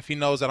out. I mean, if he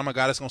knows that I'm a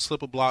guy that's going to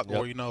slip a block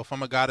or, if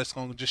I'm a guy that's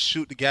going to just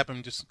shoot the gap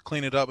and just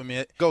clean it up, I mean,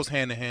 it goes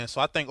hand in hand.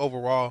 So I think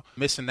overall,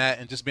 missing that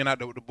and just being out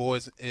there with the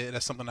boys,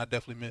 that's something I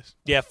definitely miss.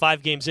 Yeah,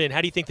 5 games in. How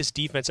do you think this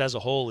defense as a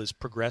whole is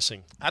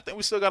progressing? I think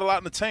we still got a lot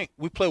in the tank.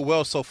 We play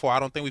well so far. I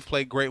don't think we've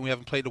played great. We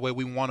haven't played the way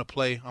we want to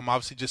play. I'm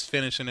obviously just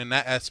finishing in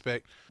that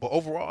aspect. But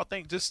overall, I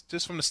think just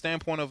from the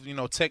standpoint of,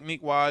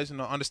 technique-wise,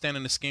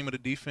 understanding the scheme of the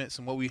defense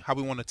and how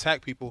we want to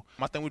attack people,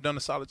 I think we've done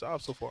a solid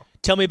job so far.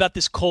 Tell me about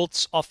this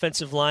Colts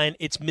offensive line.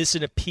 It's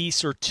missing a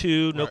piece or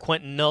two, no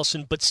Quentin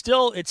Nelson, but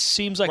still it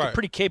seems like a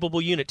pretty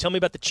capable unit. Tell me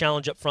about the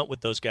challenge up front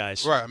with those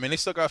guys. Right. I mean, they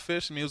still got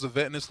Fish. I mean, he was a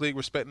vet in this league,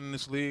 respected in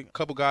this league. A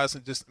couple guys,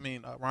 and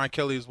Ryan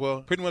Kelly as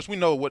well. Pretty much we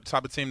know what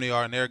type of team they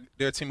are, and they're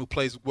a team who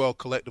plays well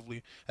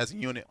collectively as a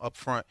unit up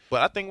front.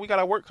 But I think we got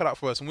our work cut out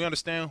for us, and we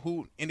understand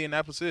who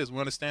Indianapolis is. We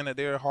understand that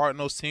they're a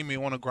hard-nosed team. They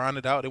want to grind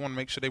it out. They want to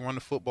make sure they run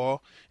the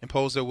football,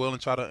 impose their will,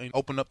 and try to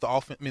open up the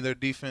offense, their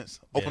defense,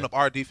 open up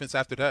our defense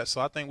after that.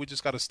 So I think we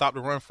just got to stop the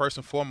run first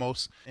and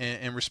foremost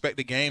and respect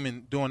the game,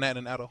 and doing that,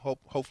 and that'll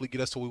hopefully get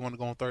us to where we want to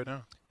go on third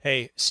down.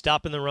 Hey,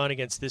 stopping the run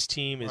against this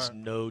team is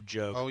no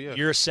joke. Oh, yeah.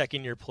 You're a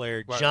second-year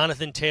player.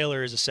 Jonathan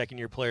Taylor is a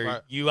second-year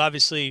player. You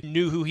obviously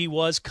knew who he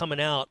was coming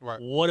out.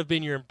 What have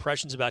been your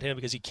impressions about him?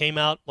 Because he came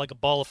out like a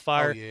ball of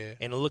fire,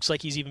 and it looks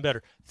like he's even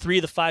better. 3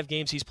 of the 5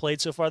 games he's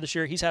played so far this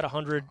year, he's had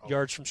 100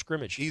 yards from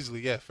scrimmage.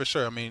 Easily, yeah, for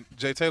sure. I mean,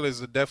 Jay Taylor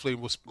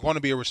was going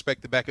to be a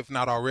respected back, if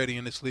not already,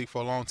 in this league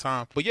for a long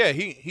time. But, yeah,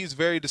 he's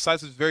very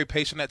decisive, very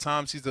patient at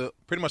times. He's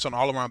pretty much an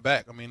all-around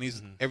back. I mean,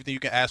 he's everything you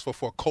can ask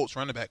for a Colts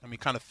running back. I mean,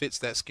 kind of fits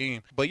that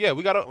scheme. But, yeah,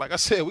 we got to, like I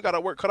said, we got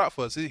our work cut out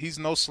for us. He's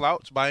no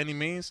slouch by any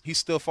means. He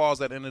still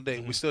falls at the end of the day.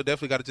 We still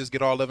definitely got to just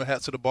get all 11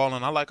 hats to the ball,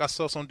 and I like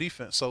ourselves on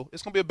defense. So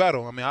it's going to be a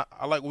battle. I mean,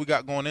 I like what we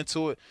got going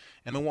into it,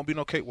 and there won't be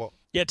no cakewalk.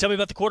 Yeah, tell me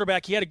about the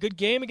quarterback. He had a good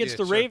game against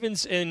the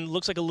Ravens and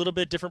looks like a little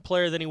bit different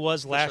player than he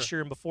was last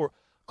year and before.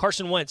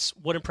 Carson Wentz,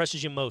 what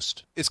impresses you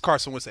most? It's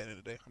Carson Wentz at the end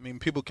of the day. I mean,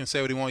 people can say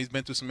what he wants. He's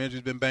been through some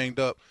injuries, been banged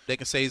up. They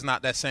can say he's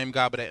not that same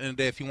guy, but at the end of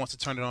the day, if he wants to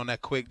turn it on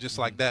that quick just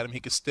like that, I mean, he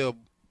can still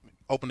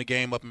open the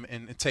game up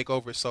and take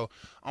over. So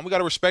we got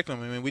to respect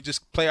him. I mean, we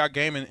just play our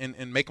game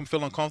and make him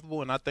feel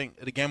uncomfortable, and I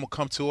think the game will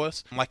come to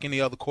us like any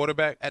other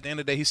quarterback. At the end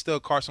of the day, he's still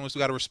Carson Wentz. We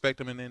got to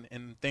respect him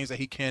and things that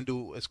he can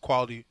do as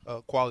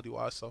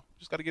quality-wise. So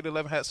just got to get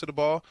 11 hats to the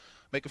ball,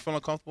 make him feel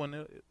uncomfortable,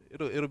 and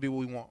it'll be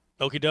what we want.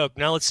 Okie doke.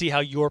 Now let's see how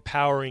you're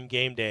powering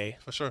game day.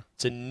 For sure.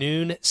 It's a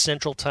noon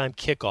Central Time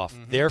kickoff.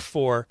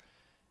 Therefore,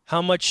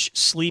 How much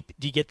sleep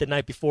do you get the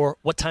night before?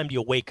 What time do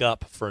you wake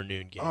up for a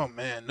noon game? Oh,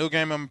 man. Noon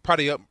game, I'm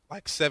probably up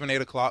like 7, 8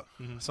 o'clock,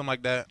 something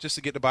like that, just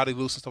to get the body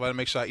loose and stuff like that,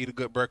 make sure I eat a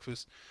good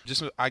breakfast. Just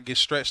so I get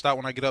stretched out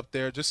when I get up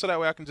there, just so that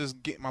way I can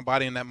just get my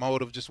body in that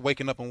mode of just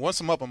waking up. And once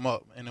I'm up, I'm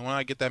up. And then when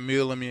I get that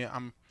meal in me,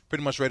 I'm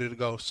pretty much ready to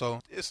go.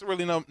 So it's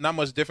really not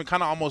much different.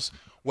 Kind of almost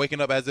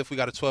waking up as if we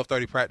got a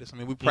 12:30 practice. I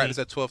mean, we practice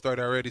at 12:30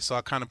 already, so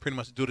I kind of pretty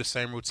much do the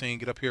same routine.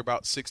 Get up here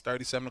about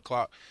 6:30, 7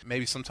 o'clock,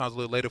 maybe sometimes a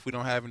little later if we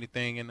don't have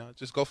anything, and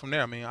just go from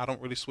there. I mean, I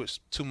don't really switch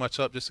too much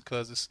up just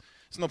because it's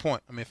no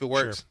point. I mean, if it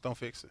works, don't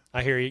fix it.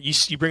 I hear you.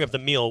 You bring up the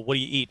meal. What do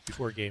you eat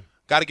before a game?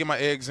 Got to get my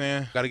eggs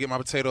in. Got to get my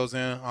potatoes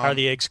in. How are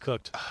the eggs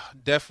cooked?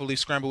 Definitely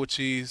scrambled with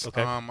cheese.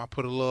 Okay. I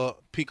put a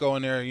little pico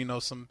in there,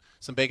 some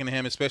bacon and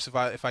ham, especially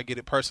if I get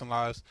it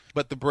personalized.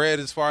 But the bread,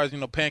 as far as,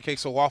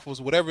 pancakes or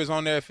waffles, whatever is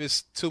on there, if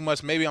it's too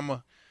much, maybe I'm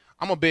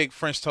a big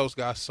French toast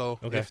guy. So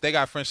if they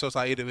got French toast,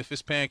 I eat it. If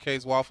it's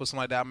pancakes, waffles,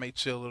 something like that, I may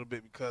chill a little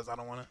bit because I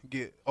don't want to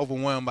get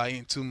overwhelmed by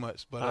eating too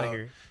much. But I hear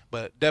you.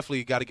 But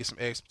definitely got to get some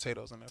eggs,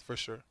 potatoes in there for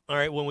sure. All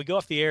right, when we go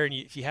off the air, and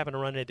if you happen to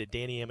run into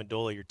Danny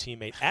Amendola, your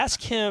teammate,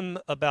 ask him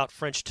about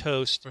French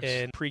toast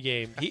and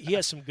pregame. He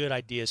has some good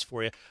ideas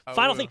for you.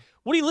 Final thing,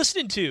 what are you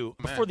listening to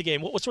before the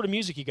game? What sort of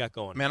music you got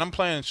going? Man, I'm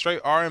playing straight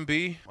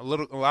R&B, a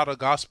lot of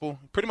gospel.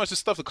 Pretty much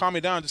just stuff to calm me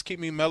down, just keep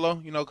me mellow,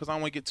 because I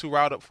don't want to get too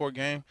riled up for a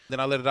game. Then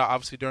I let it out,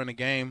 obviously, during the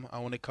game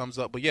when it comes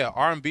up. But, yeah,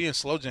 R&B and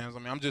slow jams. I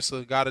mean, I'm just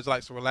a guy that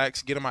likes to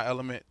relax, get in my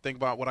element, think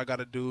about what I got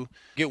to do,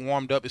 get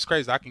warmed up. It's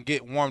crazy. I can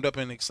get warmed up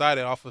and excited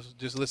off of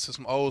just listen to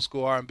some old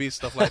school R&B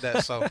stuff like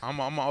that. So I'm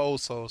an old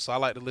soul, so I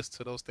like to listen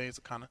to those things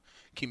to kind of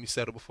keep me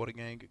settled before the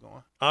game get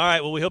going. All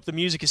right, well, we hope the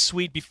music is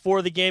sweet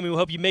before the game, and we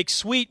hope you make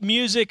sweet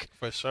music.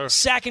 For sure.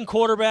 Sacking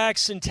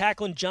quarterbacks and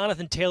tackling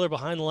Jonathan Taylor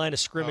behind the line of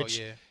scrimmage.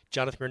 Oh, yeah.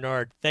 Jonathan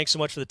Bernard, thanks so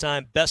much for the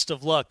time. Best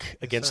of luck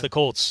against the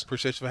Colts.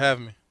 Appreciate you for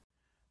having me.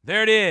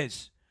 There it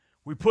is.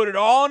 We put it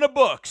all in the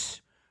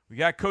books. We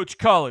got Coach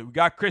Culley. We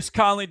got Chris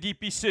Conley,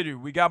 DP Sidhu.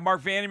 We got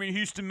Mark Vandermeer,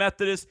 Houston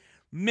Methodist.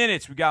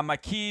 Minutes. We got my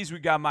keys. We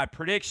got my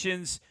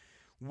predictions.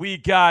 We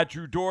got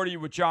Drew Doherty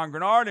with John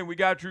Grenard, and we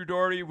got Drew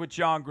Doherty with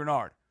John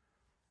Grenard.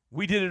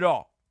 We did it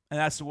all, and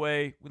that's the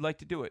way we'd like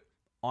to do it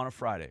on a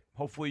Friday.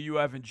 Hopefully you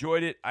have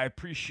enjoyed it. I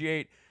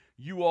appreciate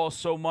you all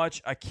so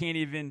much. I can't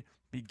even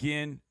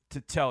begin to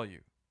tell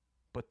you,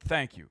 but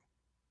thank you.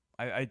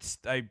 I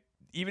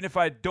even if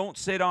I don't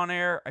say it on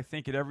air, I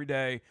think it every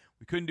day.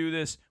 We couldn't do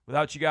this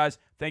without you guys.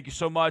 Thank you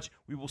so much.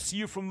 We will see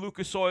you from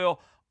Lucas Oil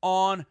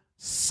on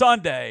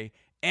Sunday.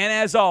 And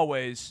as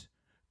always,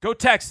 go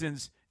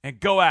Texans and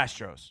go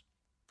Astros.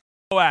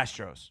 Go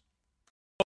Astros.